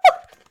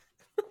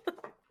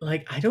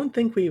 Like, I don't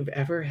think we've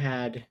ever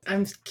had...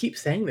 I keep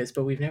saying this,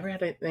 but we've never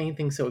had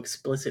anything so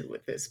explicit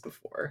with this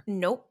before.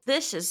 Nope.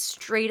 This is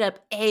straight up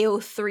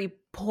AO3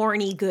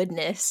 porny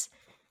goodness.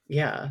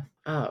 Yeah.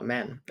 Oh,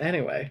 man.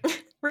 Anyway.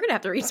 We're going to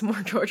have to read some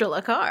more Georgia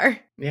Lacar.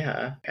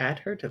 Yeah. Add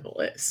her to the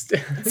list.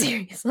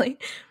 Seriously.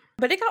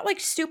 But it got like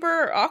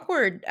super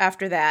awkward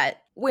after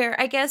that, where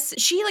I guess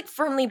she like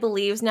firmly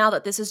believes now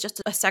that this is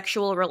just a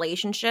sexual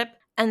relationship.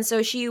 And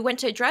so she went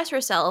to dress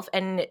herself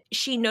and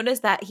she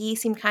noticed that he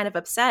seemed kind of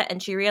upset,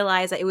 and she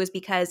realized that it was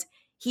because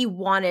he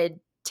wanted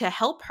to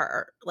help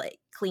her like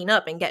clean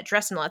up and get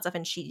dressed and all that stuff,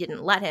 and she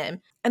didn't let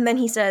him. And then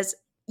he says,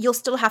 "You'll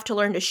still have to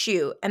learn to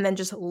shoot," and then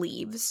just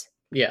leaves.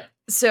 Yeah.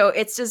 So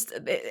it's just,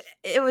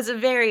 it was a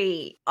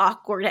very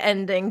awkward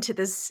ending to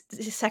this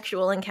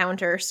sexual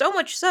encounter. So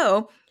much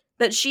so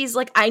that she's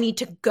like, I need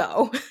to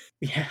go.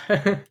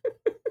 Yeah.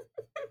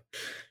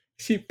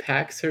 She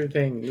packs her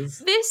things.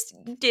 This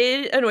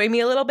did annoy me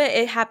a little bit.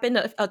 It happened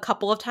a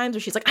couple of times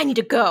where she's like, I need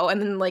to go.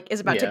 And then like is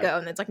about to go.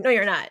 And it's like, no,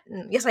 you're not.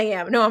 And, yes, I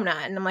am. No, I'm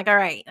not. And I'm like, all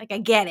right, like I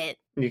get it.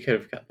 You could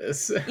have got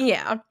this.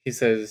 Yeah. He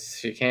says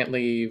she can't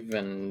leave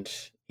and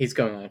he's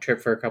going on a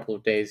trip for a couple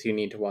of days. You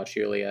need to watch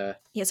Julia.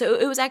 Yeah, so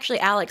it was actually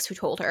Alex who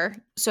told her.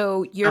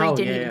 So Yuri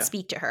didn't even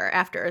speak to her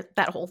after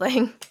that whole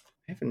thing.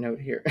 I have a note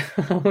here.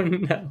 Oh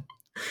no.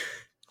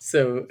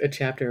 So a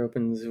chapter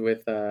opens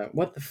with,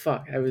 what the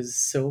fuck? I was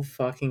so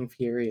fucking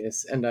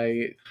furious. And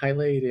I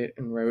highlighted it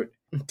and wrote,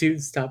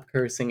 dude, stop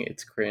cursing.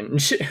 It's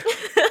cringe.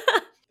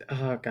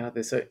 Oh god,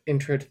 this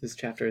intro to this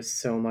chapter is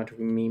so much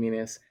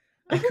meminess.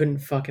 I couldn't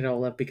fuck it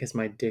all up because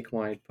my dick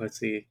wanted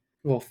pussy.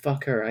 Well,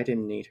 fuck her. I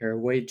didn't need her.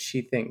 What did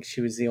she think?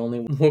 She was the only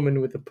woman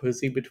with a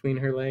pussy between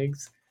her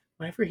legs?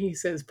 Whenever he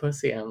says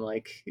pussy, I'm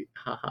like,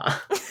 haha.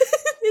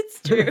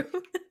 It's true.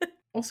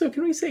 Also,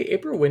 can we say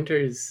April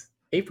Winters?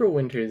 April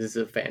Winters is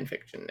a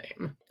fanfiction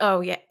name. Oh,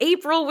 yeah.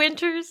 April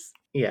Winters?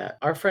 Yeah.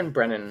 Our friend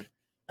Brennan,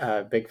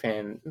 big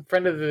fan,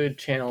 friend of the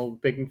channel,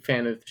 big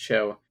fan of the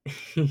show.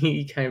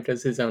 He kind of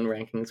does his own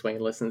rankings when he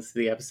listens to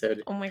the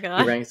episode. Oh my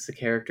god. He ranks the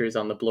characters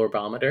on the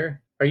Blorbometer.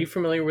 Are you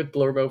familiar with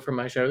Blorbo from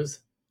my shows?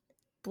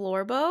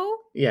 Blorbo?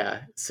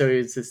 Yeah. So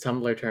it's this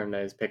Tumblr term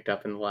that has picked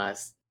up in the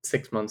last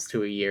 6 months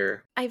to a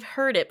year. I've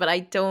heard it, but I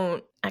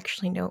don't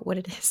actually know what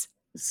it is.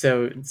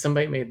 So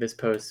somebody made this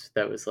post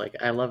that was like,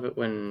 I love it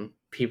when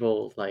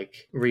people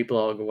like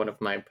reblog one of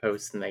my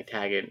posts and they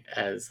tag it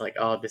as like,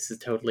 oh, this is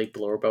totally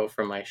Blorbo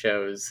from my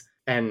shows.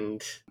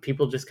 And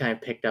people just kind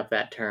of picked up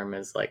that term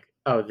as like,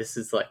 oh, this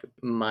is like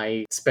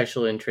my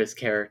special interest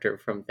character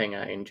from thing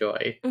I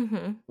enjoy.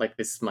 Mm-hmm. Like,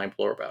 this is my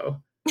Blorbo.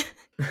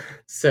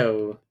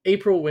 So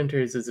April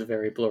Winters is a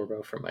very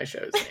Blorbo from my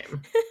show's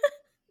name.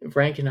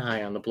 Ranking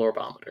high on the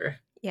Blorbometer.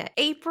 Yeah,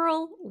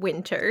 April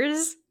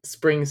Winters.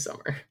 Spring,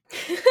 summer.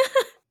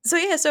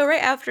 So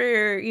right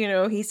after,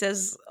 he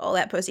says all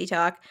that pussy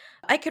talk,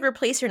 I could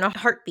replace her in a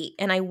heartbeat,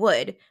 and I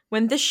would.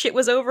 When this shit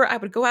was over, I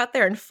would go out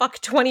there and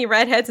fuck 20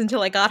 redheads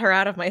until I got her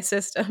out of my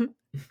system.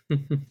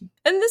 And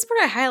this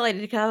part I highlighted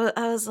because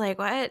I was like,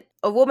 what?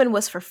 A woman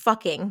was for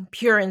fucking,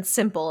 pure and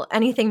simple.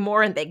 Anything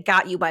more and they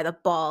got you by the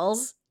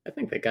balls. I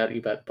think they got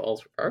you by the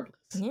balls regardless.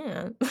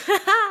 Yeah.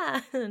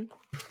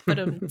 But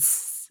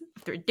if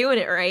they're doing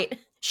it right.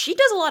 She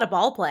does a lot of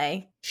ball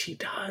play. She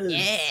does.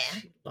 Yeah.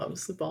 She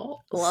loves the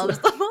balls. Loves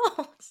the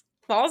balls.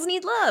 Balls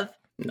need love.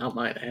 Not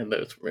mine. I had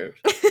those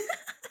removed.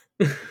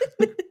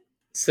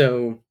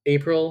 So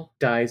April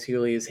dyes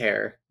Yulia's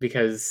hair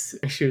because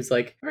she was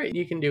like, all right,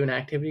 you can do an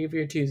activity of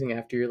your choosing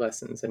after your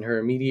lessons. And her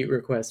immediate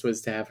request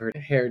was to have her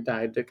hair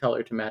dyed the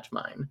color to match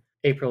mine.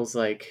 April's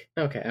like,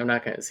 okay, I'm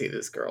not going to see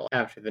this girl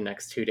after the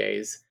next 2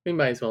 days. We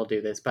might as well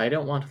do this, but I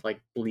don't want to like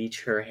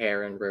bleach her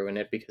hair and ruin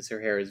it because her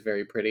hair is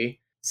very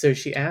pretty. So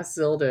she asks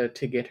Zelda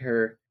to get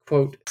her,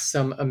 quote,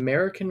 some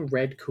American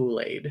red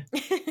Kool-Aid.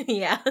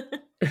 Yeah.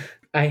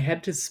 I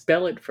had to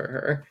spell it for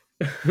her.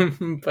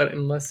 But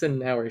in less than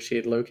an hour, she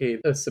had located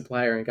a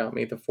supplier and got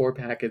me the 4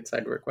 packets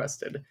I'd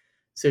requested.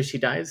 So she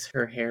dyes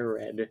her hair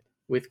red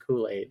with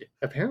Kool-Aid.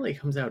 Apparently, it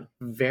comes out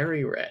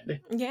very red.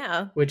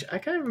 Yeah. Which I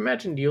kind of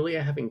imagined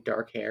Yulia having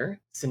dark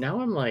hair. So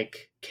now I'm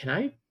like, can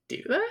I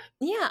do that?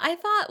 Yeah, I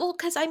thought, well,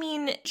 because I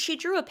mean, she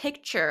drew a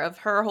picture of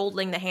her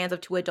holding the hands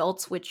of 2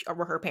 adults, which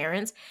were her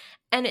parents,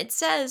 and it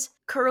says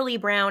curly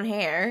brown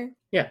hair.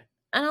 Yeah.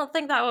 I don't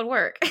think that would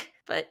work,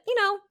 but you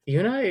know. You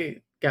and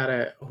I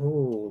gotta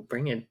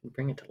bring it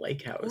to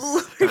Lake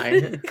House.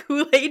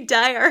 Kool-Aid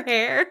dye our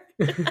hair.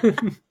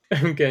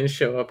 I'm gonna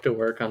show up to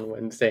work on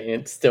Wednesday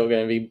and it's still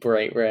gonna be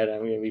bright red.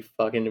 I'm gonna be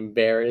fucking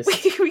embarrassed.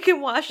 We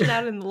can wash it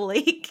out in the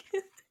lake.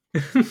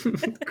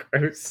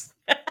 Gross.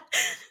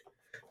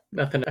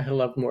 Nothing I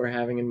love more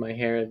having in my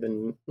hair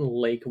than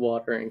lake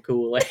water and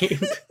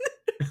Kool-Aid.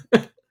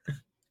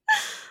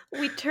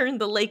 We turned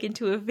the lake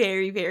into a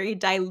very, very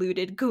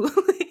diluted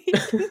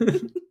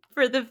Kool-Aid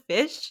for the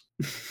fish.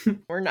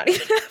 We're not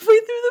even halfway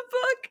through the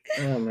book.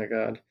 Oh my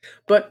god.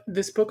 But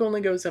this book only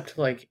goes up to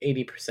like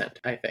 80%,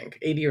 I think.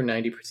 80 or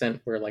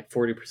 90%. We're like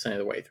 40% of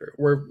the way through.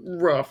 We're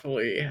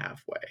roughly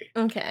halfway.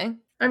 Okay.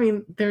 I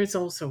mean, there's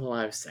also a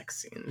lot of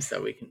sex scenes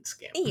that we can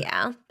skim.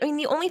 Yeah. I mean,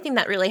 the only thing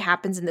that really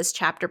happens in this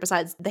chapter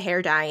besides the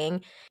hair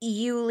dyeing,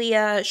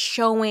 Yulia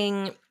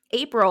showing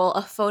April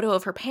a photo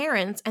of her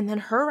parents and then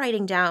her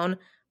writing down,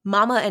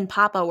 Mama and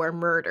Papa were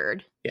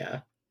murdered.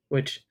 Yeah.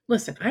 Which,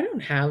 listen, I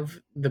don't have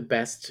the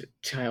best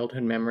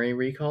childhood memory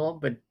recall,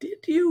 but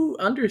did you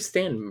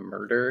understand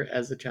murder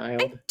as a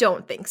child? I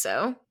don't think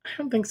so. I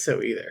don't think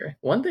so either.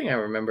 One thing I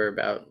remember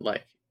about,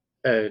 like,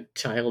 a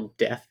child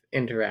death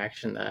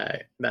interaction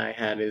that I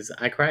had is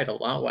I cried a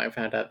lot when I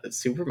found out that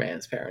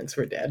Superman's parents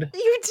were dead.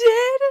 You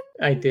did?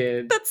 I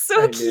did. That's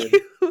so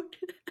cute.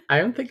 I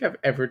don't think I've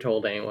ever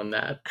told anyone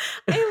that.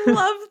 I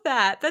love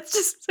that.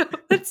 That's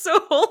so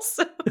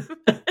wholesome.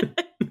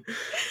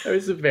 I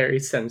was a very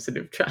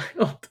sensitive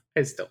child.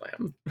 I still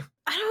am.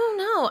 I don't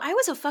know. I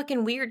was a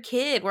fucking weird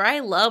kid where I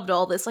loved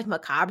all this like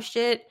macabre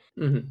shit.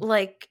 Mm-hmm.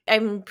 Like,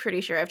 I'm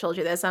pretty sure I've told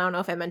you this. I don't know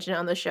if I mentioned it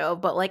on the show,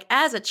 but like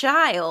as a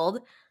child,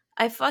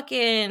 I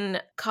fucking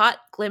caught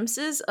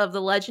glimpses of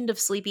The Legend of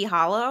Sleepy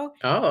Hollow.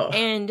 Oh.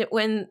 And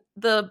when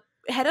the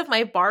head of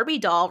my Barbie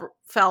doll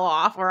fell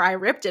off or I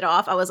ripped it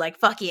off, I was like,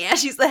 fuck yeah,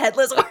 she's the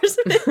headless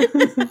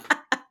horseman.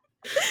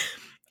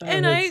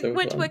 And I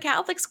went to a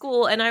Catholic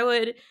school and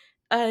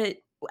I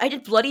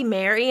did Bloody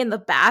Mary in the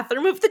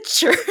bathroom of the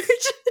church.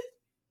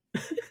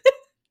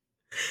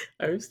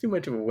 I was too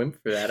much of a wimp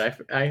for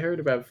that. I heard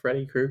about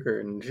Freddy Krueger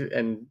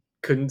and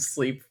couldn't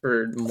sleep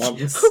for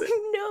months.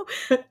 Oh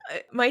no.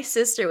 My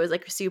sister was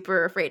like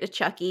super afraid of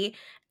Chucky,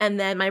 and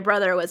then my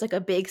brother was like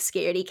a big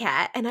scaredy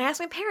cat. And I asked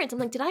my parents, I'm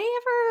like, did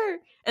I ever?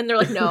 And they're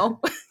like, no,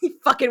 you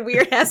fucking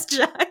weird ass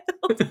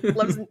child.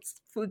 Loves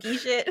spooky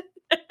shit.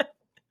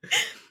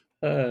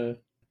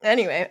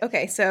 Anyway,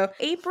 okay, so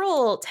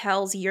April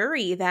tells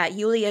Yuri that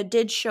Yulia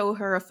did show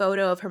her a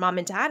photo of her mom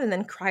and dad and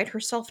then cried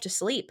herself to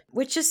sleep,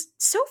 which is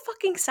so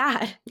fucking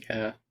sad.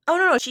 Yeah. Oh,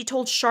 no, she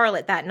told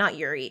Charlotte that, not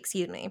Yuri,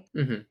 excuse me.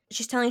 Mm-hmm.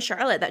 She's telling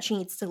Charlotte that she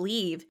needs to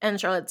leave,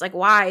 and Charlotte's like,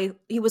 why?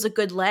 He was a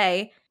good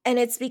lay. And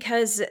it's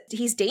because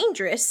he's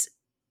dangerous.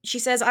 She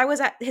says, I was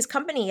at his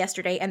company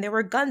yesterday and there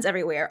were guns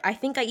everywhere. I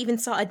think I even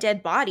saw a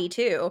dead body,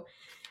 too.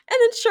 And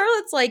then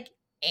Charlotte's like,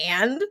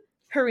 and?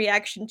 Her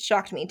reaction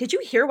shocked me. Did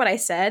you hear what I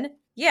said?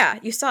 Yeah,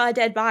 you saw a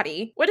dead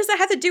body. What does that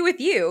have to do with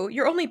you?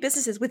 Your only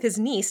business is with his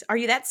niece. Are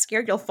you that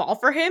scared you'll fall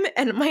for him?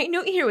 And my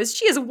note here was,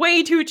 she is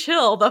way too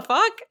chill. The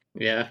fuck?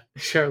 Yeah,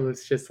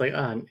 Charlotte's just like,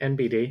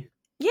 NBD.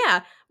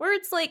 Yeah, where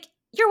it's like,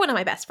 you're one of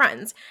my best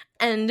friends.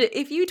 And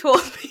if you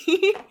told me,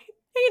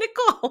 hey,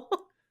 Nicole,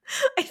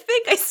 I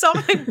think I saw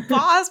my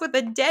boss with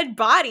a dead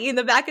body in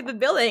the back of the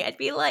building, I'd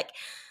be like,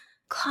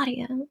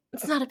 Claudia,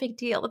 it's not a big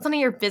deal. It's none of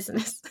your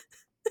business.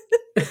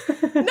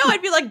 No,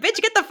 I'd be like,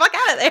 bitch, get the fuck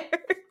out of there.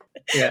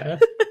 Yeah.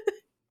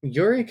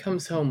 Yuri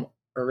comes home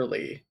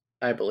early,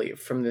 I believe,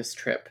 from this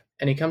trip.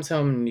 And he comes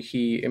home and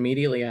he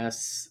immediately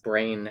asks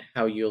Brain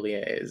how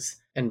Yulia is.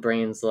 And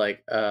Brain's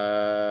like,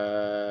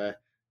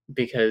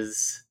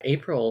 because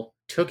April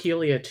took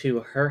Yulia to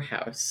her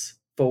house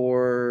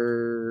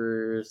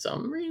for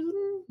some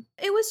reason.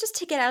 It was just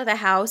to get out of the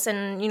house.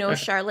 And, Okay.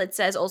 Charlotte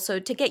says also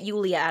to get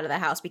Yulia out of the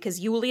house because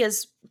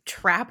Yulia's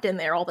trapped in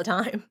there all the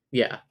time.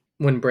 Yeah.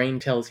 When Brain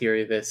tells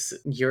Yuri this,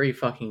 Yuri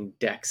fucking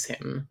decks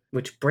him.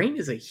 Which Brain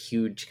is a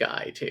huge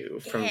guy,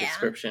 too, from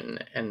description.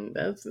 And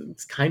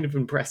it's kind of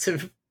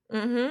impressive.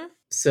 Mm-hmm.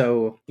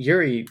 So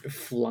Yuri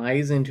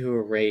flies into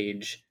a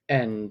rage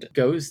and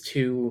goes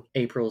to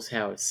April's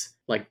house,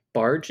 like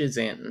barges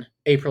in.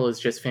 April has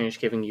just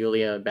finished giving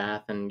Yulia a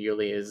bath, and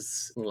Yulia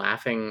is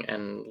laughing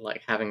and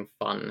like having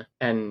fun.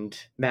 And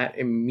that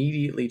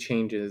immediately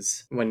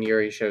changes when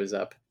Yuri shows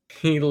up.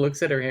 He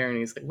looks at her hair and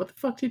he's like, "What the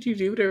fuck did you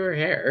do to her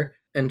hair?"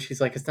 And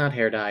she's like, "It's not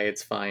hair dye,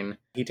 it's fine."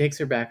 He takes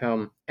her back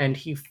home and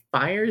he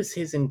fires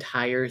his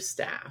entire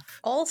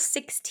staff. All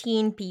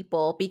 16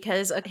 people,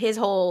 because his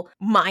whole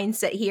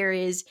mindset here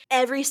is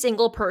every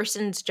single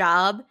person's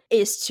job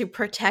is to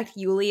protect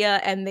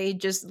Yulia, and they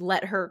just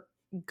let her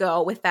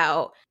go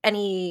without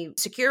any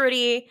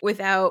security,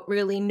 without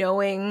really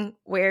knowing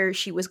where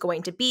she was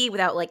going to be,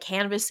 without like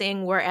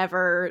canvassing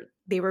wherever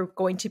they were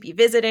going to be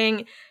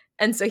visiting.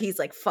 And so he's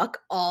like, fuck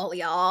all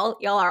y'all.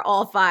 Y'all are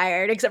all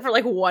fired, except for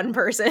like one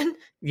person.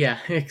 Yeah,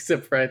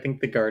 except for I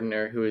think the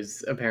gardener, who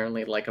is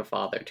apparently like a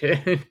father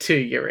to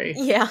Yuri.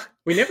 Yeah.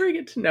 We never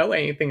get to know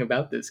anything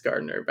about this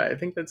gardener, but I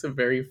think that's a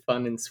very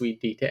fun and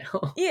sweet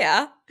detail.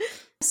 Yeah.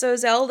 So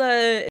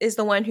Zelda is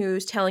the one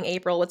who's telling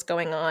April what's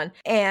going on.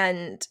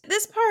 And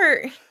this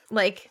part,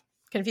 like,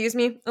 confused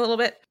me a little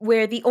bit,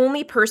 where the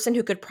only person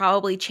who could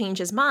probably change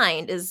his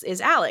mind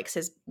is Alex,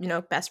 his,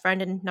 best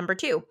friend and number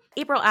 2.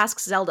 April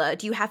asks Zelda,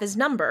 "Do you have his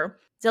number?"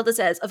 Zelda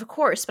says, "Of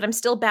course, but I'm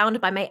still bound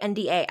by my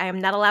NDA. I am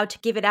not allowed to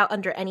give it out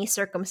under any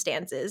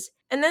circumstances."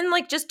 And then,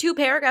 like, just 2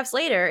 paragraphs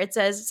later, it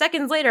says,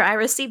 "Seconds later, I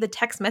received a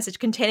text message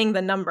containing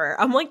the number."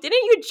 I'm like,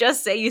 didn't you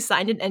just say you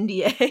signed an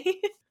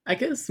NDA? I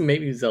guess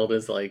maybe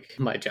Zelda's like,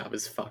 my job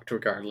is fucked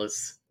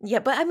regardless. Yeah,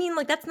 but I mean,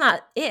 like, that's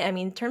not it. I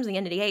mean, in terms of the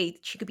NDA,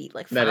 she could be,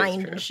 like, That is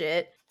fined true. and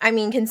shit. I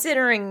mean,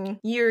 considering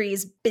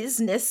Yuri's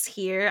business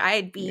here,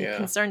 I'd be Yeah.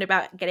 concerned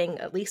about getting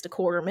at least a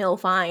 $250,000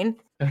 fine.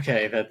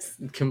 Okay, that's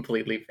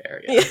completely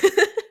fair, yeah.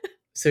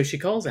 So she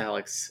calls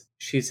Alex.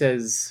 She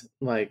says,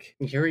 like,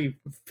 Yuri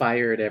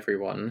fired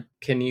everyone.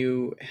 Can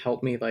you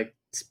help me, like,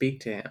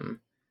 speak to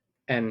him?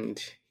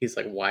 And he's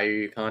like, "Why are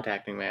you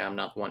contacting me? I'm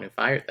not the one who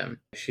fired them."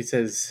 She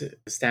says,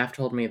 "The staff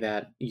told me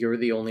that you're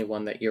the only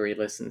one that Yuri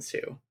listens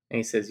to." And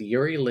he says,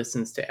 "Yuri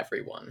listens to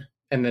everyone."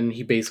 And then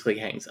he basically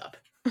hangs up.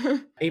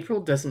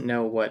 April doesn't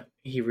know what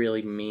he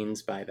really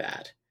means by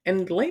that.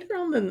 And later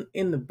on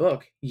in the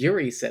book,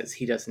 Yuri says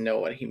he doesn't know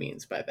what he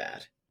means by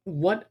that.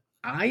 What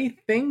I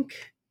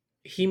think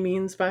he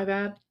means by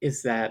that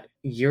is that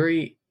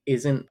Yuri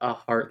isn't a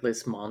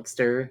heartless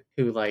monster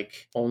who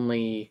like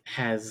only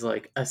has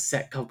like a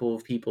set couple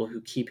of people who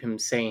keep him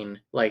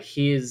sane. Like,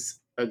 he is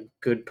a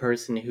good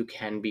person who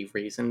can be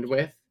reasoned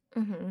with.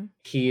 Mm-hmm.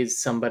 He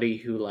is somebody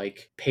who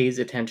like pays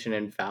attention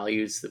and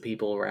values the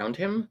people around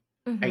him.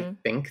 Mm-hmm. I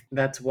think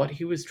that's what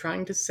he was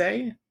trying to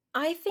say.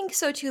 I think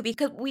so too,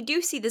 because we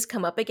do see this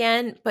come up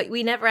again, but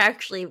we never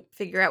actually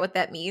figure out what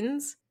that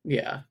means.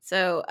 Yeah.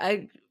 So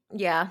I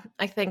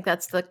think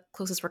that's the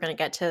closest we're going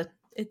to get to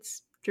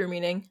its true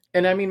meaning.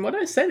 And I mean, what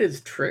I said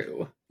is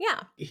true.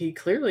 Yeah. He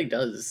clearly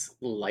does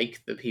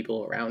like the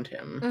people around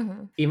him,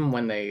 Mm-hmm. even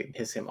when they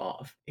piss him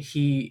off.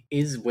 He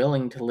is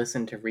willing to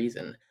listen to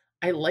reason.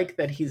 I like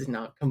that he's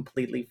not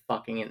completely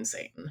fucking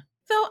insane.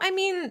 Though, I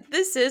mean,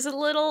 this is a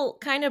little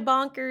kind of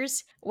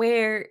bonkers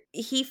where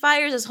he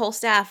fires his whole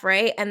staff,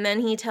 right? And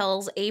then he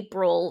tells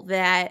April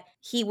that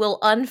he will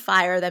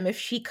unfire them if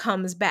she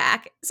comes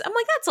back. So I'm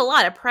like, that's a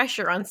lot of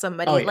pressure on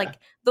somebody. Oh, yeah. Like,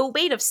 the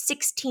weight of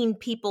 16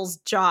 people's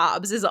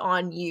jobs is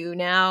on you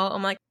now.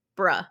 I'm like,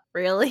 bruh,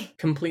 really?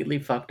 Completely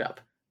fucked up.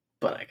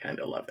 But I kind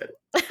of love it.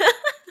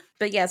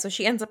 But yeah, so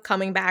she ends up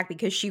coming back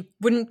because she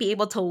wouldn't be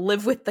able to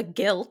live with the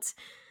guilt.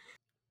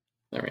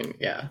 I mean,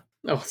 yeah.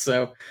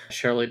 Also,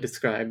 Charlotte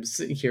describes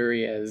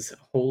Yuri as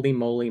holy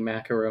moly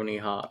macaroni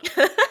hot.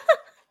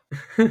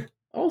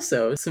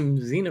 Also, some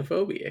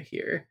xenophobia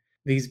here.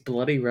 These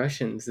bloody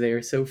Russians, they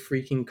are so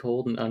freaking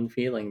cold and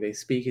unfeeling. They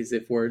speak as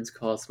if words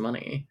cost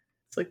money.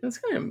 It's like, that's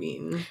kind of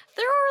mean. There are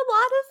a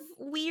lot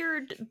of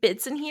weird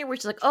bits in here,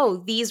 which is like,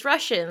 oh, these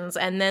Russians,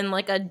 and then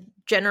like a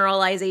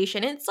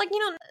generalization. It's like,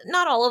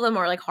 not all of them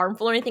are like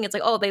harmful or anything. It's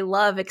like, oh, they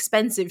love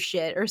expensive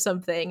shit or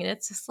something. And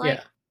it's just like,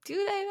 Yeah. do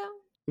they though?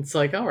 It's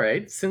like, all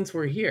right, since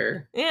we're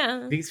here,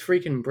 Yeah. these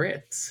freaking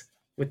Brits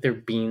with their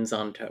beans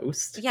on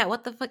toast. Yeah,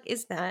 what the fuck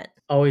is that?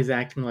 Always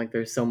acting like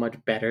they're so much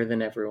better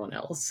than everyone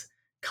else.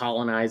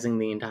 Colonizing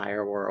the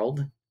entire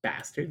world.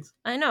 Bastards.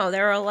 I know,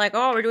 they're all like,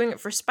 oh, we're doing it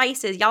for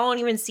spices. Y'all don't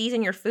even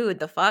season your food,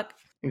 the fuck?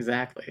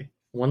 Exactly.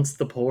 Once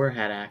the poor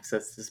had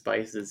access to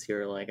spices,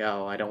 you're like,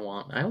 oh, I don't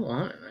want it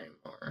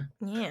anymore.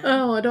 Yeah.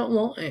 Oh, I don't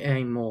want it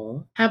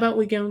anymore. How about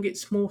we go and get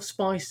some more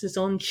spices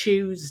on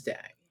Tuesday?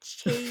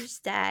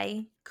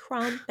 Tuesday.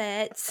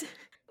 Crumpets.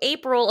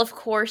 April, of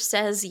course,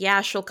 says,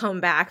 yeah, she'll come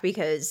back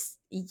because,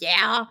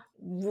 yeah,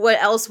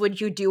 what else would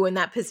you do in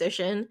that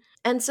position?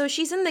 And so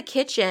she's in the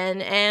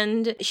kitchen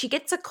and she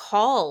gets a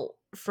call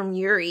from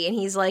Yuri and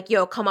he's like,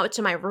 yo, come up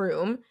to my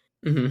room.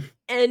 Mm-hmm.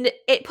 And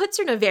it puts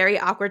her in a very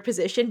awkward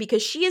position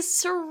because she is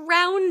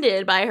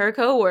surrounded by her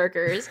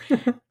coworkers.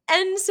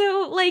 And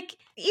so, like,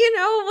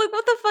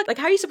 what the fuck? Like,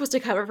 how are you supposed to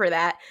cover for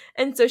that?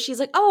 And so she's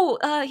like,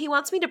 oh, he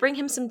wants me to bring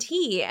him some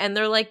tea. And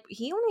they're like,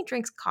 he only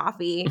drinks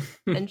coffee.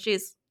 And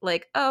she's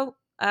like, oh,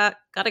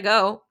 gotta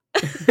go.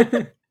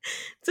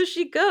 So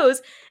she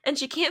goes and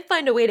she can't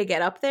find a way to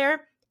get up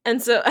there.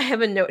 And so I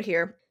have a note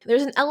here.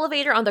 There's an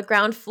elevator on the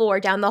ground floor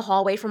down the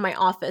hallway from my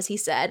office, he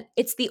said.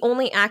 It's the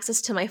only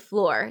access to my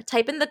floor.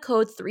 Type in the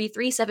code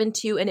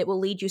 3372 and it will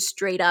lead you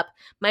straight up.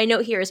 My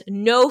note here is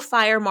no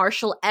fire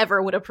marshal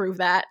ever would approve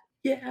that.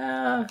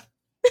 Yeah.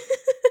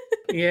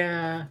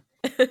 Yeah.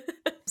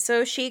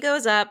 So she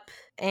goes up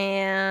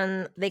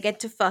and they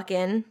get to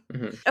fucking.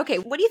 Mhm. Okay,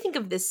 what do you think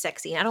of this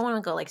sex scene? I don't want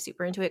to go like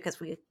super into it because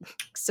we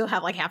still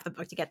have like half the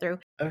book to get through.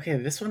 Okay,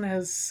 this one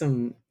has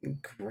some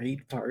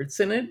great parts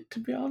in it, to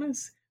be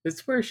honest. This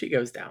is where she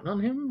goes down on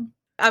him.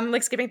 I'm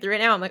like skipping through it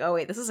now. I'm like, oh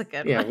wait, this is a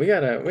good Yeah, one. we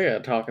gotta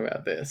talk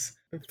about this.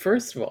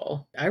 First of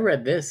all, I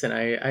read this and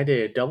I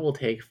did a double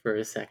take for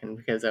a second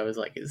because I was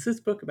like, is this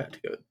book about to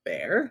go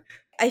there?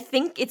 I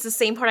think it's the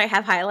same part I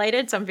have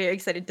highlighted, so I'm very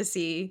excited to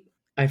see.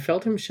 I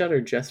felt him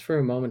shudder just for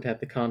a moment at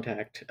the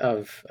contact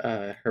of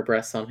her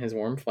breasts on his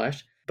warm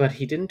flesh, but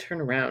he didn't turn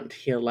around.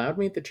 He allowed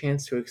me the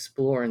chance to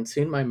explore, and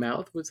soon my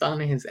mouth was on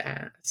his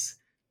ass.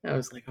 I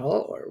was like,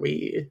 oh, are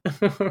we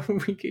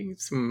getting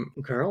some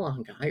girl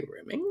on guy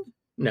rimming?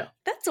 No.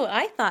 That's what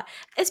I thought.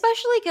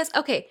 Especially because,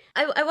 okay,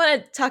 I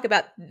want to talk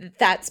about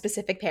that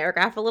specific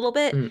paragraph a little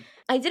bit. Mm.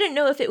 I didn't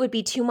know if it would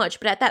be too much,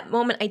 but at that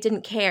moment I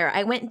didn't care.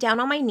 I went down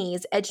on my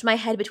knees, edged my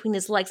head between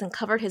his legs, and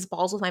covered his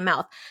balls with my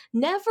mouth.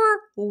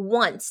 Never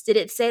once did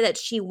it say that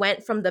she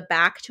went from the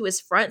back to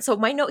his front. So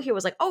my note here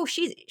was like, oh,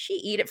 she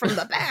eat it from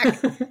the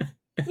back.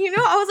 You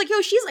know, I was like, yo,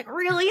 she's like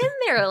really in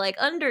there, like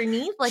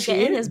underneath, like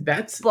getting his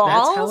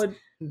balls.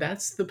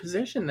 That's the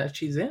position that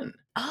she's in.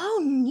 Oh,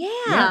 Yeah,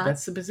 yeah.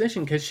 that's the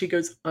position because she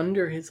goes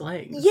under his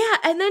legs. Yeah,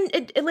 and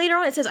then later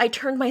on it says, I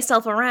turned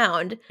myself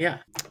around. Yeah,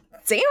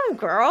 Damn,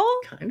 girl.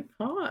 kind of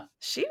hot.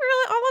 She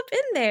really all up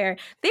in there.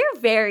 They're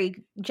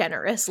very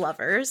generous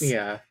lovers.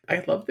 Yeah,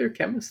 I love their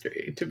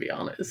chemistry, to be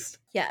honest.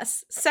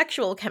 Yes,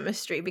 sexual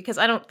chemistry, because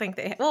I don't think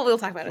they... Well, we'll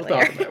talk about it We'll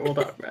later.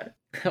 talk about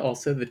it.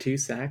 Also, the two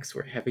sacks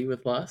were heavy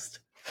with lust.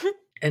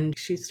 And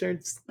she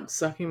starts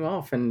sucking him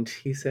off, and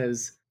he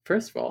says,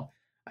 first of all,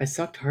 I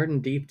sucked hard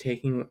and deep,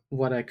 taking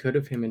what I could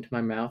of him into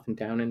my mouth and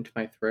down into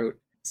my throat.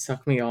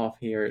 Suck me off,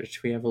 he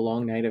urged. We have a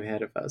long night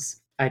ahead of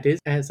us. I did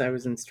as I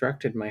was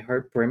instructed, my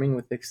heart brimming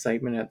with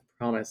excitement at the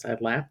promise. I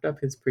lapped up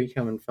his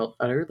pre-cum and felt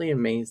utterly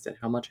amazed at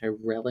how much I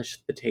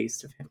relished the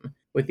taste of him.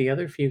 With the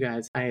other few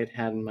guys I had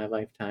had in my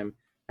lifetime,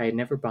 I had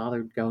never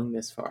bothered going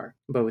this far.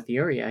 But with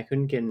Yuri, I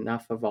couldn't get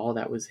enough of all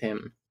that was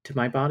him. To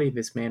my body,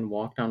 this man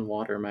walked on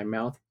water. My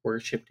mouth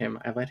worshipped him.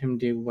 I let him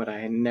do what I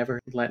had never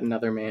let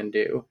another man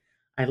do.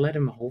 I let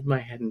him hold my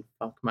head and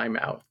fuck my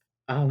mouth.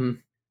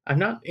 I'm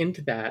not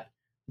into that,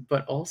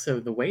 but also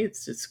the way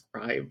it's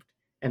described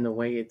and the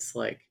way it's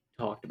like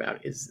talked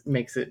about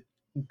makes it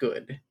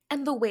good.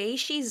 And the way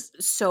she's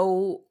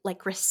so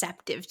like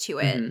receptive to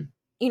it. Mhm.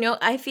 You know,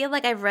 I feel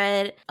like I've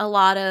read a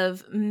lot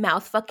of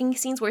mouth fucking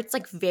scenes where it's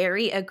like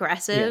very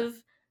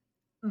aggressive.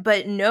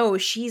 But no,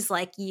 she's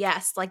like,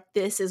 yes, like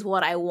this is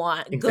what I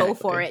want. Go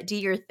for Exactly. it. Do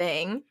your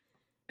thing.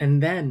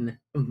 And then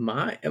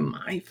my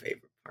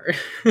favorite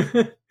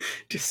part,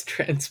 just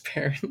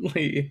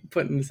transparently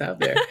putting this out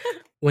there,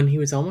 when he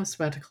was almost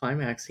about to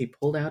climax, he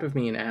pulled out of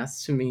me and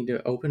asked me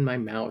to open my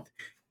mouth.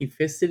 He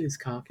fisted his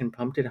cock and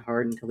pumped it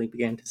hard until he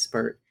began to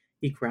spurt.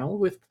 He growled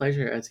with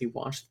pleasure as he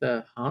watched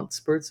the hot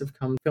spurts of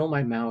cum fill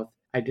my mouth.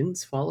 I didn't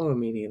swallow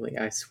immediately.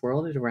 I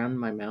swirled it around in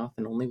my mouth,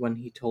 and only when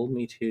he told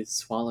me to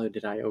swallow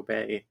did I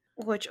obey.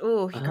 Which,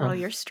 oh, girl,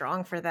 you're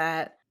strong for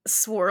that.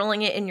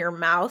 Swirling it in your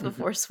mouth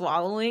before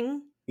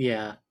swallowing.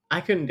 Yeah,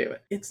 I couldn't do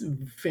it. It's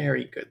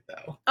very good,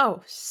 though.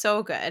 Oh,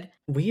 so good.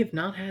 We have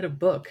not had a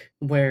book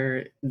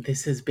where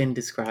this has been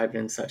described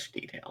in such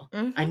detail.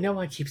 Mhm. I know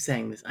I keep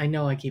saying this. I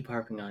know I keep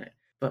harping on it.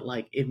 But,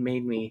 like, it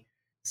made me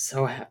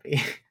so happy.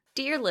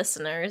 Dear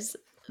listeners,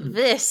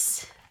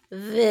 this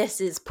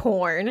is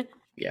porn.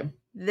 Yep.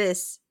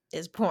 This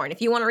is porn.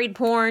 If you want to read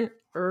porn,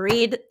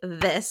 read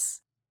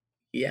this.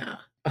 Yeah.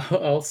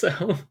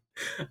 Also,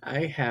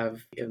 I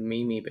have a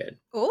Mimi bit.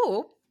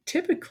 Oh.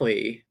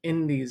 Typically,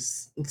 in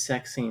these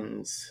sex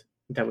scenes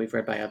that we've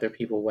read by other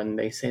people, when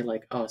they say,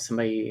 like, oh,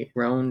 somebody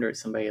groaned or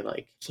somebody,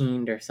 like,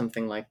 keened or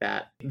something like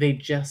that, they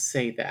just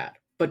say that.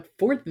 But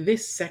for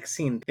this sex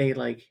scene, they,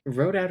 like,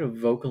 wrote out a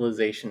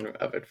vocalization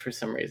of it for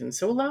some reason.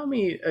 So allow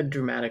me a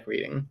dramatic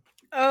reading.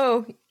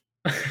 Oh.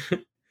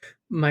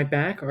 My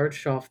back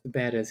arched off the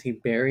bed as he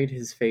buried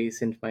his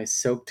face into my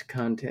soaked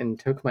cunt and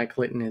took my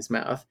clit in his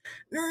mouth.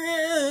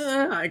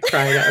 I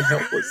cried out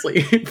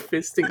helplessly,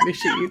 fisting the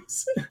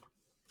sheets.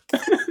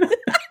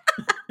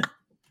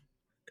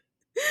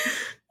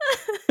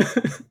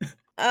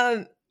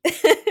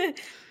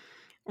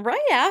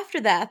 Right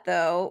after that,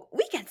 though,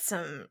 we get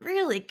some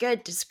really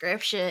good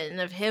description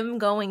of him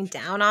going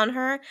down on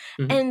her.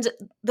 Mhm. And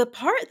the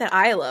part that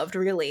I loved,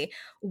 really,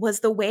 was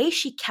the way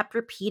she kept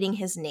repeating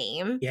his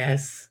name.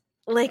 Yes.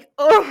 Like,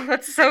 oh,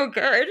 that's so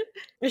good.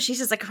 And she's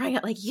just like crying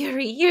out, like,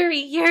 Yuri, Yuri,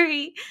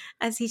 Yuri,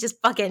 as he's just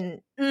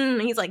fucking,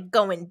 he's like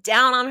going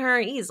down on her.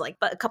 He's like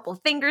a couple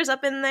fingers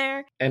up in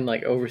there. And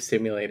like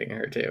overstimulating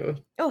her too.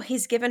 Oh,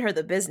 he's giving her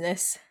the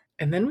business.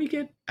 And then we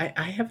get, I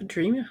have a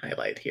dream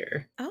highlight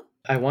here. Oh.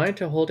 I wanted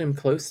to hold him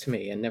close to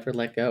me and never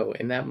let go.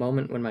 In that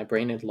moment when my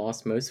brain had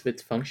lost most of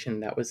its function,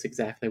 that was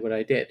exactly what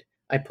I did.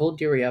 I pulled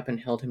Yuri up and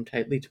held him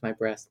tightly to my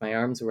breast, my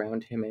arms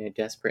around him in a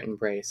desperate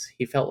embrace.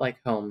 He felt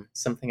like home,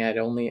 something I had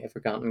only ever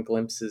gotten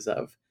glimpses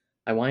of.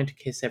 I wanted to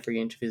kiss every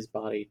inch of his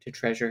body, to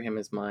treasure him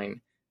as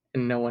mine,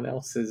 and no one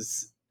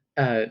else's.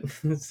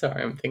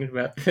 Sorry, I'm thinking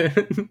about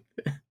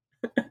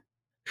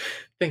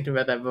thinking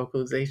about that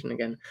vocalization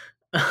again.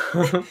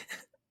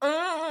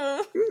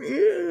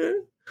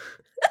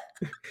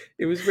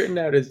 It was written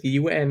out as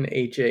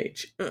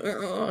UNHH.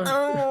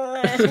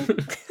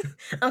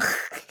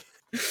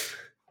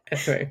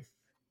 Anyway,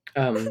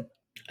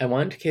 I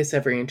wanted to kiss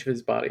every inch of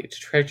his body, to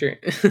treasure.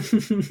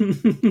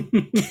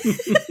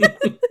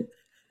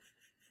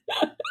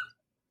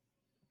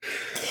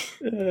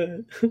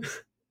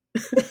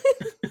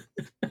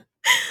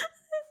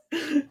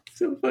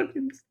 So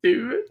fucking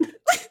stupid.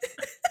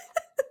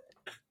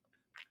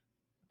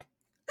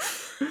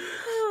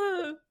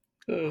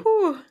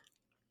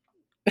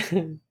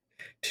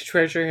 To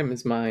treasure him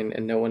as mine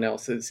and no one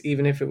else's,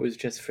 even if it was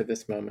just for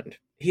this moment.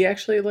 He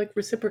actually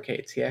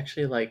reciprocates. He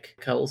actually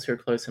cuddles her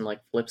close and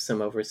flips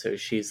him over so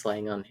she's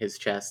laying on his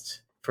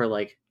chest for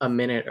a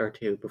minute or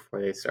two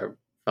before they start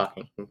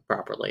fucking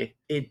properly.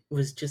 It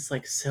was just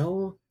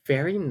so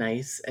very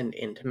nice and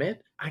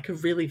intimate. I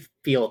could really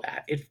feel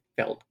that. It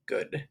felt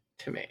good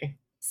to me.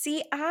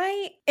 See,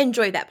 I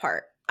enjoyed that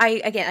part.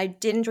 I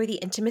did enjoy the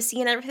intimacy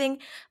and everything,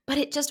 but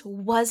it just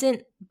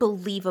wasn't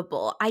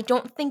believable. I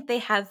don't think they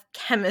have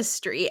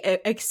chemistry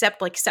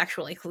except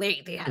sexually.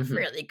 Clearly, they have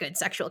really good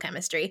sexual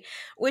chemistry,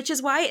 which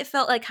is why it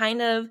felt kind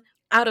of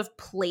out of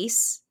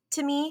place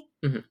to me.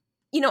 On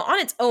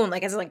its own,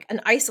 as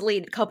an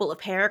isolated couple of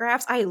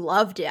paragraphs, I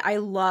loved it. I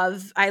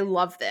love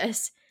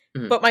this.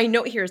 But my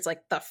note here is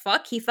the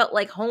fuck? He felt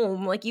like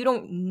home. You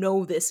don't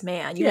know this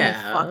man. You only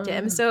fucked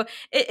him. So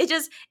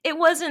it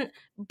wasn't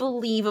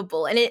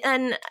believable.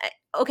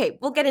 Okay,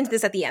 we'll get into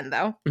this at the end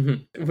though.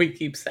 We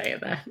keep saying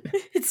that.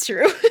 It's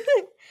true.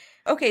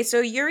 Okay, so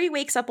Yuri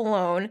wakes up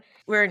alone.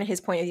 We're in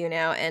his point of view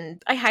now,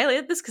 and I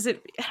highlighted this because I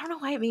don't know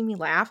why it made me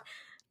laugh.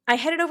 I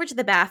headed over to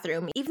the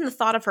bathroom. Even the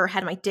thought of her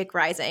had my dick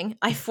rising.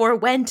 I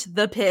forewent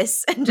the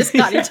piss and just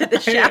got into the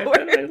shower.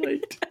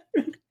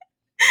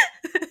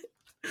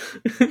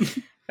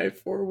 I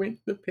forewent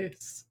the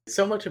piss.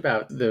 So much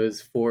about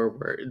those 4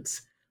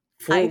 words.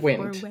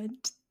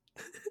 Forewent.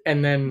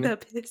 And then the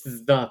piss.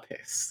 The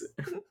piss.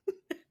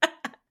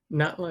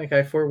 Not like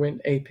I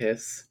forewent a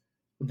piss.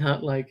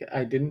 Not like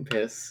I didn't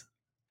piss.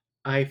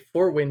 I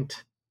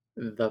forewent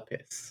the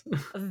piss.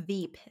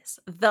 The piss.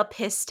 The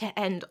piss to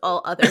end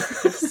all other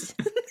piss.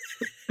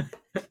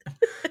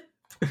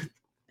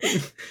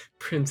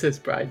 Princess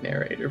Bride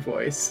narrator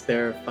voice.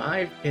 There are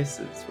 5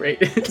 pisses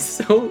rated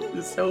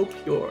so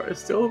pure,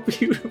 so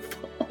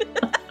beautiful.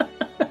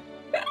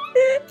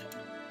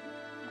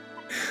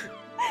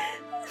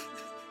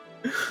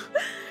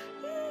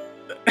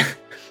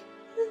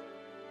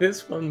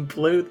 This one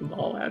blew them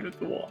all out of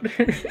the water.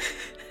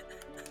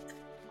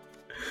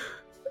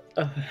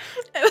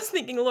 I was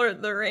thinking Lord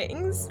of the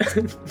Rings.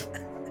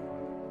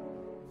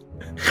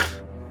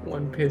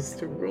 One piss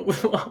to rule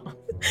them all.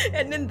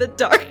 And in the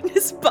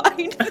darkness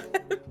bind them.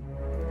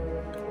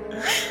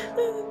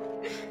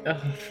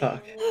 Oh,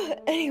 fuck.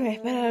 Anyway,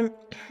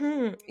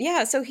 but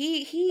yeah, so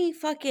he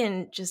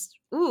fucking just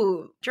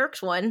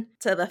jerks one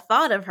to the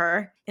thought of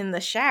her in the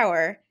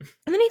shower.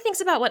 And then he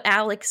thinks about what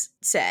Alex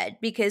said,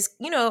 because,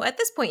 at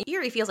this point,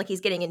 Yuri feels like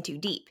he's getting in too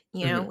deep,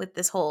 with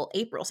this whole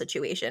April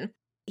situation.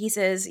 He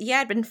says, yeah,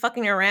 I'd been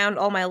fucking around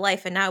all my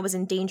life and now I was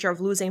in danger of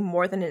losing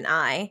more than an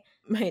eye.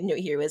 My note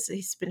here was,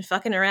 he's been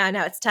fucking around,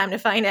 now it's time to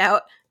find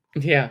out.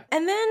 Yeah.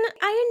 And then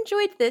I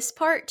enjoyed this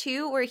part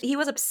too, where he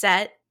was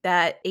upset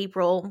that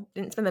April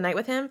didn't spend the night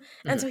with him.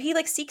 And so he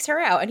seeks her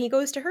out and he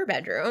goes to her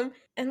bedroom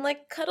and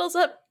cuddles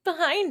up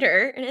behind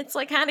her. And it's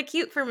kind of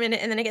cute for a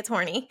minute and then it gets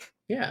horny.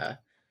 Yeah.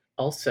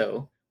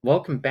 Also,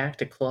 welcome back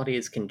to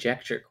Claudia's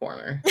Conjecture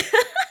Corner.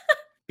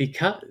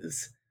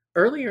 Because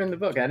earlier in the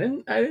book, I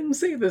didn't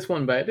say this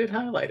one, but I did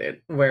highlight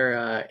it,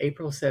 where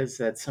April says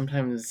that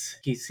sometimes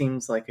he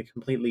seems like a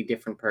completely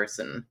different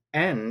person.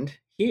 And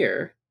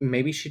here,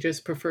 maybe she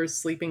just prefers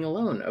sleeping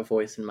alone, a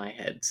voice in my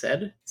head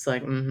said. It's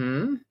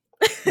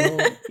well,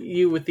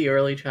 you with the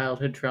early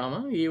childhood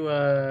trauma, you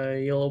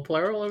little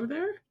plural over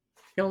there?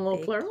 You a little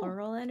Big plural?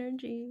 Plural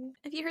energy.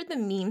 Have you heard the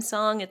meme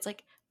song? It's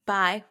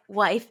bi,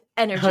 wife,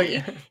 energy. Oh,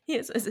 yeah.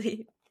 Yes,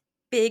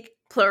 big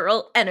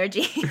plural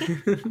energy.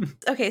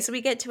 Okay, so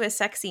we get to a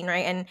sex scene,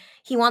 right? And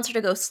he wants her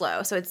to go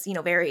slow. So it's,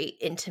 very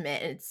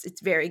intimate and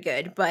it's very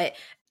good. But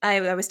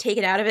I was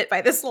taken out of it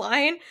by this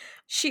line.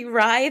 She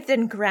writhed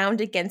and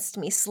ground against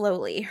me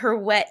slowly, her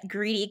wet,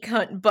 greedy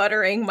cunt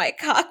buttering my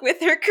cock with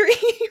her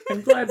cream.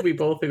 I'm glad we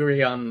both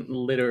agree on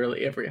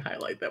literally every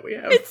highlight that we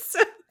have. It's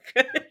so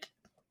good.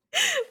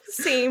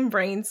 Same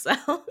brain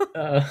cell.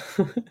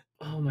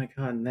 Oh my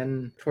god, and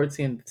then towards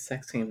the end of the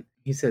sex scene,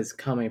 he says,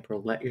 come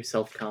April, let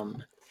yourself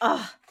come.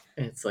 Oh,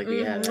 And it's like,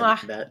 yeah,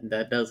 Mwah.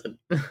 that does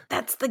it.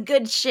 That's the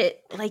good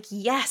shit. Like,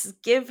 yes,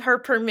 give her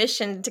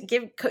permission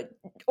to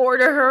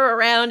order her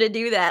around to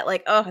do that.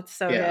 Like, oh, it's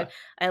so Yeah. good.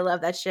 I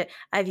love that shit.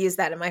 I've used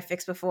that in my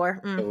fix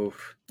before.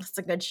 Oof. That's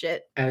the good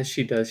shit. As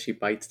she does, she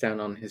bites down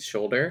on his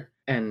shoulder,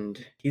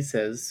 and he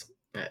says,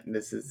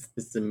 this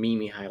is a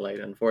Mimi highlight,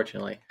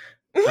 unfortunately,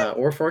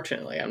 or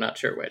fortunately, I'm not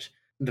sure which.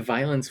 The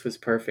violence was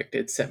perfect.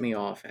 It set me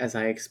off. As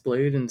I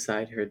exploded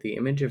inside her, the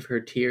image of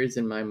her tears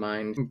in my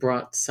mind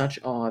brought such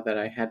awe that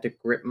I had to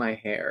grip my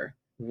hair.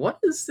 What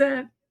is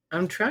that?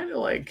 I'm trying to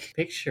like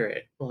picture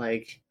it,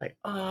 like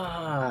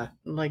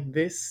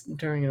this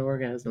during an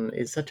orgasm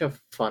is such a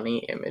funny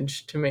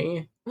image to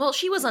me. Well,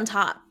 she was on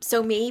top,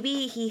 so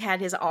maybe he had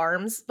his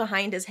arms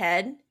behind his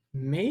head,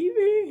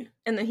 Maybe.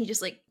 and then he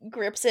just like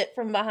grips it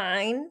from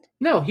behind.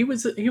 No, he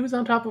was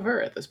on top of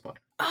her at this point.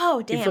 Oh,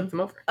 He damn. flipped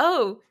them over.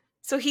 Oh,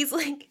 so he's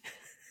like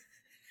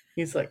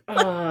He's like,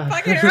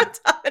 fucking her on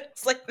top.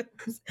 It's like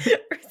this.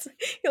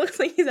 He looks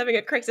like he's having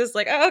a crisis.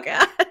 Like, oh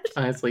god.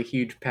 Honestly,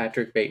 huge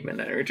Patrick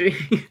Bateman energy.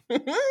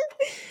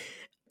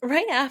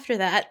 Right after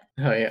that,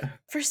 Oh yeah.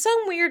 for some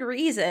weird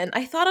reason,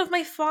 I thought of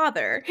my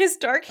father, his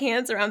dark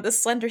hands around the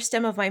slender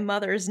stem of my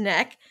mother's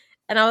neck,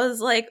 and I was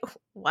like,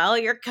 while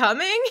you're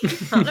coming? You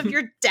thought of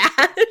your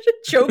dad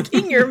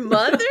choking your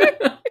mother?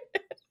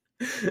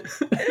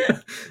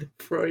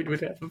 Freud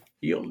would have a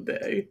field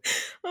day.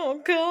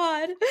 Oh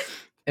god.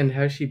 And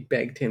how she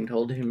begged him,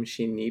 told him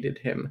she needed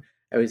him.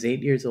 I was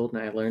 8 years old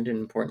and I learned an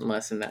important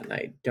lesson that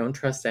night. Don't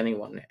trust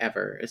anyone,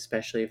 ever,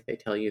 especially if they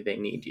tell you they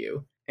need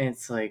you. And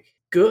it's like,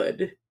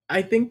 good.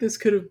 I think this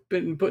could have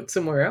been put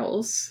somewhere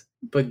else,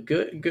 but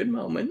good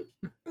moment.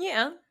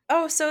 Yeah.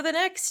 Oh, so the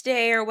next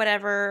day or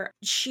whatever,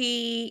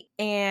 she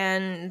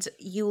and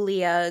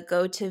Yulia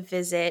go to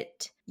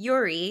visit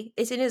Yuri.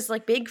 It's in his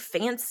like big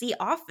fancy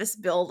office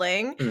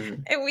building.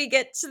 Mhm. And we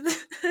get to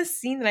the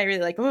scene that I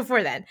really like. But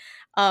before then,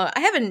 I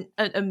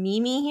have a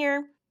meme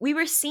here. We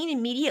were seen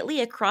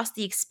immediately across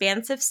the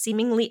expansive,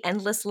 seemingly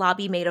endless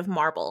lobby made of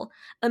marble.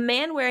 A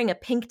man wearing a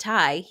pink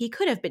tie, he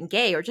could have been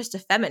gay or just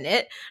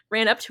effeminate,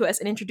 ran up to us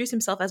and introduced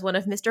himself as one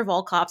of Mr.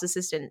 Volkov's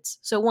assistants.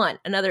 So one,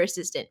 another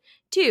assistant.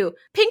 Two,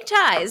 pink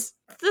ties.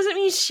 Doesn't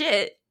mean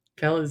shit.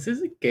 Fellas,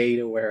 is it gay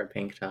to wear a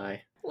pink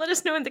tie? Let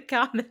us know in the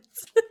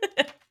comments.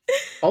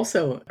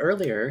 Also,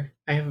 earlier,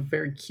 I have a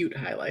very cute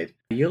highlight.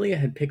 Yulia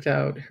had picked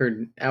out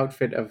her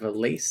outfit of a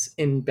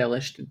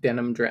lace-embellished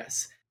denim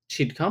dress.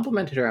 She'd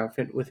complimented her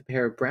outfit with a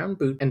pair of brown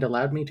boots and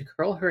allowed me to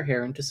curl her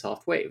hair into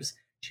soft waves.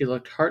 She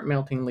looked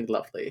heart-meltingly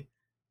lovely.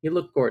 You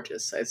look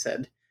gorgeous, I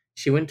said.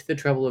 She went to the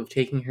trouble of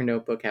taking her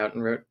notebook out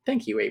and wrote,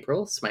 "Thank you,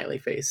 April," smiley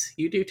face.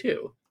 You do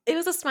too. It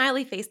was a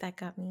smiley face that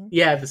got me.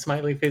 Yeah, the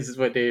smiley face is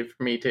what did it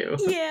for me too.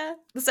 Yeah.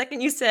 The second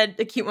you said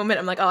a cute moment,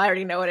 I'm like, oh, I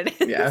already know what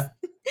it is. Yeah.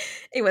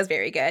 It was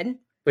very good.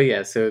 But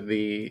yeah, so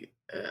the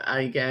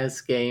I guess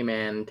gay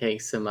man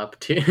takes him up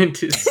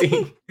to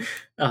see.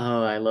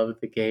 Oh, I love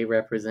the gay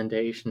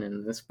representation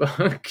in this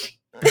book.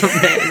 A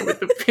man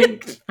with a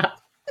pink tie.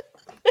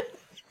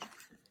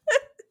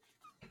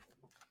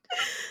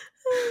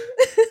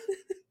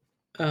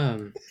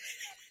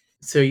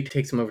 So he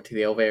takes him over to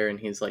the elevator and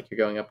he's like, "You're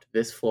going up to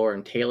this floor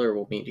and Taylor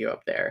will meet you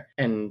up there."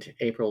 And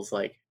April's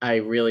like, "I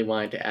really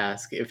wanted to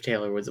ask if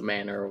Taylor was a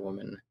man or a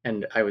woman.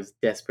 And I was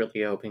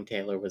desperately hoping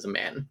Taylor was a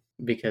man.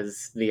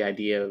 Because the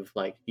idea of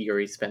like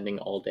Yuri spending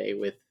all day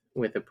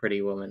with a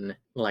pretty woman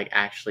like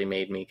actually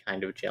made me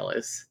kind of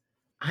jealous.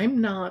 I'm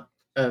not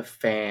a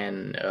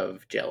fan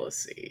of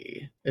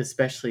jealousy,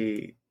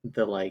 especially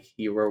the like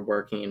you were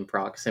working in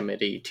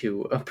proximity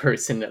to a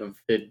person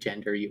of the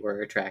gender you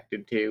were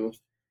attracted to.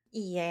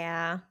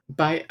 Yeah.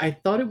 But I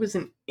thought it was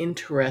an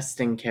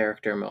interesting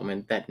character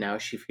moment that now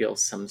she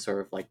feels some sort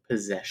of like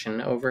possession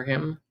over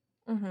him.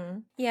 Mm-hmm.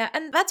 Yeah,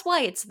 and that's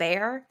why it's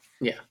there.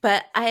 Yeah.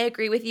 But I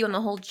agree with you on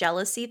the whole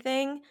jealousy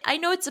thing. I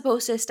know it's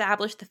supposed to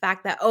establish the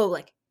fact that, oh,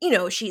 like, you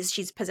know,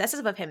 she's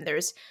possessive of him.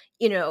 There's,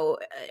 you know,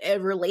 a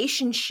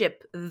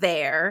relationship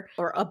there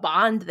or a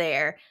bond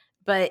there.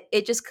 But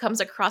it just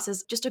comes across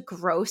as just a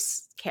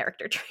gross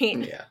character trait.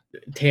 Yeah.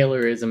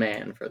 Taylor is a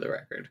man, for the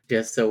record.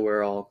 Just so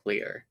we're all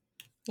clear.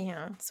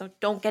 Yeah, so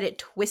don't get it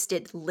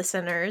twisted,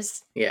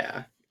 listeners.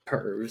 Yeah,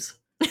 pervs.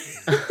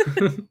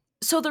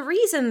 So the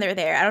reason they're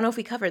there, I don't know if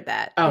we covered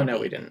that. Oh, no,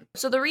 we didn't.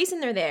 So the reason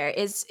they're there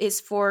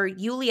is for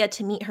Yulia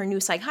to meet her new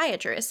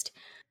psychiatrist.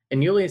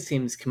 And Yulia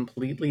seems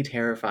completely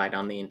terrified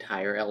on the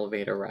entire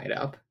elevator ride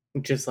up.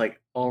 Just, like,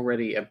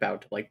 already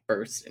about to, like,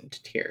 burst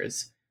into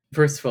tears.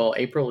 First of all,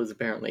 April is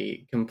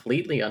apparently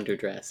completely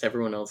underdressed.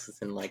 Everyone else is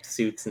in, like,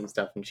 suits and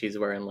stuff, and she's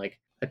wearing, like,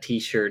 a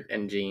t-shirt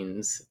and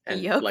jeans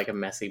and, like, a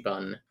messy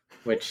bun.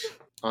 Which,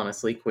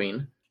 honestly,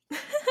 queen.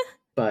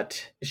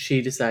 But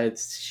she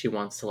decides she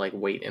wants to, like,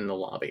 wait in the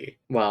lobby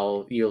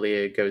while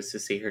Yulia goes to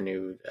see her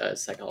new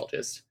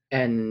psychologist.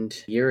 And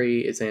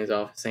Yuri is in his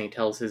office and he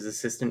tells his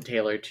assistant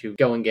Taylor to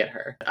go and get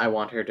her. I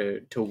want her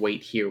to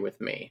wait here with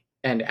me.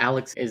 And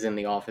Alex is in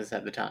the office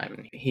at the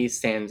time. He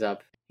stands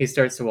up. He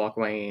starts to walk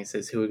away and he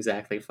says, "Who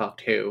exactly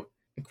fucked who?"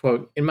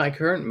 Quote, "In my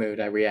current mood,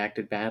 I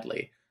reacted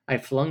badly. I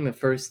flung the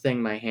first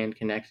thing my hand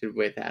connected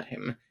with at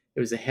him. It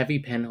was a heavy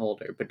pen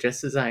holder, but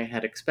just as I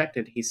had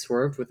expected, he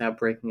swerved without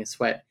breaking a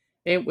sweat.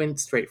 It went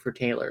straight for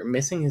Taylor.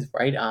 Missing his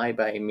right eye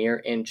by a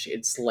mere inch,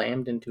 it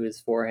slammed into his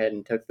forehead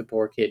and took the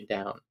poor kid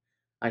down.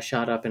 I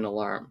shot up in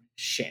alarm.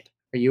 Shit.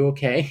 Are you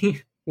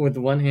okay? With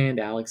one hand,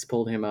 Alex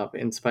pulled him up.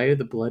 In spite of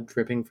the blood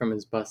dripping from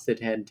his busted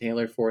head,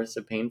 Taylor forced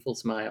a painful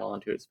smile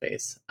onto his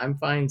face. I'm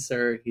fine,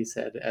 sir, he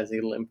said as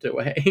he limped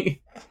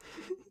away.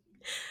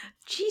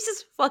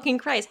 Jesus fucking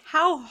Christ.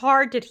 How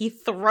hard did he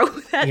throw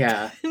that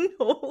Yeah. pen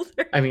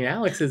holder? I mean,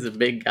 Alex is a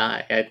big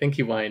guy. I think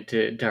he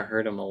wanted to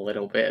hurt him a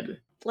little bit.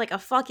 Like a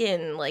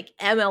fucking, like,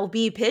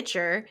 MLB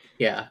pitcher.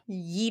 Yeah.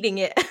 Yeeting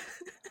it.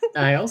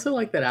 I also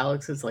like that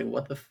Alex is like,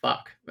 what the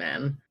fuck,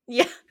 man?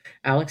 Yeah.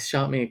 Alex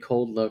shot me a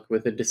cold look.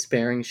 With a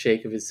despairing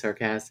shake of his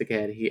sarcastic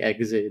head, he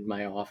exited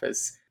my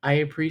office. I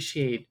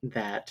appreciate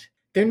that.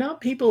 They're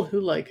not people who,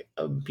 like,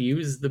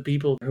 abuse the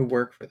people who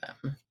work for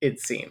them, it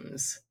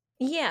seems.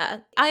 Yeah.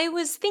 I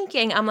was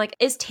thinking, I'm like,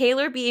 is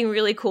Taylor being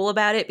really cool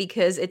about it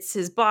because it's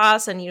his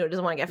boss and,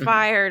 doesn't want to get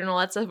fired and all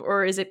that stuff?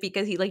 Or is it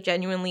because he, like,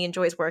 genuinely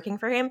enjoys working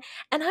for him?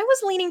 And I was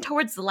leaning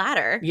towards the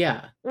latter.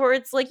 Yeah. Where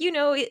it's like,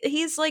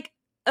 he's like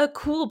a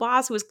cool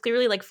boss who was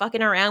clearly like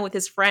fucking around with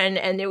his friend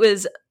and it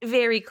was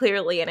very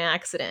clearly an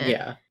accident.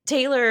 Yeah.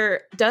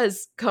 Taylor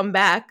does come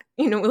back,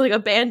 with like a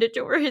bandage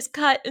over his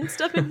cut and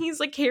stuff, and he's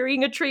like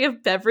carrying a tray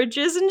of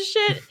beverages and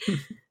shit.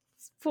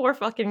 Poor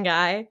fucking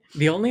guy.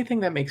 The only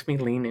thing that makes me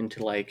lean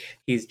into, like,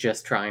 he's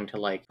just trying to,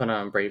 like, put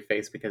on a brave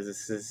face because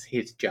this is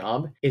his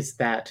job, is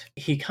that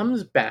he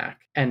comes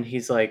back and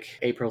he's like,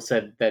 April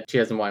said that she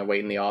doesn't want to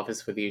wait in the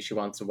office with you, she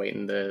wants to wait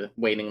in the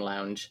waiting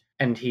lounge.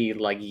 And he,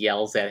 like,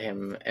 yells at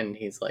him and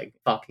he's like,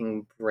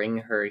 fucking bring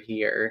her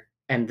here.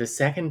 And the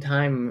second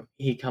time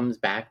he comes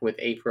back with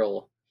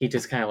April, he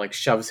just kind of like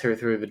shoves her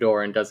through the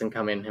door and doesn't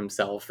come in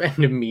himself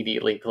and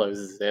immediately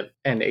closes it.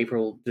 And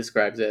April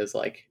describes it as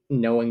like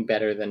knowing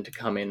better than to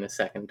come in a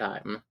second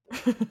time.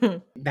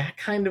 That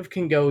kind of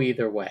can go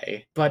either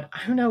way. But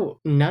I don't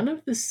know, none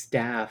of the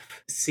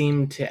staff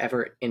seem to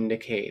ever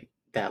indicate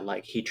that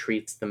like he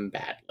treats them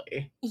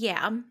badly.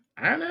 Yeah.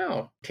 I don't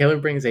know. Taylor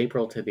brings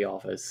April to the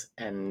office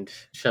and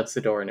shuts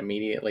the door, and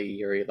immediately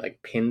Yuri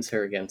like pins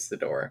her against the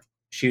door.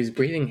 She was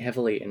breathing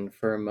heavily, and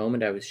for a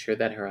moment I was sure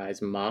that her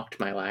eyes mocked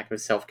my lack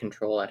of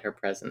self-control at her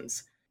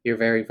presence. You're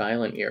very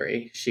violent,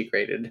 Yuri, she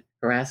grated.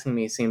 Harassing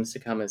me seems to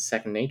come as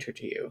second nature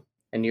to you.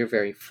 And you're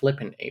very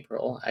flippant,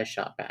 April, I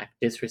shot back.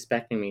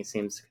 Disrespecting me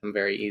seems to come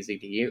very easy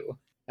to you.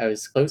 I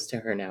was close to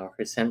her now,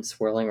 her scent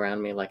swirling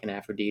around me like an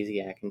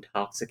aphrodisiac,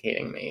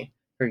 intoxicating me.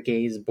 Her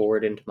gaze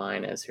bored into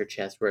mine as her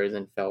chest rose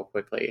and fell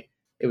quickly.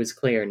 It was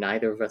clear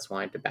neither of us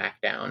wanted to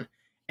back down.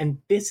 And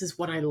this is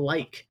what I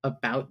like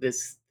about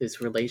this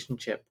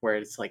relationship, where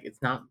it's like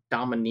it's not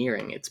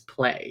domineering, it's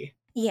play.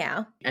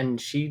 Yeah.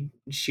 And she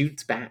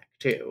shoots back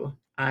too.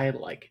 I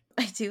like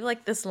it. I do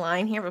like this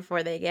line here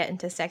before they get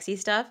into sexy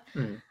stuff.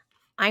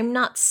 I'm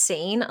not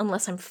sane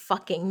unless I'm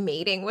fucking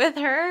mating with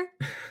her.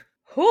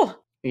 Whew.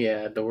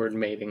 Yeah, the word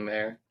mating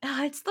there.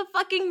 It's the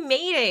fucking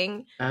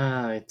mating.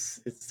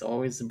 It's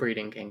always the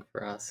breeding kink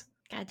for us.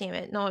 God damn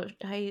it. No,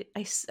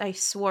 I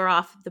swore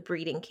off the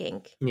breeding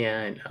kink.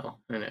 Yeah,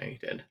 I know you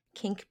did.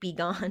 Kink be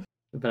gone.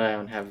 But I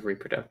don't have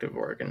reproductive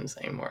organs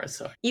anymore,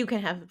 so. You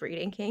can have the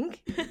breeding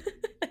kink.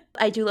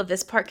 I do love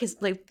this part because,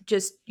 like,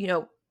 just,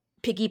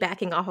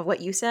 piggybacking off of what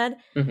you said,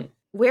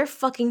 wear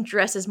fucking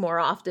dresses more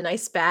often, I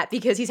spat,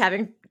 because he's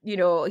having,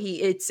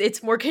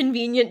 it's more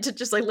convenient to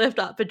just, like, lift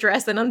up a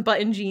dress and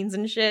unbutton jeans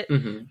and shit.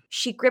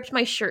 She gripped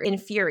my shirt in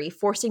fury,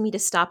 forcing me to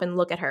stop and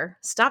look at her.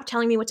 Stop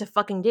telling me what to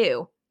fucking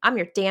do. I'm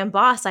your damn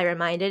boss, I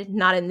reminded.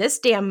 Not in this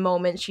damn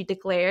moment, she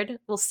declared.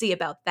 We'll see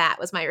about that,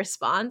 was my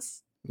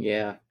response.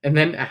 Yeah. And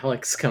then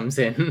Alex comes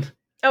in.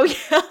 Oh,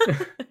 yeah.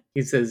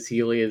 He says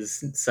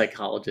Yulia's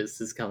psychologist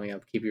is coming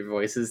up. Keep your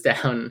voices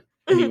down.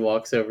 And he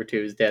walks over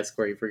to his desk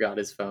where he forgot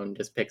his phone,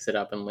 just picks it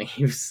up and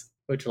leaves.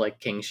 Which, like,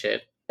 king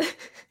shit.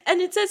 And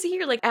it says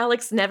here, like,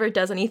 Alex never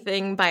does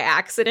anything by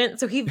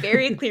accident. So he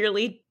very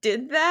clearly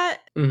did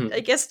that, I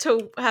guess,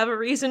 to have a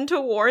reason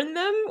to warn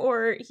them.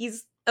 Or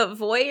he's a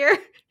voyeur.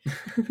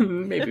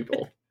 Maybe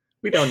both.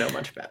 We don't know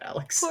much about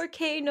Alex.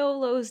 Porque no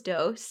los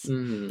dos.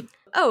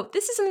 Oh,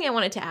 this is something I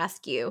wanted to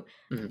ask you.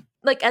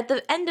 Like at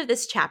the end of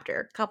this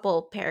chapter,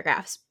 couple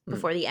paragraphs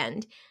before the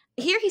end,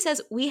 here he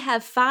says, we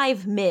have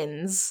 5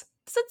 mins.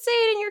 Does that say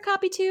it in your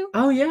copy too?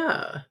 Oh,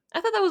 yeah.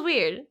 I thought that was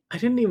weird. I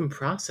didn't even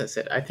process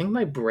it. I think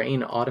my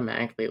brain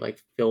automatically,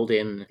 like, filled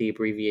in the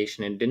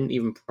abbreviation and didn't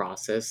even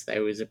process that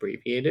it was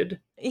abbreviated.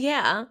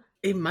 Yeah.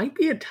 It might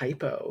be a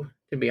typo,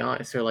 to be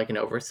honest, or like an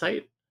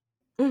oversight.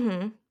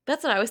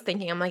 That's what I was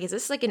thinking. I'm like, is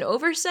this like an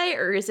oversight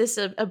or is this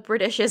a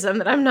Britishism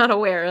that I'm not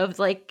aware of?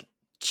 Like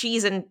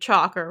cheese and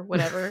chalk or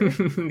whatever.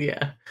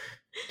 Yeah.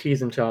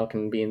 Cheese and chalk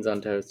and beans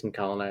on toast and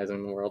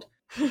colonizing the world.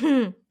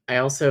 I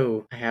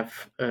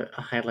have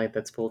a highlight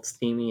that's both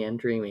steamy and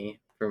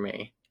dreamy for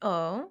me.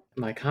 Oh.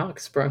 My cock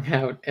sprung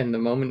out, and the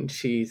moment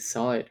she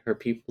saw it, her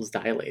pupils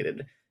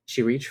dilated.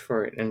 She reached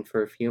for it, and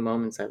for a few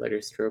moments I let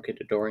her stroke it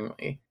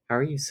adoringly. How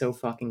are you so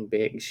fucking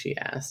big? She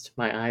asked.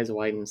 My eyes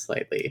widened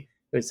slightly.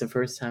 It was the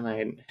first time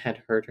I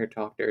had heard her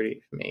talk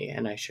dirty to me,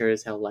 and I sure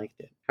as hell liked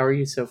it. How are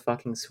you so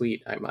fucking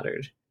sweet? I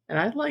muttered. And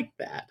I like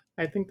that.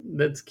 I think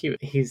that's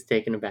cute. He's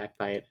taken aback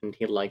by it, and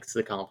he likes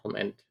the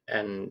compliment,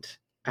 and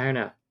I don't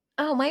know.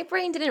 Oh, my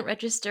brain didn't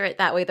register it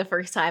that way the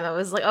first time. I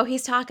was like, oh,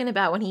 he's talking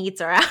about when he eats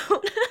her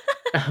out.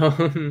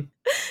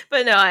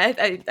 But no,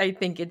 I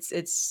think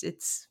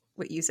it's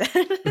what you said.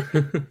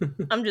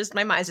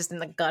 My mind's just in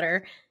the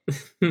gutter.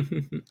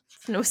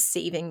 There's no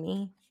saving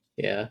me.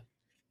 Yeah.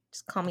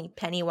 Just call me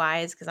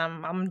Pennywise because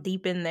I'm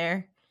deep in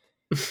there.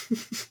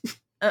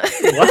 What?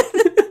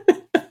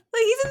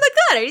 Like, he's in the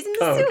gutter. He's in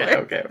the sewer.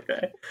 Okay.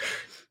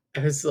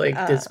 I was like,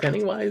 does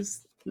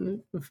Pennywise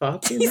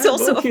fuck in He's that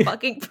also book? a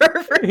fucking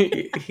pervert.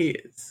 He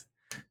is.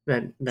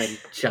 That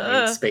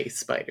giant space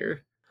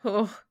spider.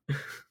 Oh.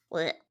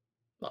 What?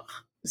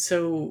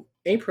 So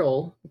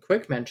April,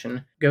 quick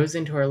mention, goes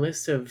into our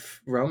list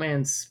of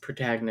romance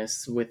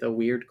protagonists with a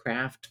weird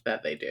craft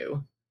that they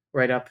do.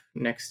 Right up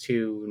next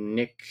to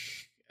Nick,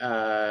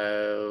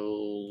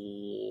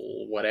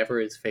 whatever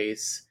his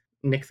face,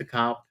 Nick the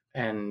cop,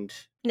 and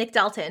Nick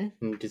Dalton.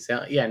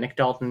 Giselle. Yeah, Nick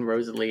Dalton,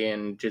 Rosalie,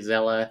 and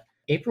Gisela.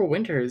 April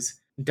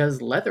Winters does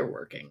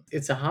leatherworking.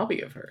 It's a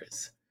hobby of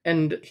hers.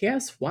 And he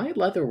asks, why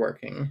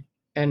leatherworking?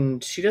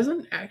 And she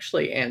doesn't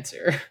actually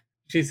answer.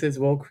 She says,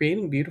 well,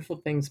 creating beautiful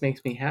things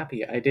makes me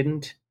happy.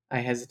 I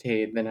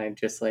hesitated, then I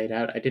just laid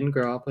out. I didn't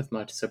grow up with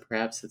much, so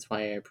perhaps that's why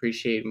I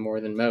appreciate more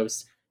than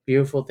most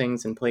beautiful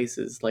things in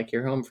places like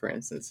your home, for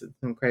instance. It's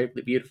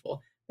incredibly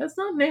beautiful. That's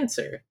not an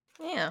answer.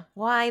 Yeah.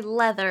 Why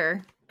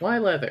leather? Why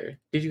leather?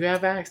 Did you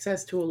have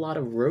access to a lot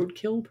of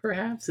roadkill,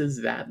 perhaps?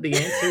 Is that the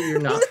answer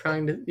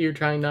you're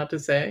trying not to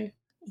say?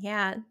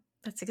 Yeah,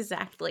 that's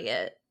exactly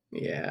it.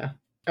 Yeah.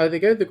 Oh, they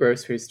go to the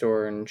grocery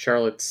store and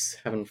Charlotte's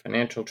having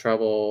financial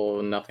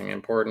trouble, nothing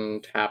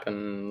important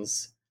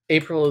happens.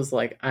 April is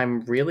like,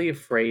 I'm really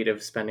afraid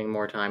of spending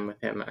more time with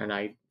him, and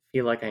I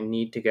feel like I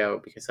need to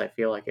go because I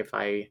feel like if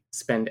I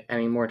spend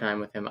any more time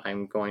with him,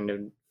 I'm going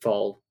to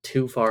fall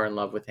too far in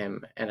love with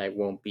him and I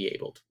won't be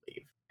able to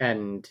leave.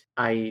 And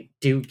I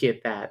do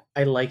get that.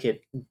 I like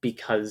it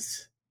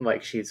because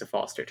like she's a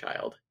foster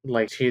child.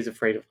 Like she's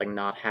afraid of like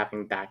not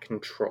having that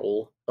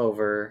control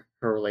over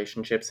her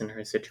relationships and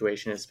her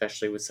situation,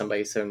 especially with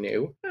somebody so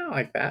new. I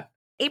like that.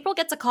 April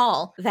gets a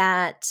call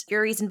that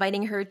Yuri's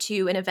inviting her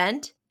to an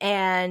event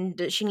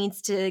and she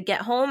needs to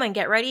get home and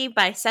get ready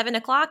by 7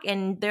 o'clock,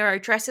 and there are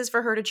dresses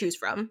for her to choose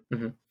from.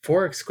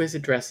 4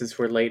 exquisite dresses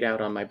were laid out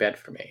on my bed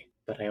for me,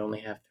 but I only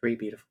have 3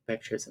 beautiful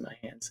pictures in my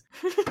hands.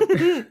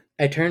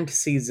 I turned to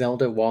see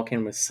Zelda walk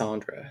in with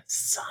Sandra.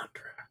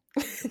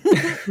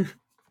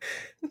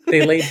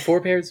 They laid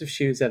 4 pairs of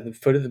shoes at the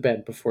foot of the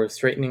bed before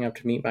straightening up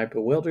to meet my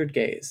bewildered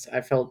gaze.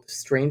 I felt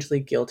strangely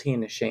guilty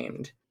and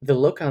ashamed. The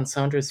look on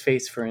Sandra's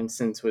face, for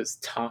instance, was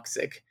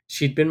toxic.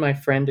 She'd been my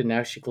friend and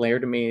now she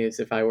glared at me as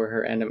if I were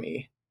her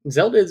enemy.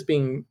 Zelda is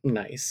being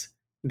nice.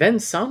 Then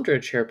Sandra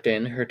chirped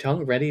in, her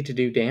tongue ready to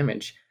do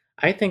damage.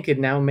 I think it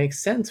now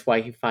makes sense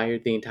why he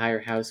fired the entire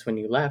house when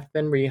you left,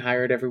 then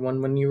rehired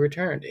everyone when you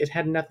returned. It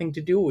had nothing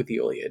to do with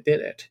Yulia,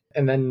 did it?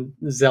 And then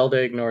Zelda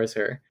ignores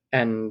her,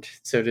 and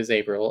so does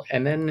April.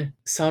 And then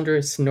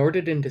Sandra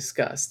snorted in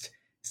disgust.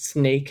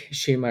 Snake,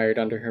 she muttered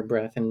under her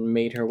breath and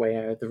made her way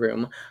out of the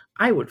room.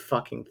 I would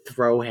fucking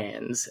throw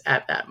hands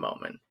at that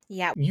moment.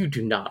 Yeah. You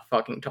do not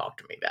fucking talk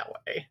to me that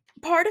way.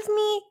 Part of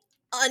me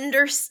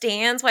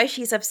understands why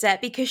she's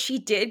upset because she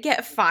did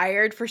get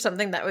fired for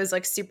something that was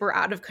like super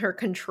out of her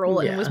control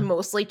and was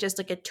mostly just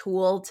like a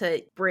tool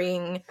to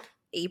bring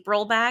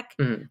April back.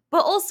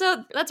 But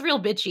also, that's real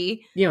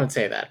bitchy. You don't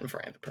say that in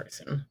front of the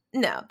person.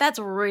 No, that's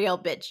real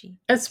bitchy.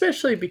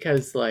 Especially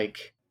because,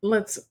 like,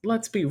 let's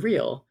be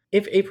real.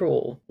 If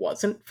April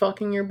wasn't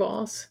fucking your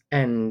boss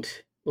and,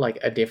 like,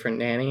 a different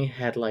nanny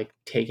had, like,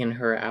 taken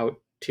her out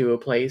to a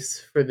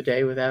place for the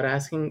day without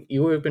asking,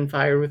 you would have been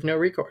fired with no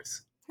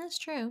recourse. That's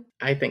true.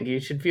 I think you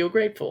should feel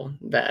grateful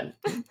that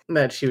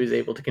she was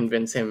able to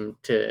convince him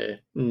to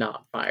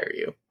not fire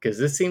you. Because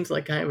this seems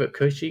like kind of a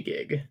cushy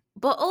gig.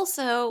 But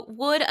also,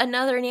 would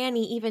another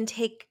nanny even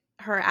take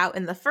her out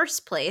in the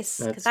first place?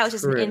 Because that was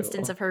just an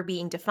instance of her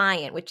being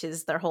defiant, which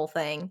is their whole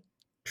thing.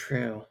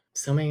 True.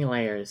 So many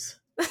layers.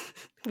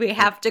 We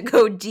have to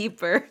go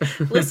deeper.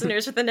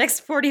 Listeners, for the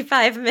next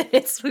 45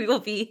 minutes, we will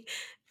be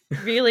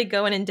really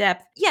going in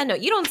depth. Yeah, no,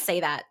 you don't say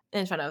that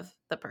in front of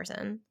the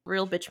person.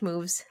 Real bitch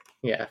moves.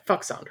 Yeah,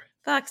 fuck Sandra.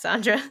 Fuck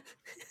Sandra.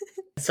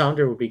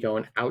 Sandra would be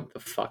going out the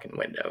fucking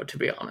window, to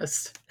be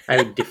honest. I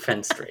would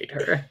defenestrate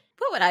her.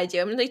 What would I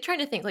do? I'm like trying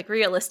to think, like,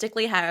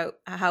 realistically, how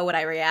would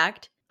I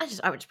react? I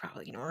would just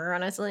probably ignore her,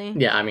 honestly.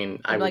 Yeah, I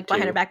mean, I would like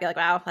behind her back be like,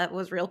 wow, that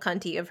was real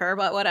cunty of her,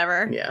 but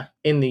whatever. Yeah.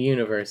 In the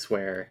universe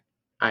where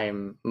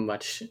I'm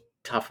much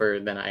tougher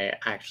than I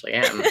actually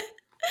am,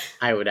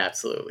 I would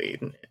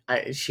absolutely,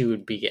 she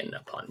would be getting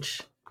a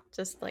punch.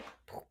 Just like,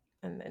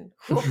 and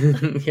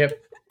then. Yep.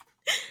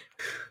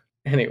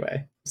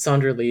 Anyway,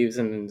 Sandra leaves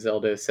and then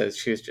Zelda says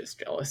she was just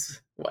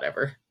jealous.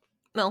 Whatever.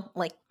 Well,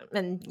 like,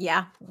 and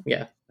yeah.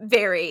 Yeah.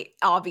 Very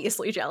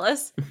obviously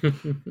jealous.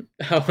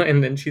 Oh,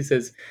 and then she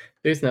says,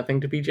 there's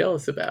nothing to be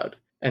jealous about.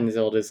 And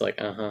Zelda's like,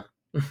 uh-huh.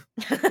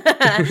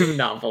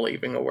 Not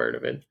believing a word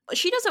of it.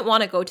 She doesn't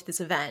want to go to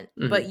this event,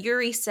 but Mhm.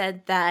 Yuri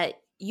said that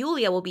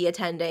Yulia will be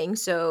attending,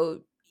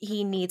 so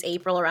he needs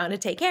April around to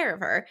take care of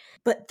her.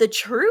 But the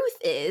truth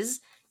is,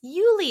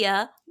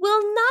 Yulia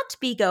will not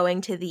be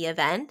going to the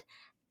event,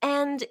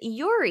 and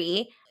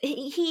Yuri,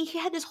 he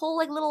had this whole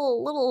like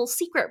little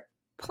secret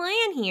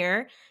plan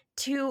here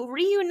to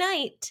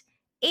reunite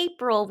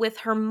April with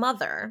her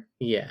mother.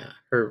 Yeah,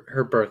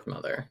 her birth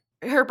mother.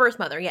 Her birth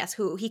mother, yes,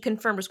 who he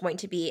confirmed was going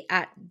to be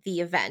at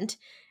the event.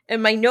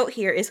 And my note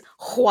here is,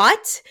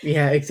 what?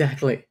 Yeah,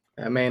 exactly.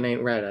 That man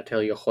ain't right, I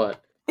tell you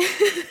what.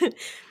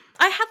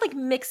 I had like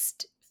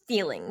mixed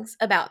feelings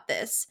about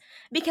this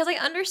because I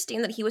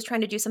understand that he was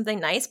trying to do something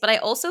nice, but I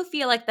also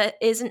feel like that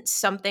isn't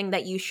something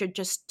that you should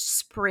just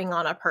spring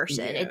on a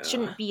person. It Yeah.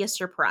 shouldn't be a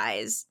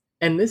surprise.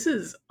 And this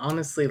is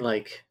honestly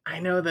like, I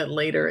know that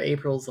later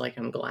April's like,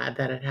 I'm glad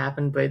that it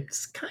happened, but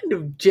it's kind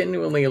of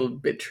genuinely a little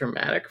bit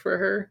traumatic for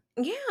her.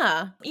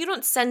 Yeah. You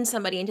don't send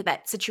somebody into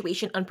that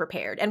situation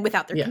unprepared and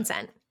without their Yeah,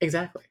 consent.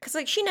 exactly. Because,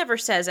 like, she never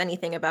says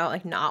anything about,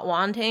 like, not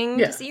wanting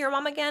to Yeah. see her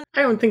mom again.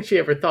 I don't think she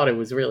ever thought it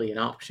was really an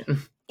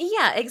option.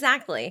 Yeah,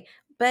 exactly.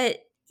 But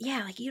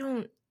yeah, like you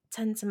don't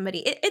send somebody.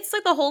 It's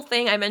like the whole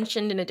thing I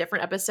mentioned in a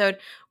different episode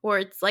where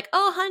it's like,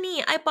 oh,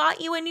 honey, I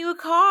bought you a new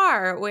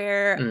car.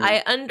 Where Mm,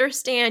 I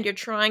understand you're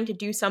trying to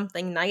do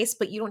something nice,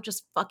 but you don't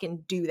just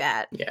fucking do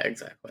that. yeah,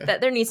 exactly. That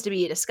there needs to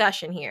be a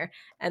discussion here,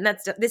 and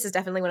this is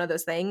definitely one of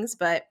those things.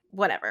 But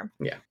whatever.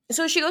 Yeah.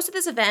 So she goes to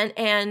this event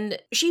and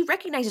she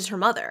recognizes her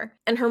mother,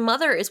 and her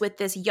mother is with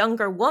this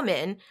younger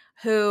woman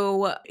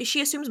who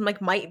she assumes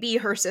like might be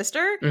her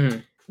sister.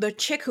 Mhm. The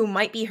chick who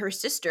might be her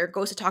sister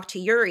goes to talk to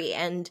Yuri,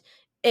 and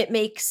it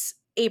makes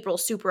April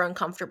super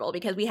uncomfortable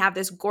because we have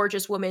this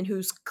gorgeous woman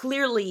who's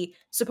clearly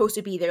supposed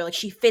to be there. Like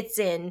she fits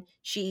in,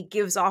 she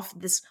gives off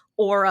this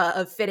aura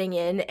of fitting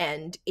in,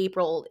 and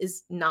April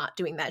is not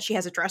doing that. She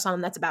has a dress on,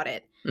 and that's about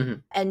it.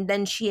 Mhm. And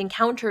then she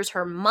encounters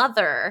her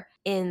mother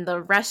in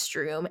the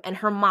restroom, and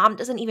her mom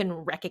doesn't even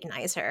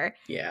recognize her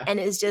Yeah. and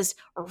is just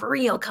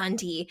real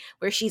cunty,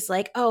 where she's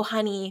like, oh,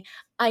 honey,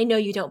 I know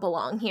you don't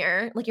belong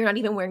here. Like, you're not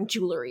even wearing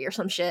jewelry or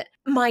some shit.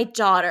 My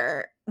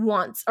daughter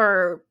wants,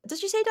 or does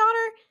she say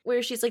daughter?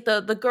 Where she's like,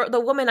 the girl, the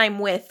woman I'm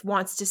with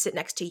wants to sit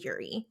next to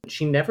Yuri.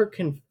 She never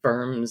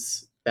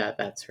confirms that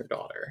that's her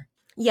daughter.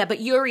 Yeah, but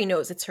Yuri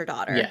knows it's her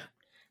daughter. Yeah.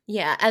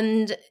 Yeah,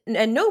 and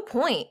at no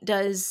point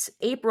does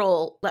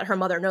April let her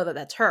mother know that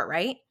that's her,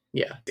 right?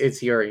 Yeah.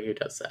 It's Yuri who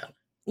does that.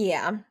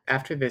 Yeah.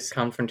 After this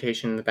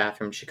confrontation in the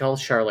bathroom, she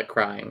calls Charlotte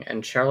crying,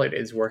 and Charlotte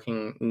is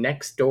working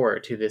next door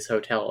to this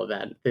hotel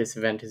that this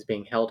event is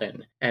being held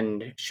in.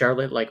 And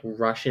Charlotte like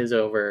rushes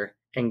over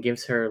and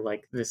gives her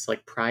like this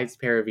like prized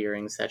pair of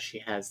earrings that she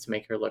has to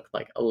make her look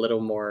like a little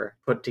more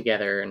put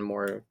together and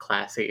more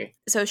classy.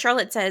 So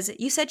Charlotte says,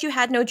 you said you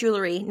had no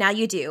jewelry. Now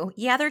you do.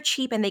 Yeah, they're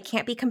cheap and they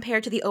can't be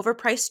compared to the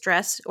overpriced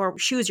dress or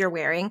shoes you're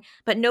wearing,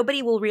 but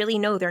nobody will really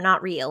know they're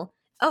not real.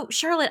 Oh,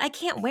 Charlotte, I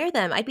can't wear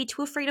them. I'd be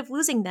too afraid of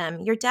losing them.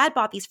 Your dad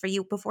bought these for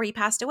you before he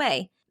passed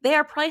away. They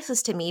are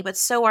priceless to me, but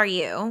so are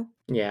you.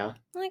 Yeah.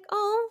 I'm like,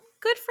 oh,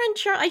 good friend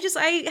Charlotte.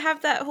 I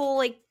have that whole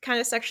like kind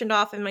of sectioned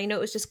off in my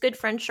note. It's just good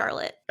friend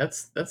Charlotte.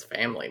 That's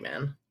family,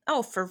 man.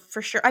 Oh, for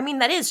sure. I mean,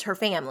 that is her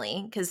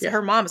family because Yeah.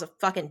 her mom is a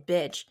fucking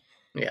bitch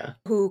Yeah.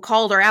 who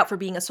called her out for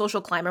being a social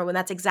climber when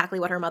that's exactly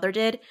what her mother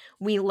did.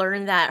 We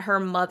learned that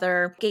her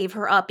mother gave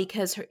her up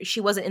because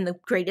she wasn't in the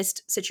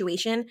greatest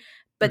situation,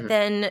 but Mhm.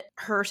 then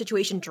her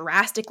situation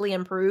drastically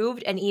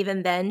improved, and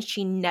even then,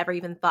 she never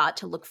even thought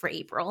to look for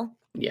April.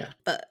 Yeah.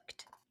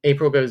 Fucked.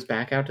 April goes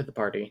back out to the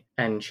party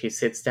and she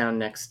sits down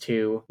next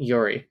to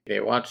Yuri. They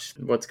watch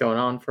what's going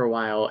on for a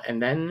while,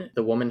 and then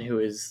the woman who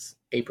is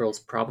April's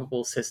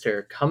probable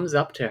sister comes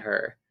up to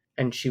her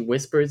and she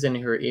whispers in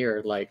her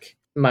ear, like,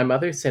 my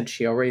mother said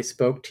she already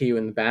spoke to you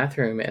in the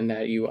bathroom and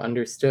that you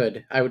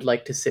understood. I would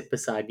like to sit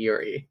beside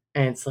Yuri.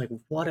 And it's like,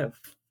 what a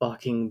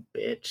fucking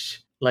bitch.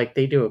 Like,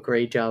 they do a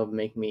great job of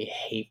making me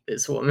hate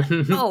this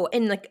woman. Oh,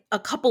 in like a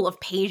couple of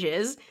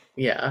pages.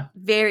 Yeah.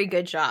 Very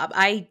good job.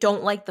 I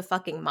don't like the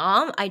fucking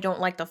mom. I don't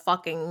like the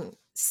fucking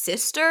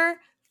sister.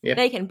 Yep.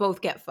 They can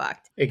both get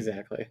fucked.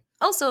 Exactly.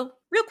 Also,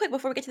 real quick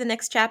before we get to the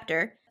next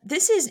chapter,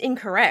 this is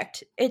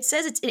incorrect. It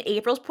says it's in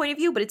April's point of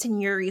view, but it's in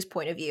Yuri's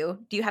point of view.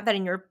 Do you have that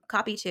in your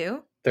copy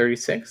too?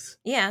 36?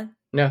 Yeah.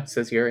 No, it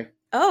says Yuri.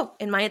 Oh,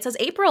 in mine it says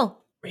April.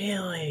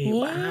 Really? Yeah,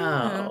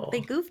 Wow. they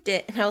goofed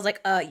it. And I was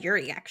like,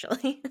 Yuri,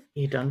 actually.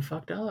 You done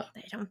fucked up.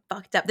 They done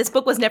fucked up. This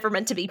book was never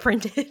meant to be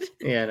printed.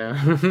 Yeah,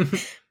 no.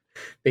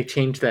 They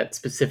changed that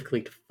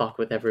specifically to fuck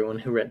with everyone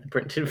who read the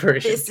printed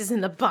version. This is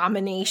an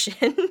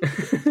abomination.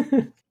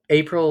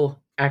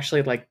 April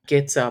actually like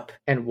gets up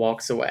and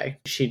walks away.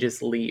 She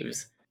just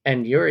leaves.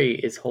 And Yuri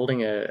is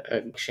holding a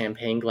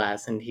champagne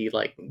glass and he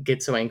like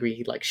gets so angry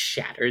he like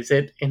shatters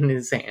it in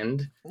his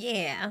hand.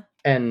 Yeah.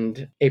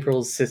 And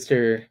April's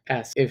sister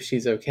asks if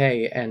she's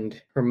okay,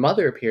 and her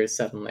mother appears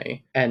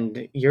suddenly.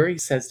 And Yuri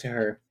says to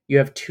her, you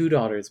have two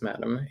daughters,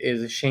 madam. It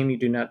is a shame you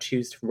do not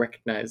choose to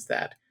recognize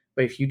that.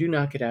 But if you do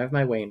not get out of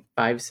my way in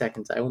 5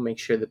 seconds, I will make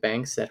sure the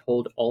banks that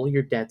hold all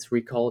your debts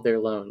recall their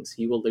loans.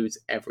 You will lose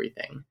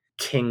everything.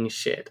 King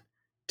shit,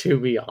 to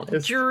be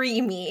honest.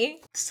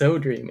 Dreamy. So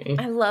dreamy.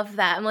 I love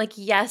that. I'm like,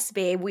 yes,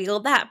 babe,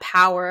 wield that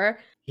power.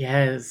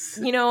 Yes.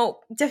 You know,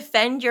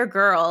 defend your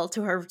girl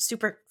to her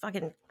super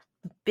fucking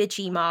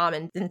bitchy mom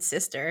and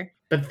sister.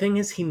 But the thing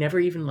is, he never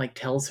even, like,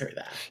 tells her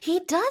that. He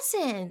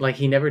doesn't. Like,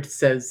 he never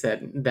says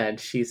that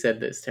she said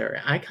this to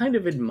her. I kind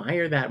of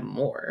admire that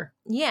more.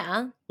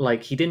 Yeah.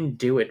 Like, he didn't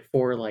do it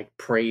for, like,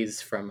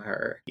 praise from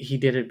her. He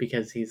did it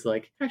because he's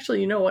like,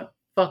 actually, you know what?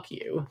 Fuck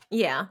you.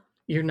 Yeah.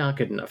 You're not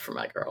good enough for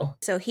my girl.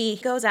 So he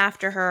goes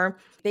after her.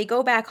 They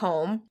go back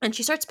home and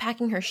she starts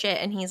packing her shit.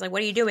 And he's like,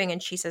 what are you doing?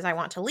 And she says, I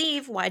want to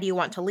leave. Why do you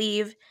want to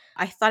leave?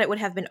 I thought it would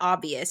have been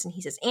obvious. And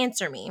he says,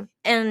 answer me.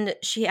 And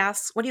she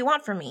asks, what do you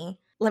want from me?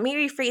 Let me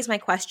rephrase my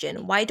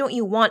question. Why don't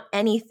you want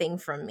anything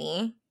from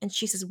me? And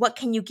she says, what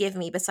can you give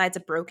me besides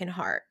a broken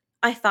heart?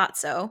 I thought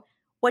so.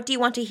 What do you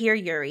want to hear,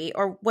 Yuri?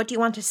 Or what do you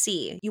want to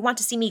see? You want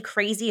to see me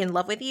crazy in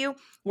love with you?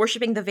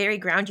 Worshipping the very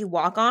ground you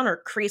walk on, or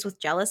crazed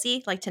with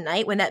jealousy, like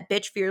tonight when that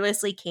bitch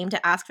fearlessly came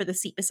to ask for the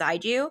seat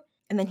beside you?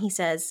 And then he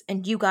says,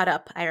 and you got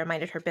up, I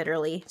reminded her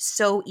bitterly,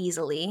 so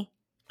easily.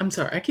 I'm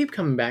sorry, I keep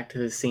coming back to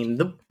this scene.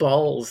 The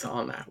balls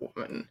on that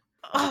woman.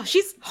 Oh,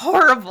 she's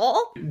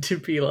horrible. To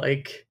be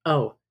like,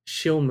 oh,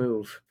 she'll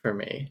move for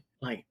me.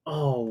 Like,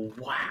 oh,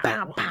 wow.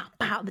 Bow, bow,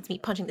 bow. That's me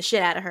punching the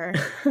shit out of her.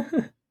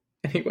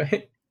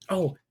 Anyway.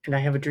 Oh, and I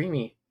have a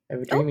dreamy.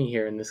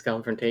 Here in this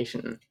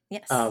confrontation.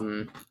 Yes.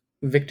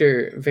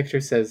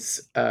 Victor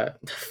says,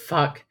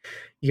 fuck.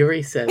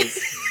 Yuri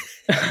says,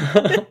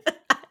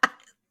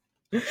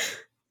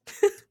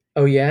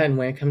 oh yeah, and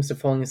when it comes to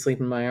falling asleep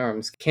in my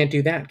arms, can't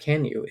do that,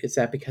 can you? Is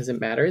that because it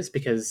matters?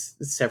 Because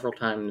several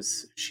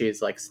times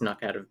she's like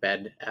snuck out of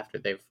bed after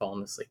they've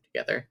fallen asleep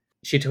together.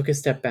 She took a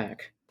step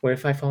back. What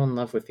if I fall in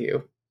love with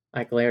you?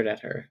 I glared at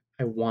her.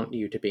 I want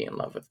you to be in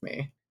love with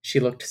me. She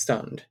looked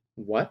stunned.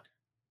 What?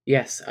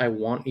 Yes, I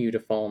want you to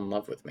fall in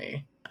love with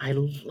me. I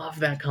love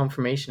that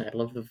confirmation. I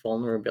love the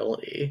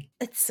vulnerability.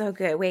 It's so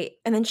good. Wait.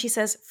 And then she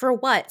says, for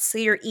what? So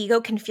your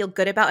ego can feel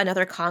good about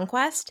another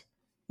conquest?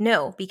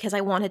 No, because I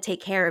want to take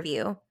care of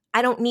you.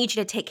 I don't need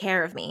you to take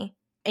care of me.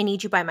 I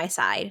need you by my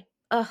side.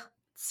 Ugh,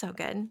 so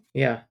good.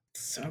 Yeah,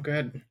 so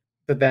good.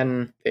 But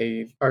then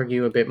they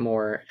argue a bit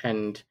more,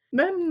 and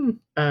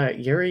then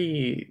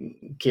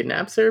Yuri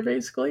kidnaps her,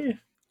 basically.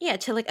 Yeah,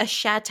 to like a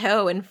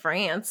chateau in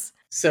France.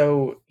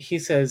 So he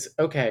says,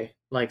 okay,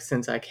 like,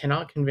 since I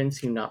cannot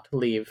convince you not to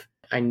leave,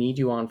 I need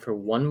you on for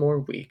 1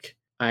 more week.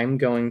 I'm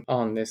going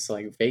on this,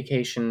 like,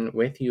 vacation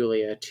with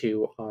Yulia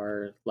to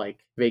our,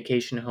 like,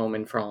 vacation home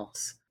in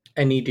France.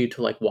 I need you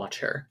to, like,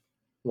 watch her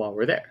while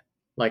we're there.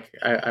 Like,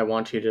 I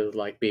want you to,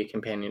 like, be a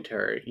companion to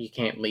her. You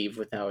can't leave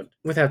without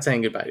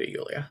saying goodbye to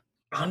Yulia.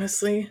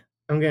 Honestly,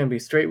 I'm gonna be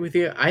straight with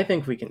you. I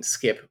think we can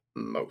skip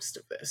most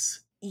of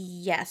this.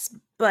 Yes,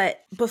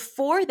 but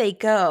before they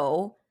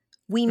go,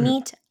 we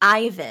meet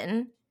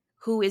Ivan,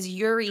 who is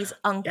Yuri's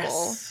uncle.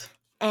 Yes.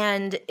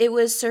 And it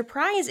was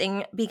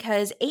surprising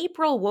because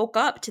April woke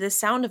up to the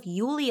sound of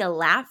Yulia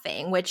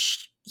laughing,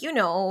 which, you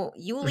know,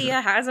 Yulia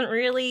hasn't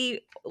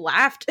really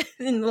laughed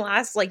in the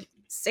last, like,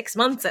 6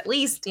 months at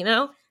least, you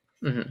know?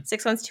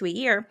 6 months to a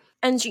year.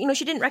 And, she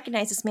didn't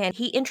recognize this man.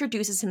 He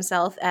introduces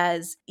himself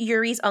as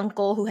Yuri's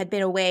uncle who had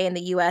been away in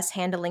the U.S.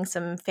 handling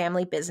some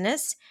family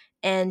business,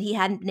 and he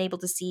hadn't been able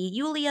to see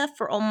Yulia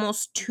for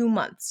almost 2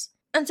 months.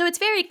 And so it's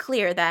very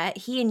clear that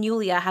he and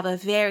Yulia have a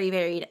very,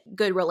 very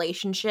good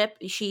relationship.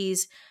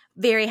 She's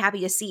very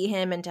happy to see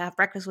him and to have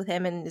breakfast with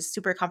him and is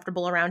super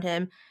comfortable around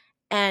him.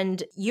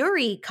 And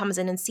Yuri comes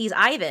in and sees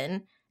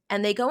Ivan,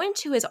 and they go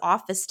into his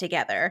office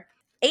together.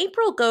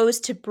 April goes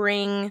to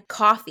bring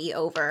coffee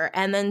over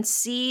and then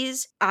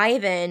sees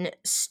Ivan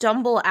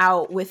stumble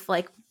out with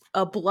like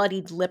a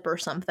bloodied lip or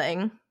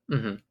something.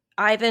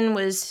 Ivan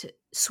was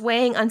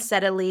swaying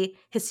unsteadily,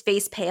 his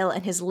face pale,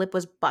 and his lip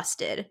was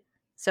busted.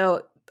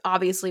 So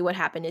obviously what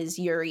happened is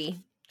Yuri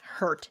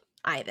hurt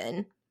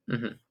Ivan.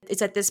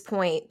 It's at this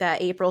point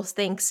that April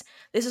thinks,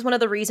 this is one of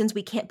the reasons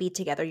we can't be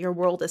together. Your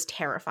world is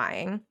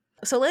terrifying.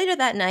 So later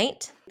that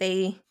night,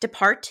 they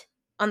depart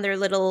on their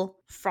little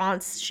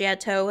France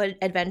chateau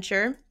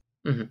adventure.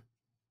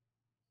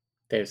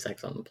 They have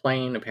sex on the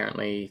plane.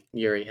 Apparently,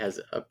 Yuri has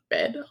a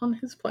bed on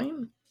his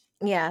plane.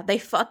 Yeah, they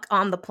fuck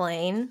on the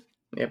plane.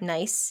 Yep.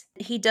 Nice.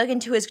 He dug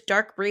into his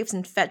dark briefs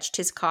and fetched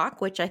his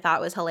cock, which I thought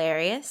was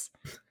hilarious.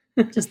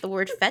 Just the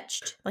word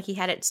fetched, like he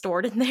had it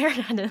stored in there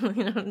and had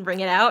to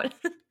bring it out.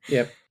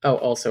 Yep. Oh,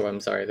 also, I'm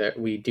sorry that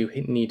we do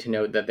need to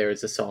note that there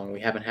is a song. We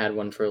haven't had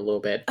one for a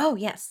little bit. Oh,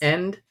 yes.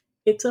 And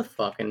it's a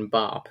fucking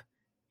bop.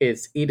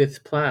 It's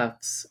Edith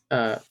Piaf's,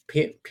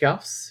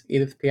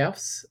 Edith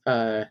Piaf's,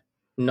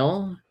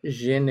 Non,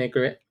 je ne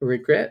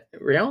regrette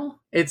rien.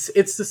 It's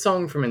the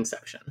song from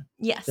Inception.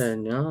 Yes.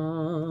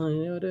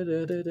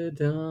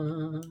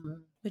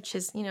 Which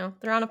is,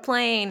 they're on a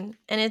plane,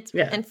 and it's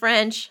in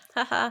French.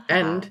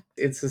 And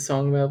it's a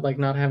song about, like,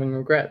 not having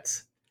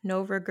regrets.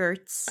 No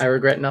regrets. I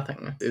regret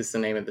nothing is the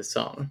name of the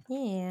song.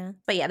 Yeah.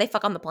 But yeah, they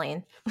fuck on the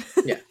plane.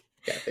 Yeah.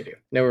 Yeah, they do.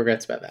 No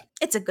regrets about that.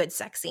 It's a good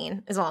sex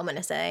scene, is all I'm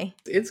gonna say.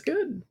 It's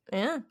good.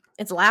 Yeah,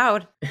 it's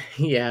loud.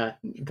 Yeah,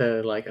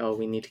 the like, oh,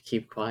 we need to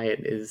keep quiet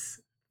is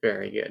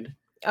very good.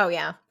 Oh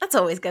yeah, that's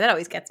always good. That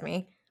always gets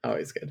me.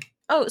 Always good.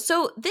 Oh,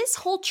 so this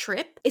whole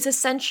trip is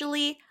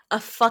essentially a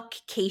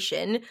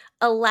fuckcation,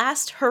 a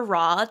last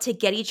hurrah to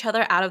get each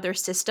other out of their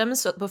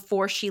systems so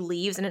before she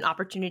leaves, and an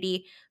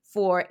opportunity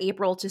for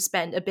April to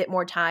spend a bit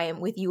more time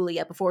with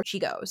Yulia before she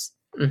goes.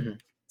 Hmm.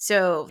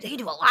 So they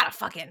do a lot of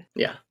fucking.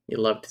 Yeah, you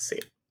love to see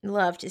it.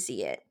 Love to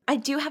see it. I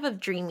do have a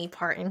dreamy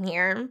part in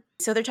here.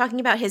 So they're talking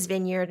about his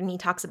vineyard, and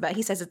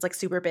he says it's like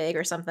super big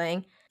or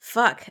something.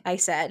 Fuck, I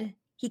said.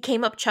 He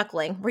came up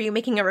chuckling. Were you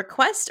making a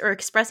request or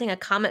expressing a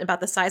comment about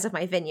the size of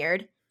my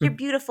vineyard? You're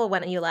beautiful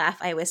when you laugh,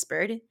 I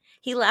whispered.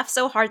 He laughed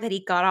so hard that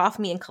he got off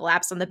me and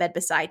collapsed on the bed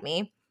beside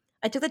me.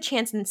 I took the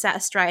chance and sat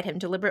astride him,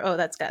 deliberate. Oh,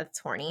 that's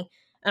horny.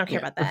 I don't care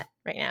about that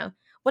right now.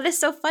 What is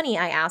so funny?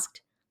 I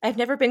asked. I've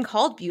never been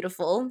called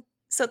beautiful.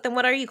 So then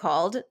what are you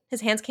called?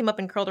 His hands came up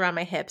and curled around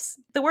my hips.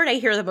 The word I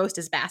hear the most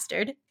is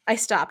bastard. I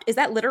stopped. Is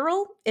that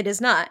literal? It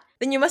is not.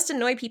 Then you must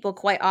annoy people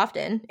quite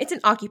often. It's an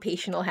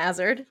occupational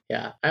hazard.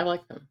 Yeah, I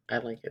like them. I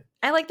like it.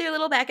 I like their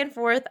little back and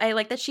forth. I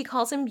like that she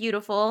calls him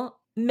beautiful.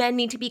 Men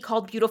need to be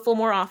called beautiful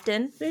more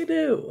often. They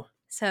do.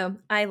 So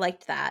I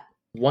liked that.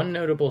 One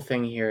notable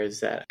thing here is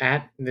that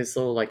at this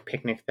little like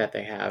picnic that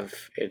they have,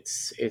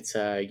 it's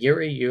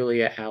Yuri,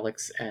 Yulia,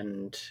 Alex,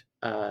 and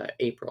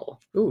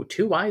April. Ooh,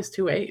 2 Y's,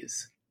 2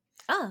 A's.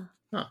 Ah,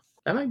 Huh.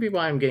 That might be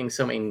why I'm getting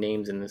so many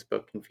names in this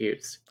book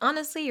confused.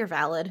 honestly, you're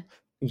valid.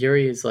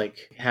 Yuri is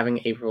like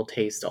having April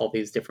taste all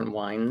these different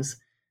wines,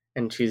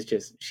 and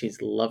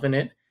she's loving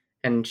it,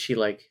 and she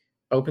like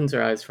opens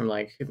her eyes from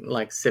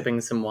like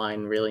sipping some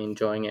wine, really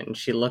enjoying it, and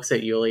she looks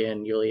at Yulia,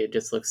 and Yulia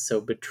just looks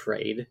so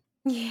betrayed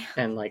Yeah.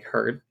 and like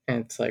hurt,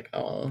 and it's like,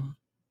 oh,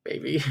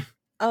 baby.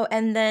 Oh,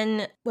 and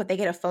then what? They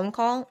get a phone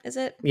call, is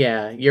it?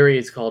 Yeah, Yuri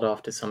is called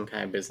off to some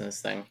kind of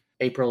business thing.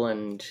 April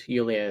and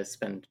Yulia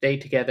spend the day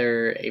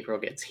together. April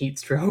gets heat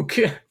stroke.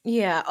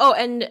 Yeah. Oh,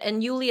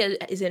 and Yulia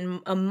is in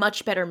a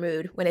much better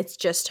mood when it's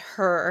just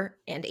her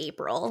and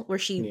April, where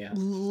she Yeah.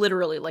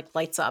 literally like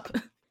lights up.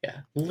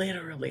 Yeah,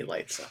 literally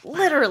lights up.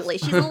 Literally,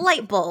 she's a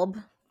light bulb.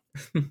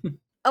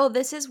 Oh,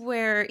 this is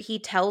where he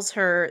tells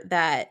her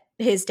that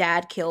his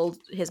dad killed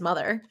his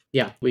mother.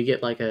 Yeah, we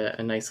get like a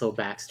nice little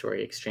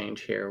backstory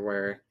exchange here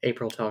where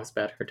April talks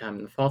about her time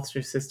in the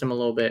foster system a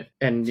little bit,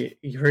 and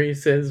Yuri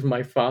says,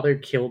 my father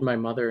killed my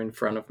mother in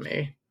front of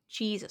me.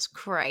 Jesus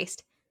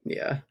Christ.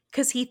 Yeah.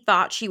 Because he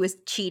thought she was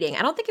cheating.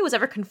 I don't think it was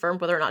ever confirmed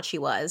whether or not she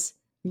was.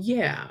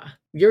 Yeah.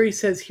 Yuri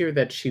says here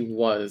that she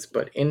was,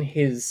 but in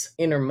his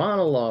inner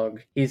monologue,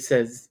 he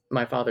says,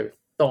 my father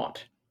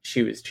thought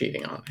she was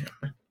cheating on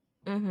him.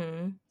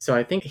 Mm-hmm. So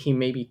I think he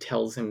maybe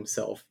tells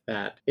himself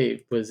that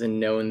it was a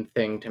known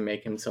thing to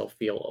make himself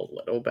feel a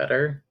little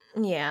better.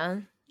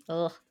 Yeah.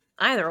 Ugh.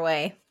 Either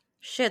way,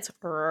 shit's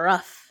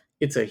rough.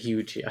 It's a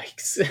huge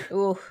yikes.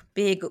 Ooh,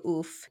 big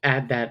oof.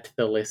 Add that to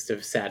the list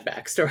of sad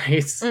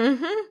backstories.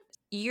 Mm-hmm.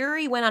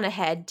 Yuri went on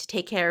ahead to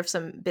take care of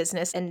some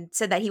business and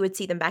said that he would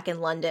see them back in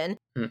London.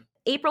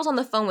 April's on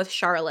the phone with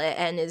Charlotte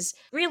and is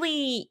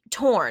really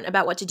torn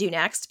about what to do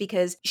next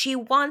because she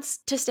wants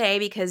to stay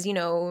because, you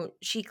know,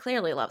 she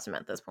clearly loves him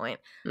at this point.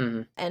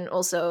 Mm-hmm. And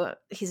also,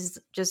 he's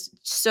just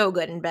so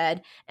good in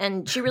bed.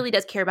 And she really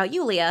does care about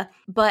Yulia.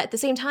 But at the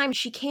same time,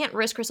 she can't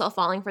risk herself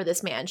falling for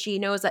this man. She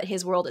knows that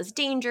his world is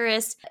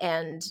dangerous.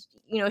 And,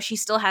 you know, she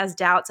still has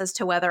doubts as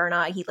to whether or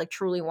not he, like,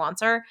 truly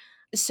wants her.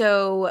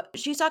 So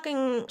she's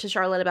talking to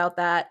Charlotte about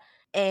that.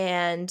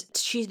 And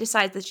she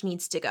decides that she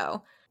needs to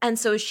go. And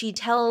so she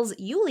tells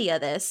Yulia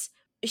this.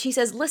 She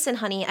says, listen,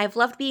 honey, I've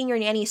loved being your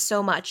nanny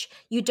so much.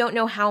 You don't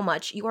know how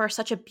much. You are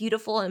such a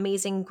beautiful,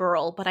 amazing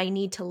girl, but I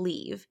need to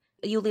leave.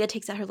 Yulia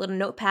takes out her little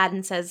notepad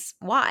and says,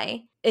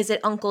 why? Is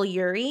it Uncle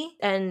Yuri?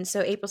 And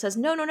so April says,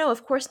 no,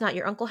 of course not.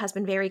 Your uncle has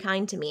been very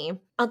kind to me.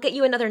 I'll get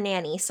you another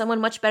nanny, someone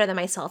much better than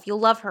myself. You'll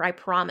love her, I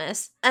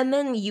promise. And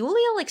then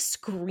Yulia, like,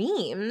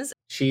 screams.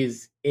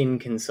 She's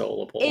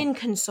inconsolable.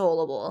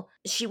 Inconsolable.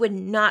 She would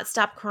not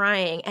stop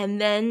crying. And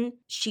then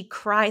she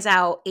cries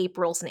out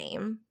April's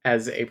name.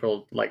 As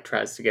April, like,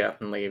 tries to get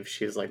up and leave,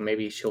 she's like,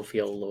 maybe she'll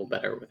feel a little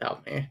better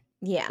without me.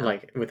 Yeah.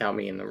 Like, without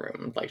me in the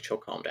room. Like, she'll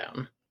calm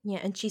down. Yeah,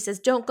 and she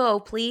says, don't go,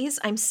 please.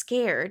 I'm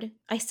scared.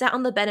 I sat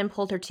on the bed and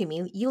pulled her to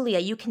me. Yulia,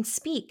 you can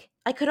speak.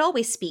 I could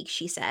always speak,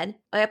 she said.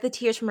 I wiped the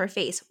tears from her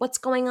face. What's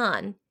going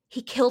on?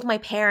 He killed my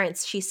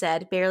parents, she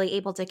said, barely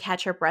able to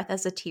catch her breath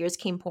as the tears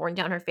came pouring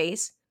down her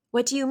face.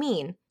 What do you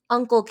mean?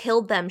 Uncle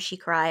killed them, she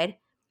cried.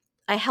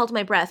 I held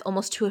my breath,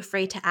 almost too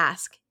afraid to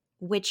ask.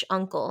 Which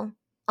uncle?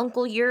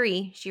 Uncle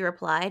Yuri, she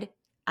replied.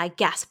 I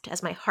gasped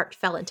as my heart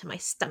fell into my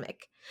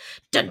stomach.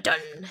 Dun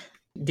dun!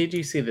 Did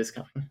you see this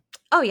coming?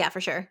 Oh, yeah,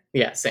 for sure.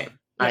 Yeah, same.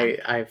 Yeah.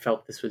 I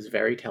felt this was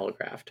very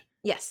telegraphed.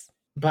 Yes.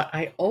 But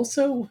I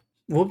also,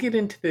 we'll get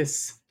into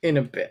this in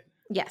a bit.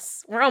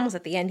 Yes, we're almost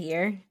at the end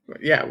here.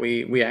 Yeah,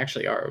 we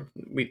actually are.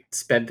 We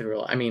sped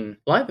through. I mean,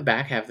 a lot of the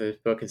back half of this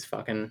book is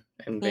fucking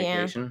and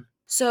vacation.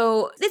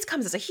 So this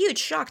comes as a huge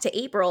shock to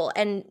April,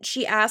 and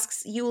she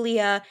asks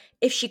Yulia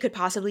if she could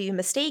possibly be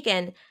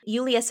mistaken.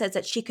 Yulia says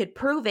that she could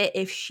prove it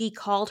if she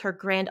called her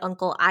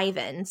granduncle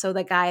Ivan, so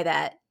the guy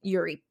that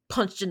Yuri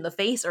punched in the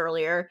face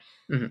earlier.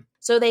 Mhm.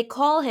 So they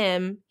call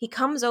him, he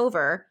comes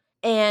over,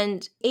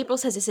 and April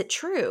says, "Is it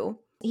true?"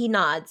 He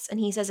nods, and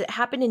he says it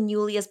happened in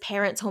Yulia's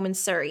parents' home in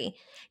Surrey.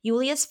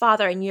 Yulia's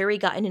father and Yuri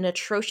got in an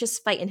atrocious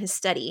fight in his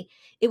study.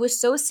 It was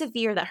so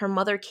severe that her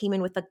mother came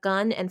in with a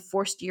gun and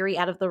forced Yuri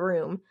out of the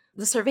room.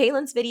 The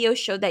surveillance video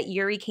showed that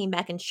Yuri came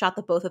back and shot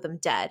the both of them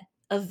dead.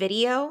 A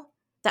video?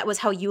 That was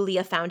how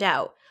Yulia found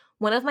out.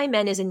 One of my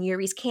men is in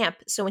Yuri's camp,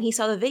 so when he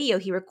saw the video,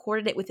 he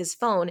recorded it with his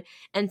phone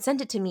and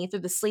sent it to me through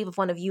the sleeve of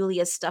one of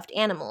Yulia's stuffed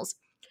animals.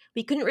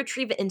 We couldn't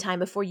retrieve it in time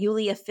before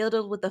Yulia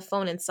fiddled with the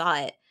phone and saw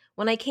it.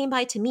 When I came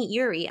by to meet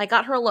Yuri, I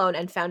got her alone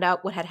and found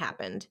out what had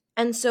happened.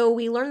 And so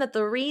we learned that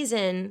the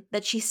reason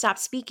that she stopped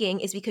speaking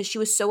is because she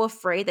was so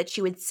afraid that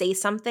she would say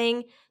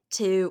something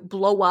to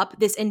blow up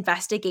this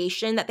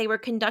investigation that they were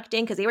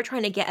conducting, because they were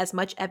trying to get as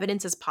much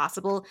evidence as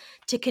possible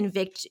to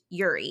convict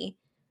Yuri.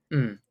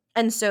 Mm.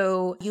 And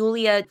so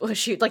Yulia,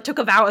 she took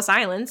a vow of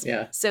silence,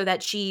 Yeah. so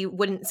that she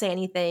wouldn't say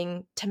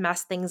anything to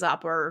mess things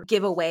up or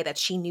give away that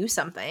she knew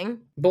something.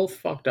 Both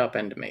fucked up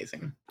and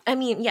amazing. I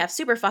mean, yeah,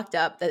 super fucked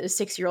up that a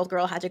 6-year-old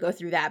girl had to go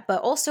through that,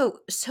 but also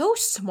so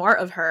smart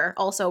of her,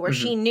 also, where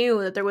she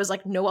knew that there was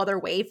no other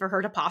way for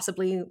her to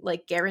possibly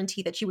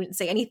guarantee that she wouldn't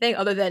say anything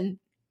other than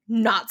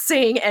not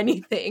saying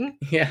anything.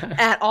 Yeah.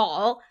 At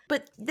all.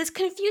 But this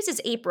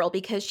confuses April,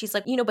 because she's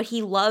like, but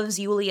he loves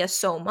Yulia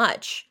so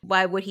much.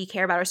 Why would he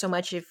care about her so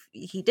much if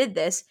he did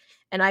this?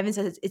 And Ivan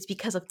says it's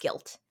because of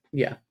guilt.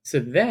 Yeah. So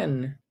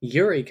then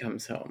Yuri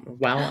comes home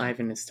while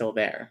Ivan is still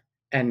there.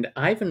 And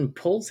Ivan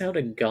pulls out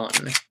a gun.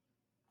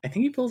 I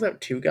think he pulls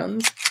out 2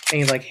 guns.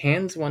 And he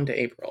hands one to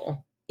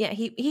April. Yeah,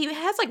 he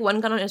has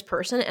one gun on his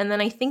person, and then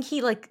I think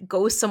he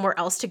goes somewhere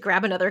else to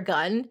grab another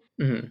gun.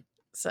 Mm-hmm.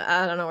 So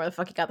I don't know where the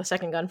fuck he got the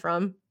second gun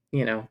from.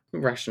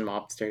 Russian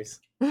mobsters.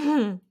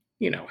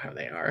 You know how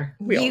they are.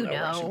 We all know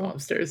Russian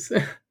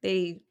mobsters.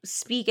 They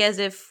speak as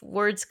if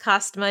words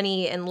cost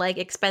money and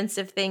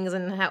expensive things,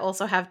 and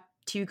also have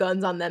 2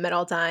 guns on them at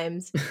all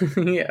times.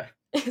 Yeah.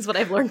 Is what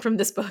I've learned from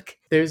this book.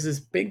 There's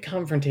this big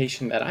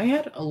confrontation that I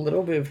had a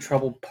little bit of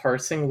trouble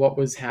parsing what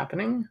was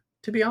happening,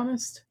 to be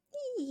honest.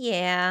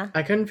 Yeah.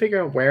 I couldn't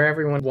figure out where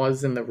everyone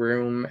was in the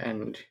room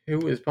and who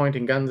was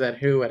pointing guns at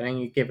who at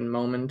any given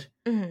moment.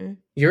 Mm-hmm.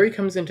 Yuri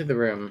comes into the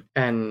room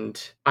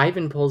and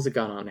Ivan pulls a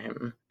gun on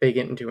him. They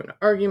get into an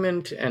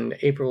argument and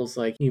April's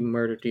like, "You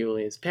murdered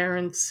Yulia's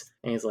parents."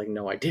 And he's like,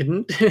 "No, I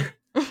didn't."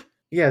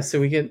 Yeah, so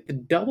we get the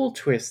double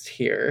twist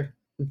here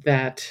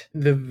that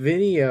the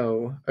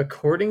video,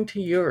 according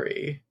to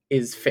Yuri,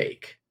 is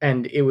fake.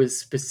 And it was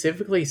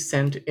specifically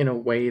sent in a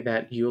way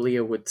that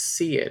Yulia would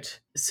see it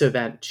so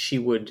that she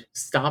would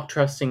stop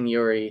trusting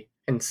Yuri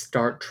and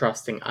start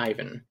trusting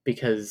Ivan,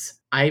 because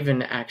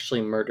Ivan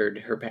actually murdered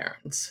her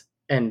parents.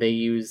 And they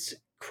used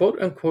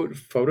quote-unquote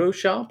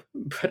Photoshop,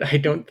 but I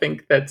don't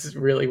think that's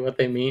really what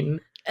they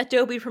mean.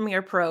 Adobe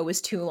Premiere Pro was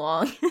too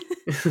long.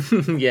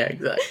 Yeah,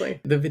 exactly.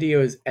 The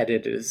video is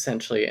edited,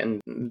 essentially, and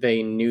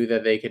they knew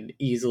that they could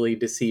easily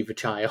deceive a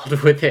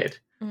child with it.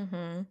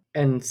 Mm-hmm.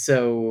 And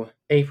so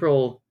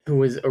April, who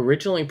was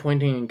originally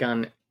pointing a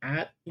gun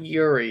at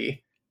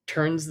Yuri,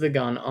 turns the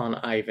gun on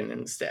Ivan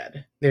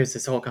instead. There's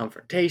this whole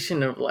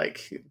confrontation of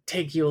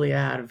take Yulia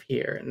out of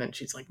here, and then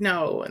she's like,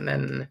 "No," and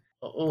then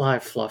a lot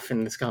of fluff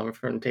in this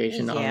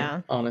confrontation,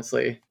 Yeah.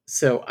 honestly.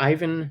 So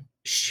Ivan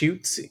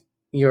shoots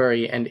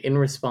Yuri, and in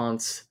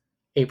response,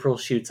 April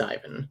shoots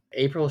Ivan.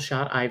 April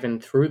shot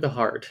Ivan through the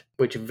heart,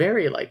 which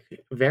very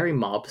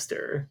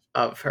mobster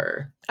of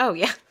her. Oh,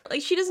 yeah.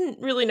 She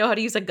doesn't really know how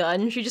to use a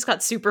gun. She just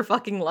got super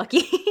fucking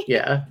lucky.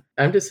 Yeah.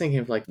 I'm just thinking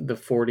of the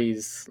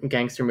 40s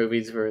gangster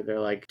movies where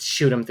they're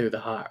shoot him through the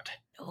heart.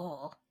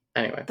 Oh.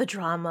 Anyway. The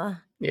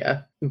drama.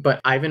 Yeah. But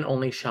Ivan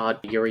only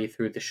shot Yuri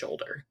through the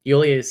shoulder.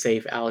 Yulia is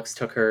safe. Alex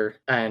took her,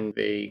 and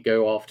they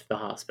go off to the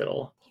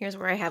hospital. Here's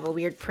where I have a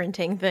weird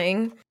printing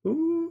thing.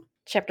 Ooh.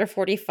 Chapter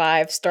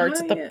 45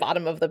 starts at the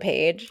bottom of the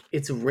page.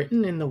 It's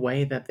written in the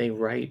way that they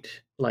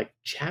write,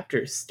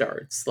 chapter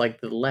starts, the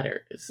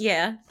letters.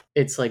 Yeah.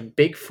 It's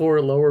big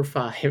 4, lower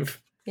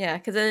 5. Yeah,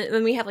 because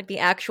then we have the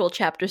actual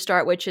chapter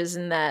start, which is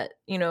in that,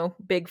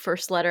 big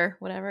first letter,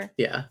 whatever.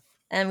 Yeah.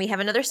 And we have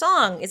another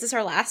song. Is this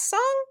our last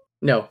song?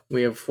 No,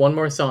 we have one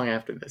more song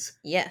after this.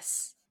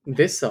 Yes.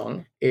 This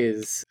song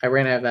is I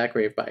Ran Out of That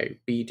Grave by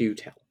Be Do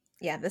Tell.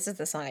 Yeah, this is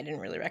the song I didn't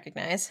really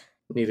recognize.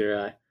 Neither did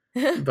I.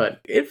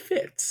 But it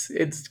fits.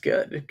 It's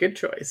good. Good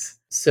choice.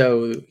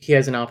 So he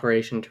has an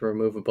operation to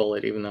remove a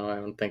bullet, even though I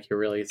don't think you're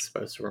really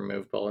supposed to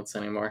remove bullets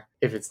anymore.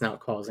 If it's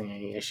not causing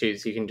any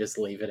issues, you can just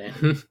leave it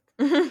in.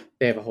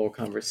 They have a whole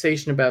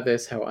conversation about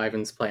this, how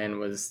Ivan's plan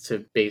was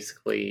to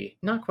basically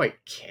not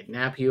quite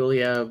kidnap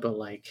Yulia, but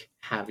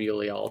have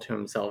Yulia all to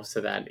himself so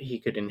that he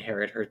could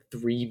inherit her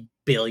 $3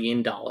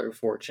 billion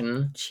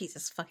fortune.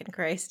 Jesus fucking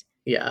Christ.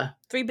 Yeah.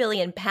 3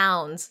 billion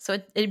pounds.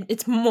 So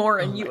it's more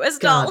in US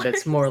God, dollars.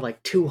 that's more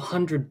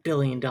 $200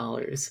 billion.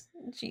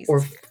 Jesus.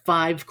 Or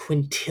 5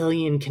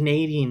 quintillion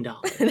Canadian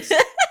dollars.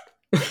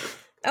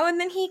 Oh,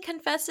 and then he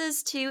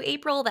confesses to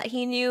April that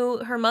he knew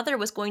her mother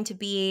was going to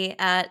be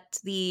at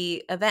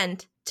the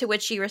event, to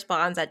which she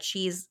responds that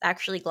she's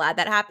actually glad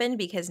that happened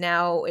because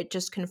now it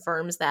just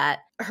confirms that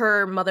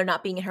her mother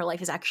not being in her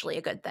life is actually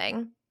a good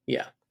thing.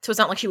 Yeah. So it's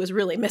not like she was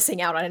really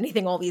missing out on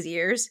anything all these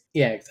years.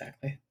 Yeah,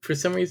 exactly. For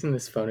some reason,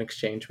 this phone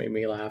exchange made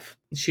me laugh.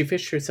 She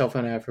fished her cell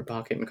phone out of her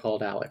pocket and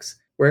called Alex.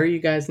 "Where are you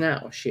guys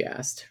now?" she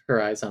asked,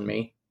 her eyes on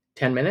me.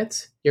 10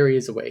 minutes? Yuri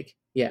is awake.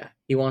 Yeah,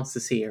 he wants to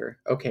see her.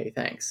 Okay,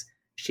 thanks.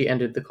 She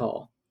ended the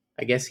call.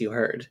 I guess you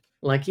heard.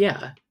 Like,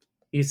 yeah.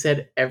 You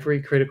said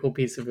every critical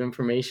piece of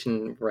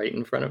information right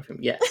in front of him.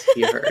 Yes,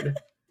 he heard.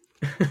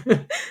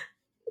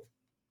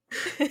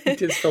 It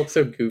just felt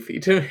so goofy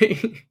to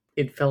me.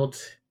 It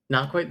felt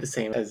not quite the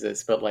same as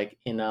this, but like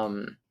in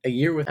A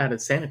Year Without a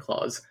Santa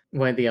Claus,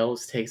 when the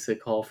elves takes a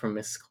call from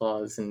Mrs.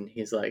 Claus and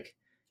he's like,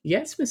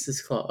 "Yes,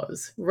 Mrs.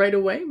 Claus. Right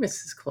away,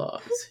 Mrs.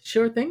 Claus.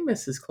 Sure thing,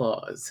 Mrs.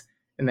 Claus."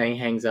 And then he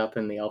hangs up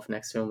and the elf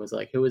next to him was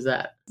like, "Who was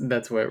that?"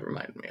 That's what it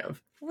reminded me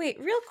of. Wait,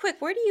 real quick,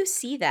 where do you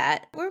see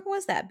that? Where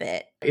was that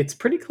bit? It's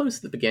pretty close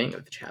to the beginning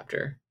of the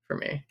chapter for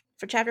me.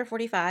 For chapter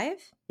 45?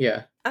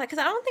 Yeah. Because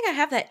I don't think I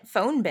have that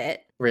phone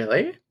bit.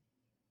 Really?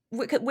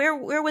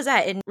 Where was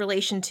that in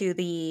relation to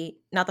the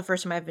not the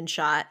first time I've been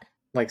shot?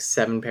 Like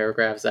 7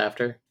 paragraphs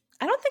after?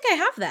 I don't think I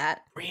have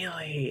that.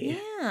 Really?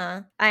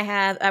 Yeah.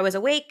 I was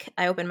awake.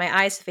 I opened my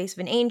eyes to the face of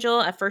an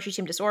angel. At first she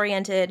seemed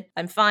disoriented.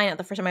 I'm fine. Not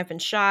the first time I've been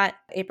shot.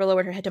 April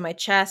lowered her head to my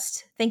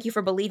chest. "Thank you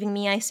for believing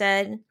me," I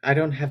said. I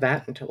don't have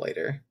that until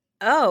later.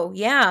 Oh,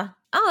 yeah.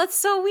 Oh, that's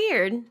so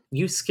weird.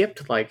 You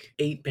skipped like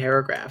 8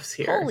 paragraphs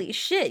here. Holy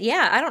shit.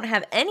 Yeah, I don't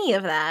have any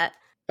of that.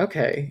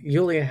 Okay,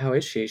 Yulia, how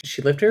is she?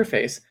 She lifted her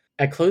face.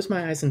 I closed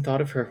my eyes and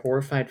thought of her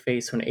horrified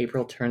face when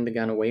April turned the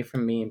gun away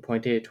from me and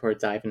pointed it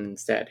towards Ivan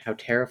instead. How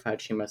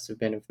terrified she must have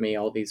been of me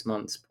all these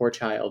months. Poor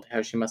child,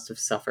 how she must have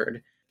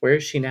suffered. Where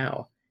is she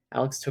now?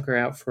 Alex took her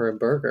out for a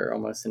burger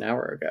almost an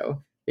hour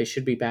ago. They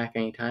should be back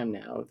any time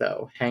now,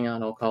 though. Hang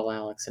on, I'll call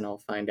Alex and I'll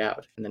find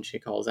out. And then she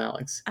calls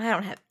Alex. I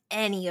don't have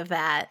any of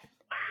that.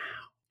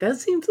 That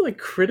seems like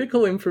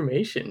critical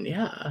information,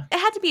 yeah. It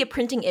had to be a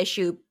printing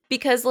issue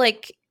because,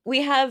 like,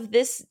 we have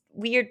this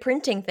weird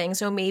printing thing,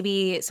 so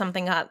maybe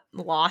something got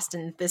lost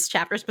in this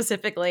chapter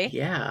specifically.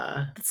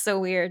 Yeah. That's so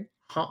weird.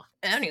 Huh.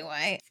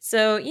 Anyway,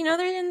 so,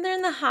 they're in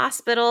the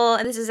hospital,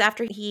 and this is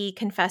after he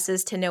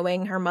confesses to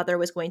knowing her mother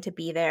was going to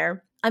be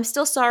there. "I'm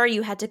still sorry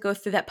you had to go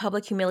through that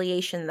public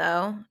humiliation,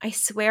 though. I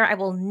swear I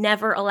will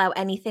never allow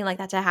anything like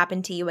that to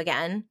happen to you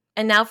again.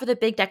 And now for the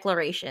big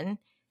declaration.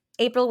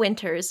 April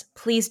Winters,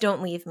 please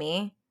don't leave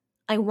me.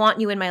 I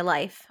want you in my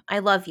life. I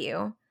love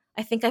you.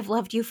 I think I've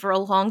loved you for a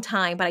long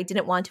time, but I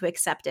didn't want to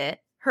accept it."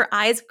 Her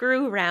eyes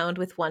grew round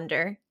with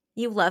wonder.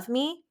 "You love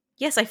me?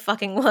 Yes, I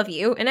fucking love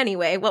you. And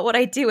anyway, what would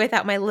I do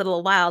without my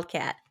little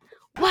wildcat?"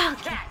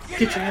 Wildcat! Get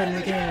your head in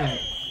the game.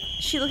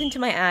 She looked into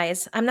my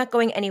eyes. "I'm not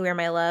going anywhere,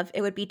 my love.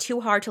 It would be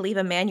too hard to leave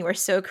a man you are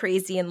so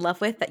crazy in love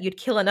with that you'd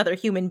kill another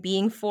human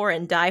being for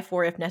and die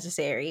for if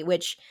necessary,"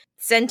 which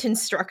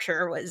sentence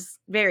structure was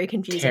very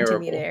confusing to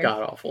me there.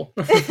 God awful.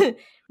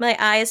 My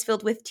eyes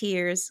filled with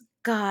tears.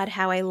 "God,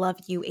 how I love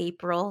you,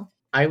 April."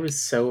 I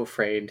was so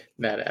afraid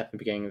that at the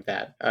beginning of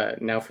that,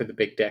 now for the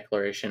big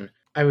declaration,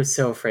 I was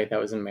so afraid that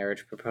was a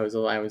marriage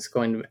proposal. I was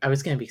going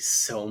to be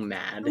so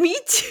mad. Me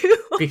too.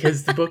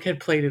 Because the book had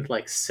played it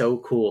like so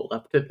cool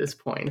up to this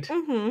point.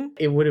 Mm-hmm.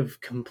 It would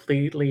have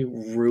completely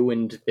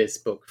ruined this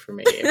book for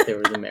me if there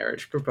was a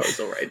marriage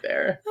proposal right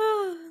there.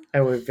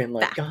 I would have been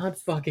like, God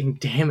fucking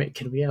damn it,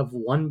 can we have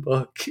one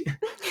book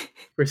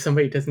where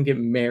somebody doesn't get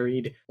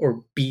married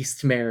or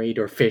beast married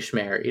or fish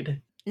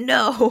married?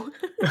 No.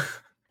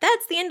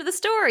 That's the end of the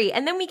story.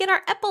 And then we get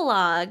our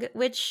epilogue,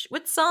 which,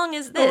 what song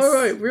is this? Oh,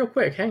 right, real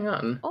quick, hang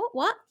on. Oh,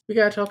 what? We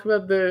gotta talk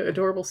about the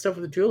adorable stuff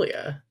with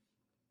Julia.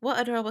 What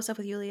adorable stuff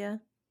with Julia?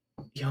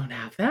 You don't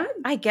have that?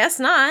 I guess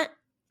not.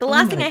 The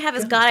last thing I have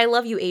is "God, I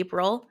love you,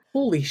 April."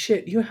 Holy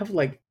shit, you have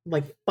like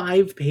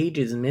 5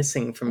 pages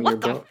missing from your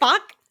book. What the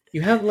fuck?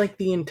 You have like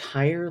the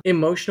entire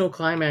emotional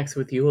climax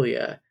with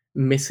Julia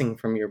missing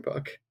from your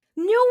book.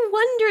 No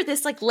wonder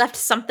this left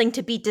something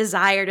to be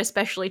desired,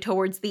 especially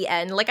towards the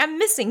end. I'm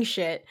missing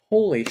shit.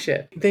 Holy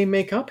shit. They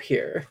make up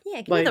here.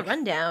 Yeah, give me the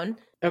rundown.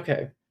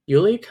 Okay.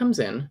 Julia comes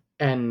in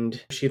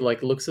and she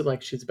looks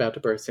like she's about to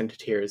burst into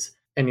tears.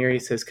 And Yuri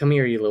says, "Come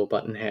here, you little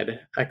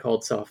buttonhead." I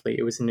called softly.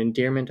 It was an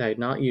endearment I had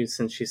not used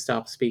since she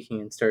stopped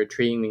speaking and started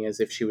treating me as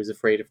if she was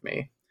afraid of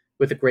me.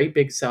 With a great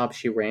big sob,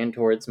 she ran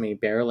towards me,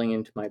 barreling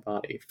into my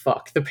body.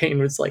 Fuck, the pain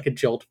was like a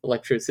jolt of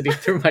electricity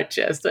through my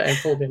chest. I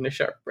pulled in a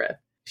sharp breath.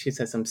 She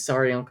says, "I'm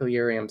sorry, Uncle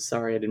Yuri. I'm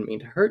sorry. I didn't mean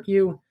to hurt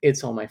you.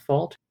 It's all my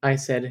fault." I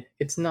said,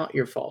 "It's not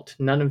your fault.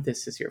 None of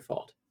this is your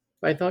fault."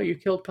 "I thought you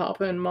killed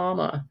Papa and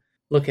Mama."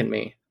 "Look at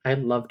me. I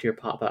loved your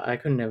Papa. I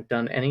couldn't have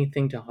done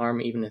anything to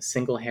harm even a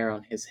single hair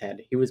on his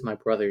head. He was my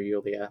brother,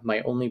 Yulia,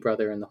 my only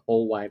brother in the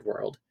whole wide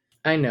world."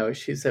 "I know,"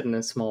 she said in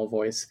a small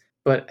voice,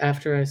 "but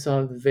after I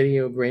saw the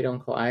video, Great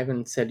Uncle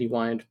Ivan said you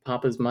wanted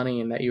Papa's money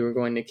and that you were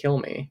going to kill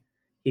me."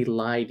 He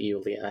lied,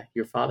 Yulia.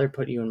 Your father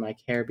put you in my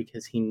care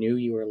because he knew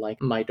you were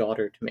like my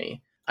daughter to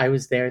me. I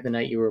was there the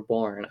night you were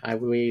born. I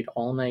waited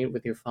all night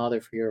with your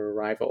father for your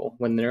arrival.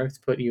 When the nurse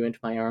put you into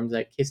my arms,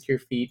 I kissed your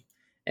feet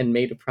and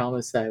made a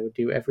promise that I would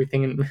do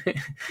everything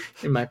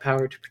in my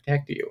power to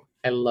protect you.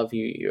 I love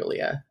you,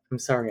 Yulia. I'm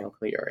sorry,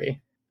 Uncle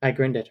Yuri. I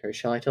grinned at her.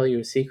 Shall I tell you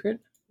a secret?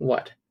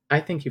 What? I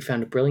think you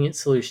found a brilliant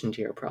solution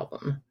to your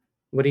problem.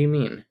 What do you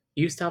mean?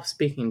 You stopped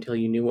speaking until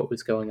you knew what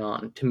was going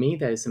on. To me,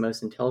 that is the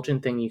most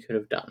intelligent thing you could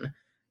have done.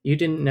 You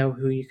didn't know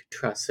who you could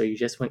trust, so you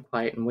just went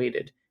quiet and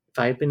waited. If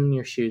I had been in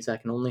your shoes, I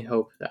can only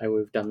hope that I would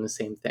have done the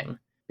same thing.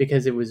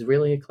 Because it was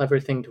really a clever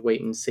thing to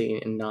wait and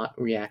see and not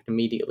react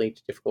immediately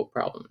to difficult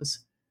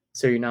problems.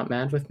 So you're not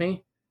mad with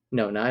me?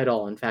 No, not at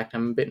all. In fact,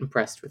 I'm a bit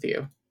impressed with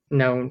you.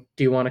 Now,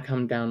 do you want to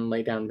come down and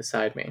lay down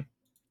beside me?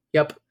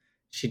 Yep.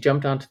 She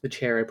jumped onto the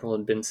chair April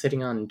had been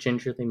sitting on and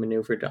gingerly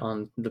maneuvered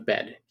on the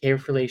bed.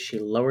 Carefully, she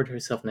lowered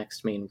herself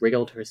next to me and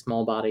wriggled her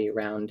small body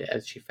around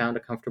as she found a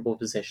comfortable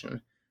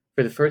position.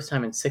 For the first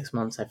time in 6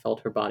 months, I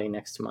felt her body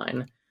next to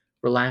mine,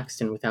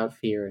 relaxed and without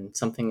fear, and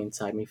something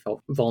inside me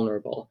felt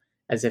vulnerable,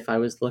 as if I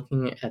was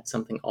looking at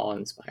something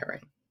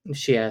awe-inspiring.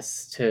 She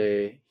asks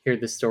to hear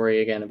the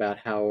story again about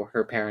how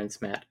her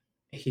parents met.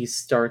 He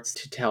starts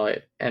to tell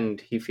it, and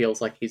he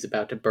feels like he's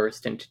about to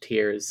burst into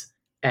tears.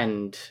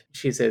 And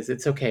she says,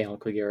 "It's okay,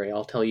 Uncle Yuri,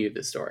 I'll tell you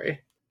the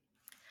story."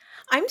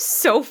 I'm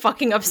so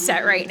fucking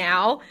upset right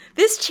now.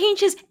 This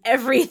changes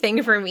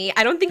everything for me.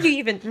 I don't think you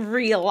even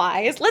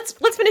realize. Let's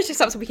finish this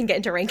up so we can get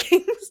into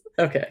rankings.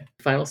 Okay,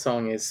 final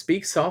song is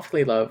Speak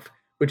Softly, Love,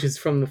 which is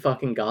from the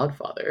fucking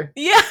Godfather.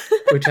 Yeah.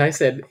 Which I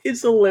said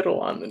is a little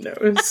on the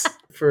nose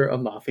for a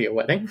mafia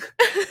wedding.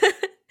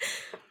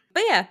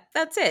 But yeah,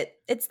 that's it.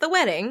 It's the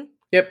wedding.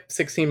 Yep,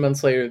 16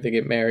 months later they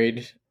get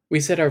married. We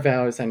said our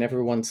vows. I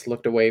never once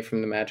looked away from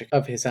the magic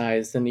of his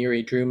eyes. Then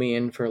Yuri drew me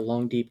in for a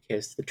long, deep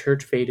kiss. The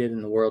church faded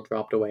and the world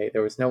dropped away.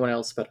 There was no one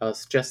else but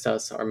us, just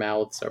us, our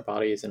mouths, our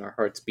bodies, and our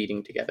hearts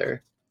beating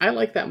together. I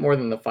like that more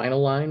than the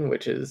final line,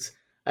 which is,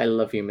 "I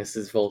love you,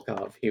 Mrs.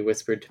 Volkov," he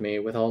whispered to me.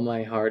 "With all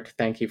my heart,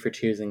 thank you for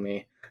choosing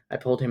me." I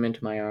pulled him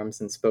into my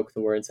arms and spoke the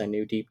words I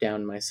knew deep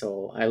down in my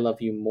soul. "I love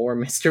you more,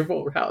 Mr.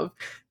 Volkov.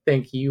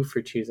 Thank you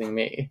for choosing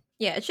me."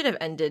 Yeah, it should have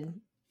ended.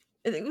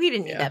 We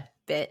didn't need that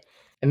bit.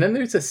 And then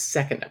there's a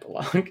second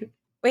epilogue.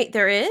 Wait,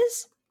 there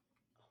is?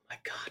 Oh my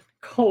god,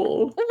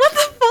 Nicole. What the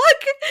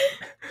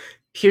fuck?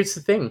 Here's the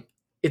thing.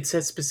 It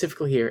says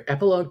specifically here,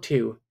 Epilogue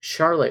 2,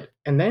 Charlotte,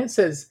 and then it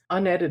says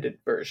unedited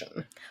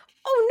version.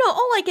 Oh no,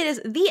 all I get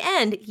is the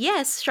end.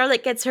 Yes,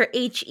 Charlotte gets her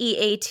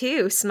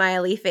HEA2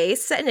 smiley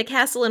face set in a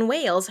castle in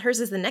Wales. Hers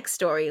is the next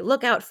story.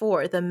 Look out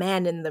for The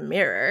Man in the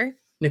Mirror.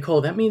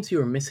 Nicole, that means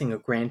you are missing a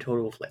grand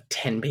total of like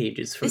 10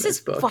 pages from this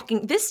book.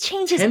 This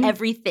changes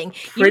everything.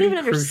 You don't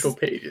even crucial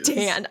pages.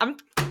 I'm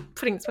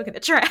putting this book in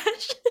the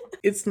trash.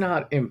 It's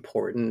not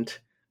important,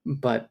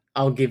 but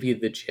I'll give you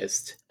the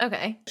gist.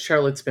 Okay.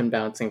 Charlotte's been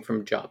bouncing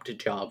from job to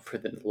job for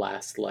the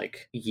last,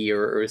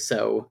 year or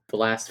so. The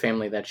last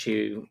family that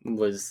she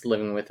was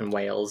living with in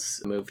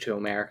Wales moved to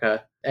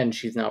America, and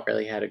she's not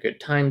really had a good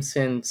time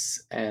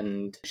since,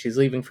 and she's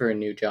leaving for a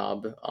new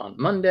job on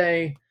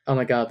Monday. Oh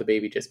my god, the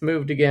baby just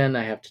moved again.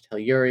 I have to tell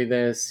Yuri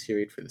this. You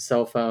read for the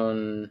cell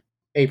phone.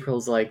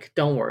 April's like,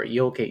 "Don't worry,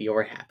 you'll get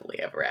your happily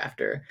ever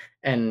after."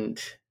 And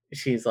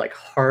she's like,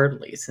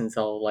 "Hardly, since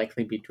I'll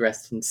likely be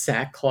dressed in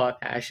sackcloth,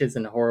 ashes,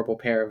 and a horrible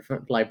pair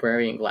of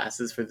librarian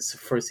glasses for the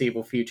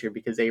foreseeable future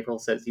because April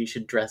says you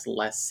should dress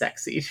less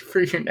sexy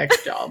for your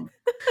next job."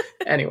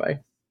 Anyway.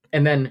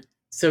 And then,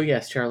 so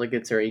yes, Charlotte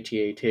gets her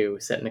HEA too,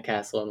 set in a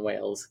castle in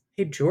Wales.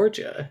 Hey,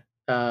 Georgia.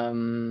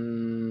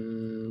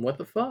 What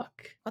the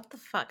fuck? What the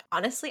fuck?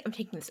 Honestly, I'm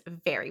taking this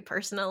very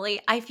personally.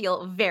 I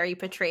feel very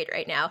betrayed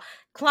right now.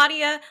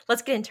 Claudia,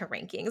 let's get into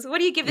rankings. What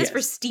do you give this for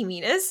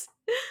steaminess?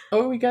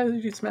 Oh, we gotta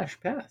do smash or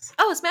pass.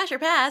 Oh, smash or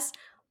pass.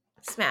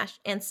 Smash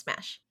and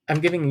smash.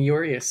 I'm giving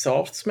Yuri a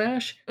soft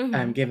smash. Mm-hmm.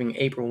 I'm giving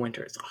April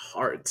Winters a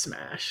hard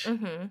smash.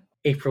 Mm-hmm.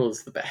 April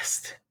is the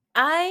best.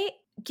 I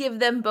give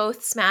them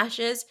both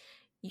smashes.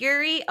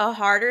 Yuri a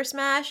harder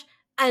smash,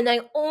 and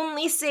I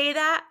only say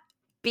that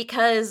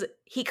because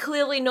he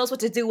clearly knows what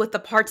to do with the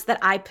parts that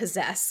I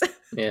possess.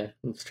 Yeah,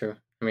 that's true.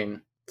 I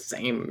mean,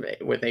 same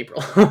with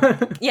April.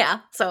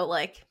 Yeah, so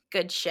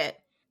good shit.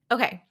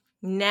 Okay,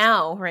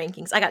 now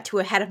rankings. I got too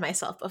ahead of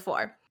myself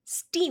before.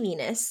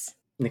 Steaminess.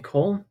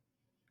 Nicole,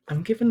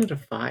 I'm giving it a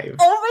 5.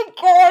 Oh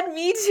my god,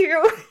 me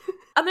too.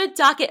 I'm going to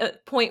dock it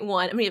at 0.1. I'm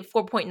going to give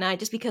 4.9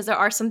 just because there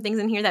are some things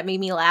in here that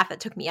made me laugh that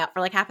took me out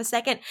for half a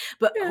second.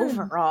 But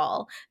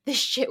overall, this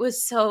shit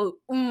was so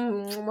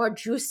more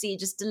juicy,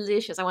 just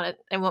delicious. I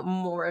want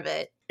more of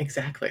it.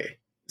 Exactly.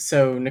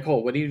 So,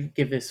 Nicole, what do you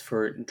give this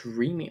for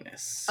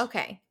dreaminess?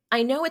 Okay.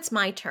 I know it's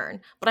my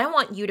turn, but I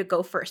want you to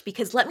go first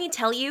because let me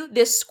tell you,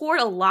 this scored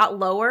a lot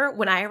lower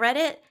when I read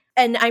it.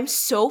 And I'm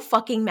so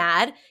fucking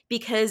mad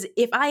because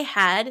if I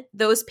had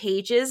those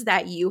pages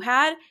that you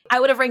had, I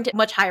would have ranked it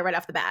much higher right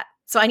off the bat.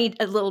 So I need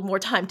a little more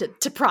time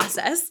to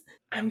process.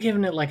 I'm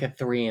giving it a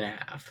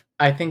 3.5.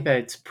 I think that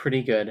it's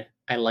pretty good.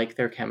 I like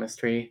their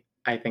chemistry.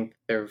 I think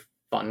they're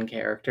fun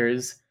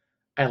characters.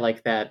 I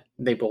like that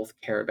they both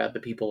care about the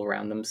people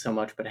around them so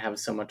much, but have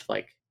so much,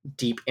 like,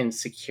 deep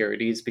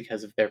insecurities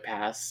because of their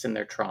past and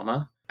their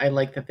trauma. I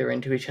like that they're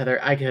into each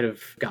other. I could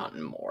have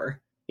gotten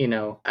more. You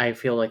know, I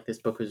feel like this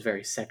book was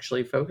very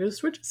sexually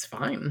focused, which is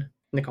fine.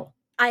 Nicole.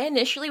 I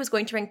initially was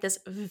going to rank this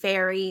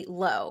very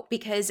low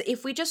because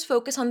if we just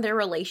focus on their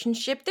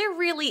relationship, there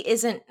really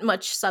isn't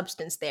much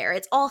substance there.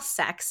 It's all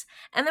sex.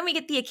 And then we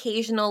get the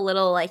occasional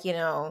little, like,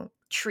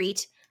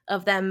 treat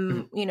of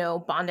them,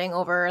 bonding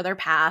over their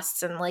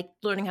pasts and like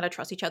learning how to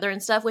trust each other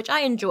and stuff, which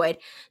I enjoyed.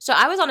 So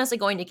I was honestly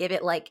going to give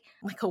it like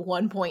a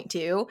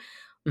 1.2.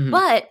 Mhm.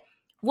 But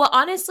what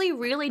honestly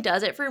really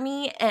does it for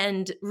me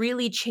and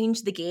really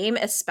changed the game,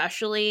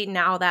 especially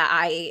now that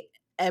I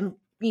am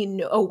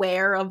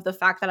aware of the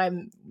fact that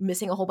I'm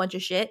missing a whole bunch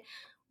of shit.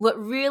 What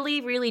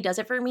really, really does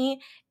it for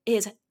me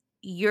is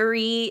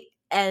Yuri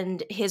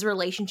and his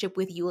relationship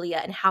with Yulia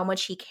and how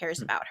much he cares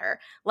Mhm. about her.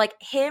 Like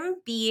him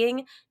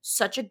being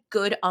such a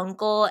good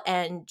uncle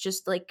and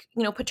just like,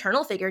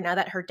 paternal figure now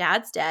that her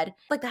dad's dead.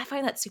 Like I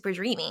find that super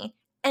dreamy.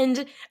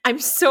 And I'm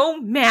so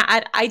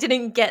mad I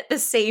didn't get the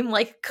same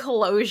like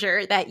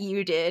closure that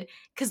you did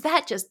cuz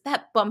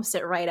that bumps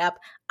it right up.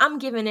 I'm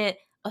giving it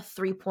a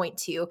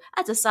 3.2.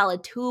 That's a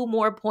solid 2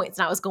 more points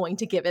than I was going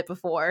to give it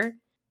before.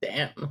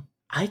 Damn.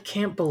 I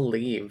can't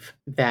believe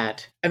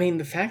that. I mean,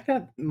 the fact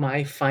that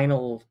my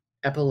final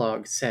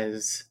epilogue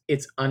says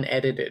it's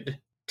unedited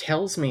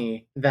tells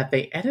me that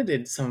they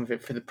edited some of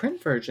it for the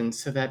print version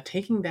so that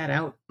taking that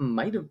out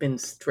might have been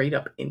straight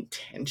up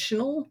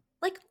intentional.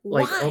 Like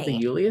Like all the why?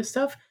 Yulia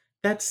stuff.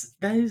 That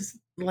is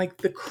like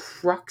the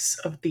crux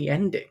of the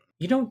ending.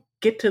 You don't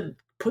get to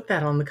put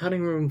that on the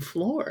cutting room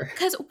floor.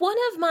 Cuz one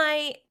of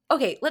my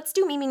okay, let's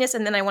do miminess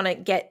and then I want to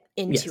get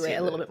into Yes, it yeah.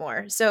 a little bit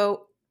more.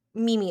 So,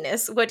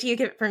 miminess, what do you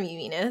give it for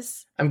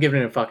miminess? I'm giving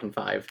it a fucking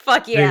 5.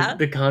 Fuck yeah.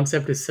 The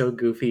concept is so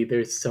goofy.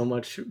 There's so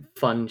much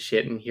fun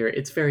shit in here.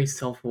 It's very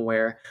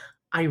self-aware.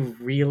 I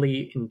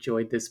really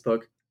enjoyed this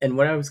book. And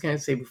what I was going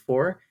to say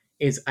before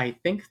is I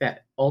think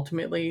that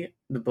ultimately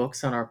the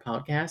books on our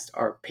podcast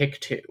are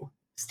pick 2.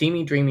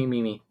 Steamy, Dreamy,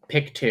 Mimi,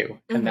 pick 2.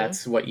 And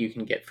that's what you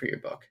can get for your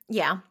book.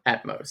 Yeah.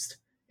 At most.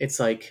 It's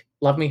like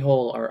Love Me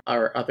Whole,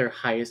 our other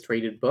highest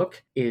rated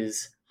book,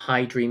 is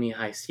High Dreamy,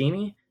 High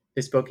Steamy.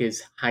 This book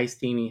is High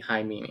Steamy,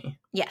 High Mimi.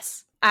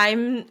 Yes.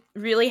 I'm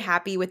really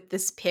happy with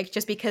this pick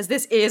just because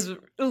this is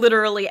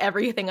literally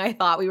everything I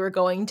thought we were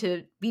going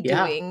to be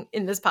doing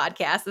in this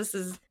podcast. This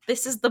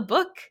is the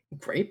book.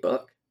 Great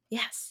book.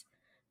 Yes.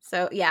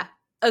 So yeah,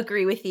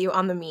 agree with you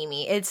on the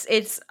Mimi.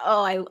 It's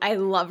I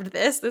loved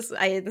this. This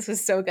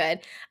was so good.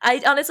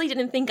 I honestly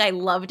didn't think I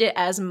loved it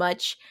as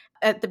much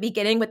at the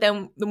beginning, but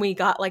then when we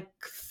got like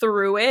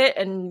through it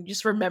and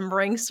just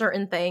remembering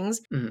certain things,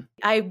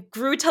 I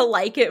grew to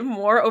like it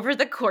more over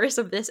the course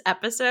of this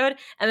episode.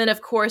 And then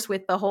of course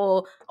with the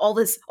whole all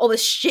this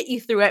shit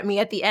you threw at me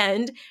at the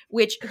end,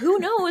 which who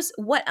knows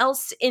what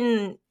else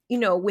in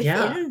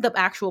within the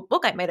actual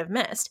book I might have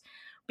missed.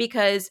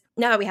 Because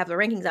now that we have the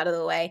rankings out of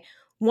the way,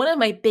 one of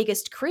my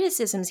biggest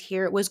criticisms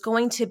here was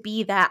going to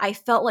be that I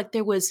felt like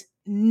there was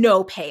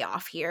no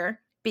payoff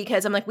here.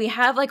 Because I'm like, we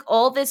have like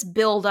all this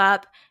build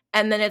up,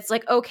 and then it's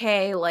like,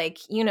 okay, like,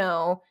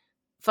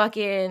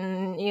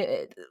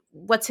 fucking,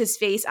 what's his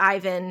face?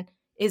 Ivan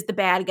is the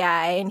bad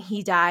guy and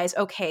he dies.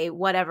 Okay,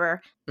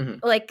 whatever.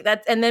 Like,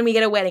 that's, and then we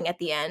get a wedding at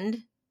the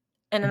end,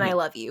 and then I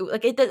love you.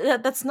 Like,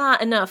 that's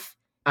not enough.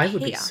 I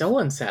would be payoff. so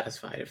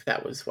unsatisfied if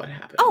that was what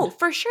happened. Oh,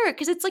 for sure.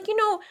 Because it's like,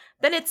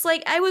 then it's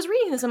like, I was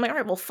reading this. I'm like, all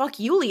right, well, fuck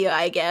Yulia,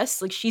 I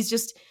guess. Like, she's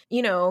just,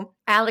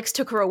 Alex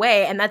took her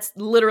away. And that's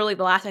literally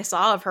the last I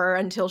saw of her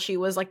until she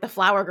was like the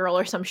flower girl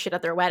or some shit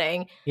at their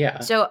wedding. Yeah.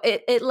 So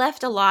it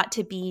left a lot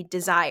to be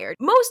desired.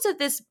 Most of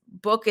this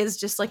book is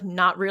just like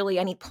not really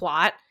any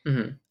plot.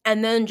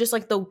 And then just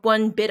like the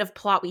one bit of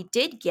plot we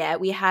did get,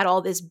 we had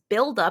all this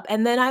buildup,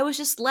 and then I was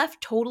just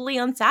left totally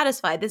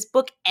unsatisfied. This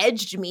book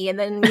edged me, and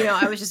then,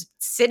 I was just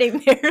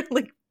sitting there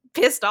like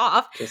pissed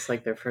off. Just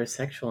like their first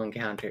sexual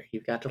encounter.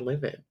 You've got to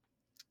live it.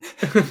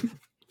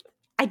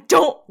 I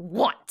don't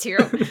want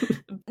to.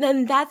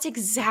 And that's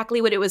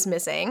exactly what it was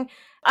missing.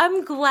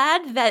 I'm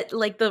glad that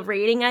like the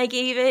rating I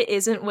gave it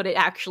isn't what it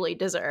actually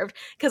deserved.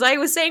 Because I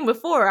was saying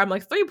before, I'm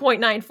like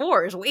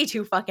 3.94 is way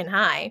too fucking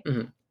high.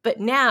 But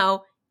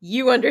now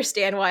you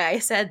understand why I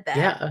said that.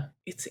 Yeah,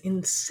 it's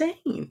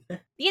insane.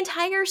 The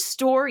entire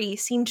story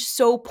seemed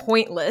so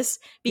pointless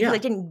because I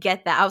didn't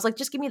get that. I was like,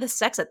 just give me the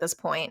sex at this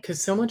point.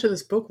 Because so much of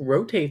this book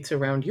rotates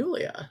around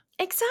Yulia.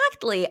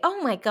 Exactly.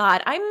 Oh my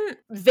god. I'm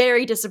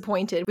very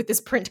disappointed with this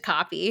print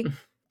copy.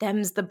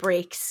 Them's the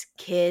breaks,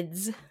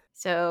 kids.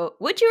 So,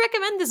 would you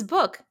recommend this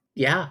book?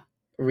 Yeah.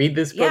 Read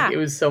this book. It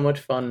was so much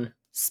fun.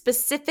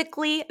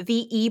 Specifically,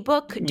 the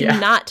ebook. Do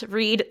not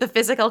read the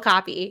physical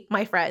copy,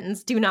 my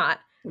friends. Do not.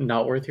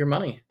 Not worth your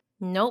money.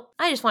 Nope.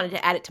 I just wanted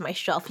to add it to my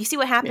shelf. You see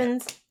what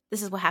happens? Yeah.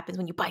 This is what happens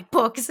when you buy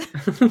books.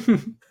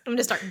 I'm going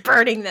to start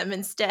burning them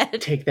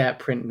instead. Take that,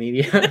 print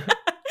media.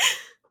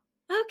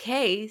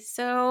 Okay,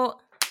 so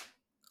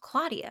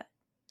Claudia,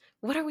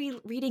 what are we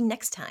reading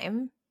next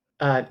time?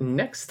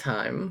 Next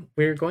time,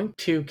 we're going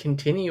to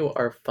continue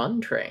our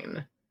fun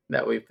train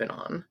that we've been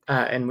on,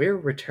 and we're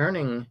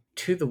returning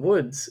to the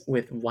woods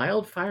with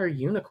Wildfire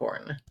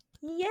Unicorn.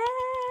 Yay!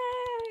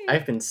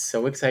 I've been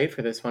so excited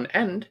for this one,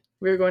 and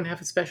we're going to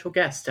have a special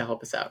guest to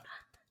help us out.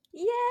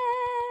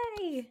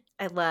 Yay!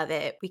 I love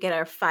it. We get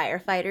our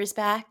firefighters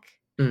back.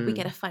 We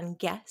get a fun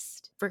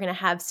guest. We're going to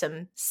have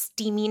some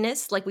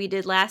steaminess like we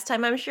did last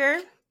time, I'm sure.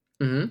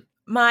 Mm-hmm.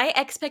 My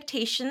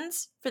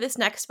expectations for this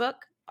next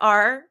book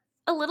are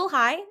a little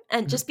high,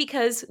 and just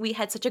because we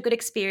had such a good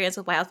experience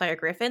with Wildfire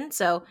Griffin,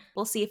 so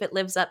we'll see if it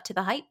lives up to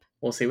the hype.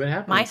 We'll see what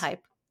happens. My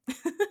hype.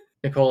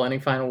 Nicole, any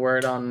final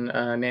word on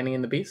Nanny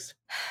and the Beast?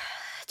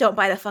 Don't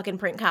buy the fucking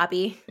print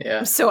copy.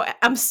 Yeah.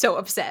 I'm so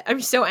upset.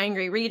 I'm so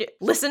angry.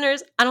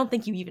 Listeners, I don't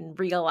think you even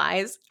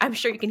realize. I'm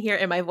sure you can hear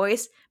it in my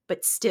voice,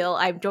 but still,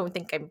 I don't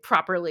think I'm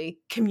properly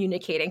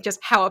communicating just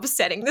how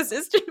upsetting this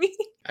is to me.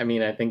 I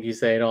mean, I think you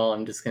say it all.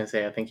 I'm just going to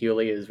say I think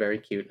Yulia is very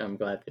cute, and I'm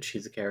glad that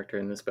she's a character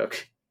in this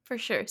book. For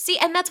sure. See,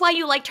 and that's why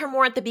you liked her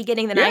more at the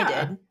beginning than I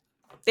did.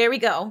 There we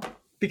go.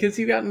 Because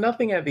you got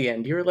nothing at the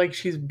end. You were like,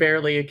 she's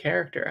barely a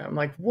character. I'm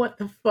like, what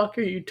the fuck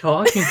are you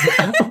talking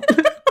about?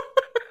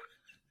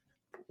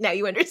 Now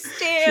you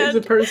understand. She has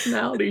a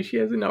personality. She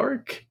has an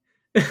arc.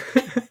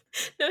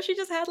 No, she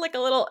just had like a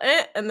little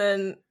and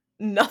then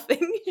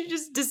nothing. She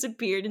just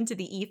disappeared into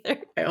the ether.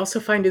 I also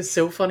find it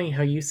so funny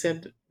how you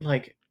said,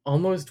 like,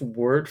 almost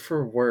word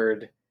for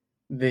word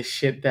this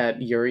shit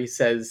that Yuri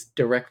says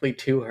directly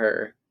to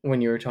her when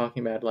you were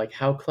talking about, like,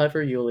 how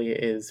clever Yulia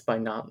is by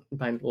not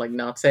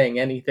saying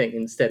anything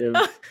instead of...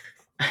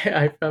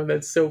 I found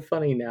that so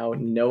funny now,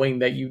 knowing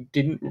that you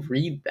didn't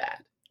read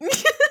that.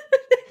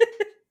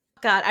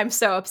 God, I'm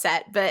so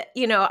upset. But,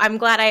 you know, I'm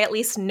glad I at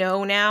least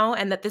know now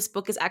and that this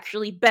book is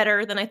actually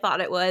better than I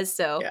thought it was.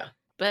 So, yeah.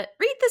 But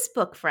read this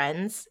book,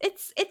 friends.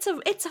 It's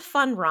a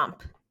fun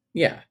romp.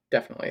 Yeah,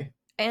 definitely.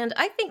 And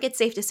I think it's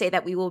safe to say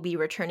that we will be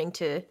returning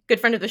to good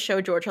friend of the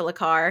show, Georgia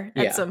Lacar,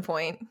 at some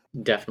point.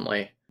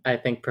 Definitely. I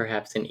think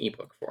perhaps in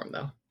ebook form,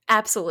 though.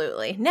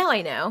 Absolutely. Now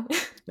I know.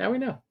 Now we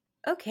know.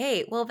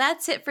 Okay, well,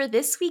 that's it for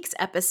this week's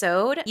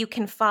episode. You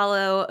can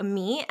follow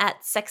me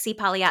at Sexy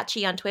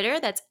Pagliacci on Twitter.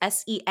 That's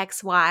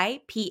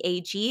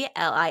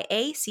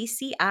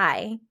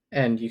SEXYPAGLIACCI.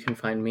 And you can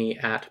find me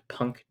at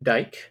Punk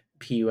Dyke,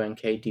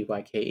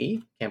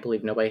 PUNKDYKE. Can't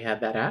believe nobody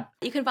had that at.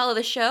 You can follow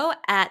the show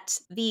at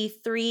the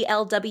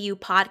 3LW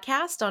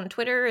Podcast on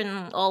Twitter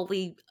and all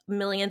the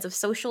millions of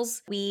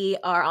socials. We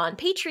are on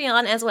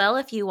Patreon as well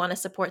if you want to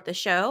support the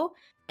show.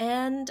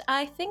 And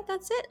I think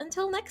that's it.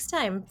 Until next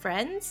time,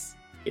 friends.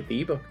 Get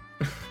the ebook.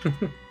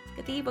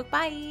 Get the ebook.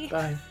 Bye.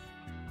 Bye.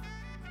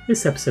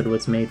 This episode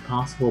was made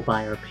possible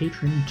by our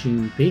patron,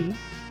 June B.,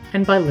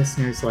 and by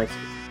listeners like you.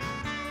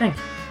 Thank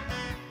you.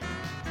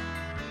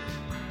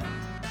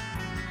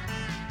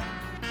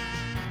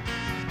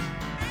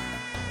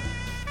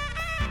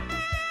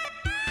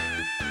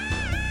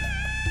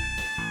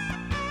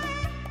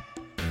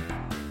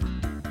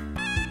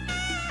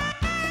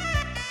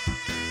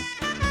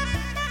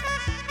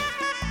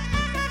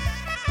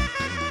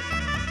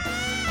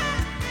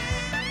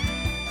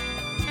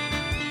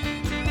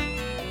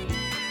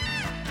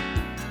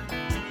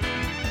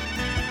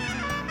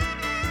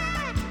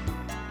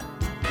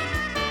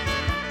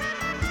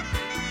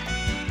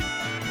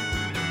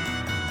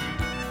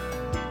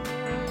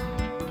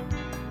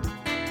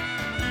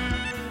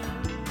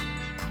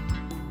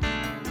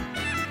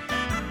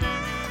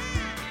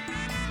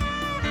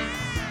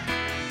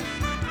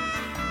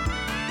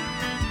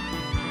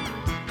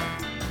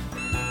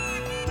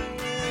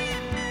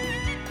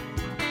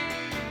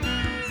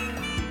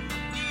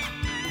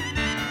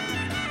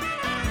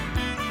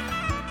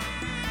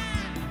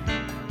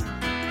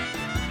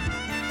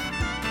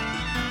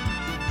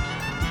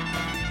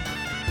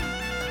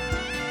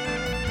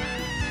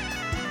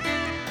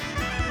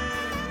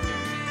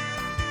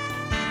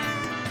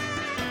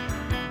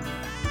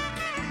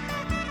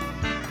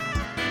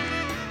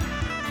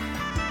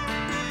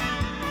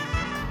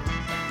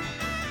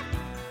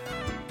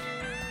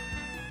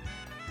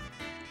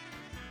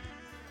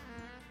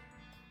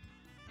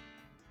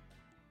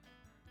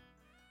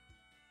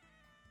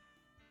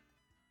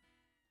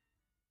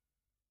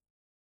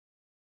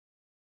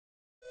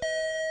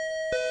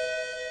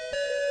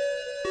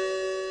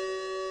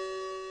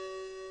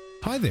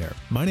 Hi there,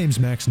 my name's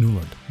Max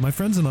Newland. My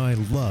friends and I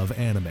love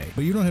anime,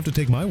 but you don't have to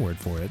take my word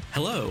for it.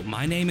 Hello,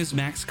 my name is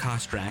Max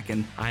Kostrak,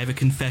 and I have a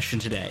confession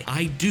today.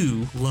 I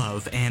do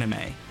love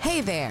anime.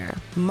 Hey there,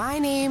 my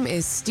name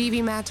is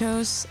Stevie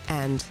Matos,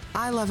 and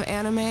I love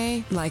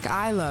anime like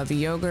I love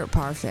yogurt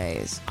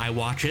parfaits. I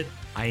watch it,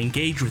 I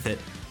engage with it,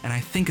 and I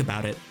think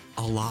about it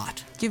a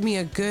lot. Give me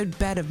a good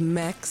bed of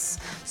mechs,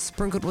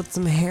 sprinkled with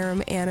some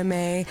harem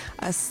anime,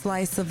 a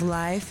slice of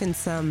life, and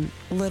some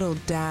little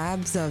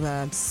dabs of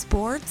a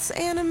sports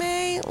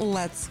anime.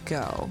 Let's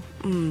go.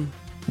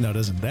 Now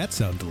doesn't that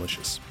sound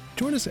delicious?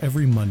 Join us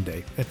every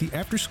Monday at the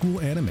After School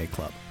Anime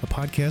Club, a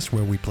podcast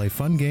where we play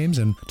fun games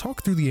and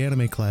talk through the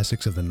anime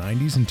classics of the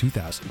 90s and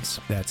 2000s.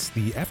 That's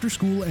the After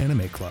School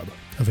Anime Club,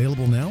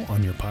 available now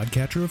on your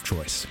podcatcher of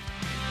choice.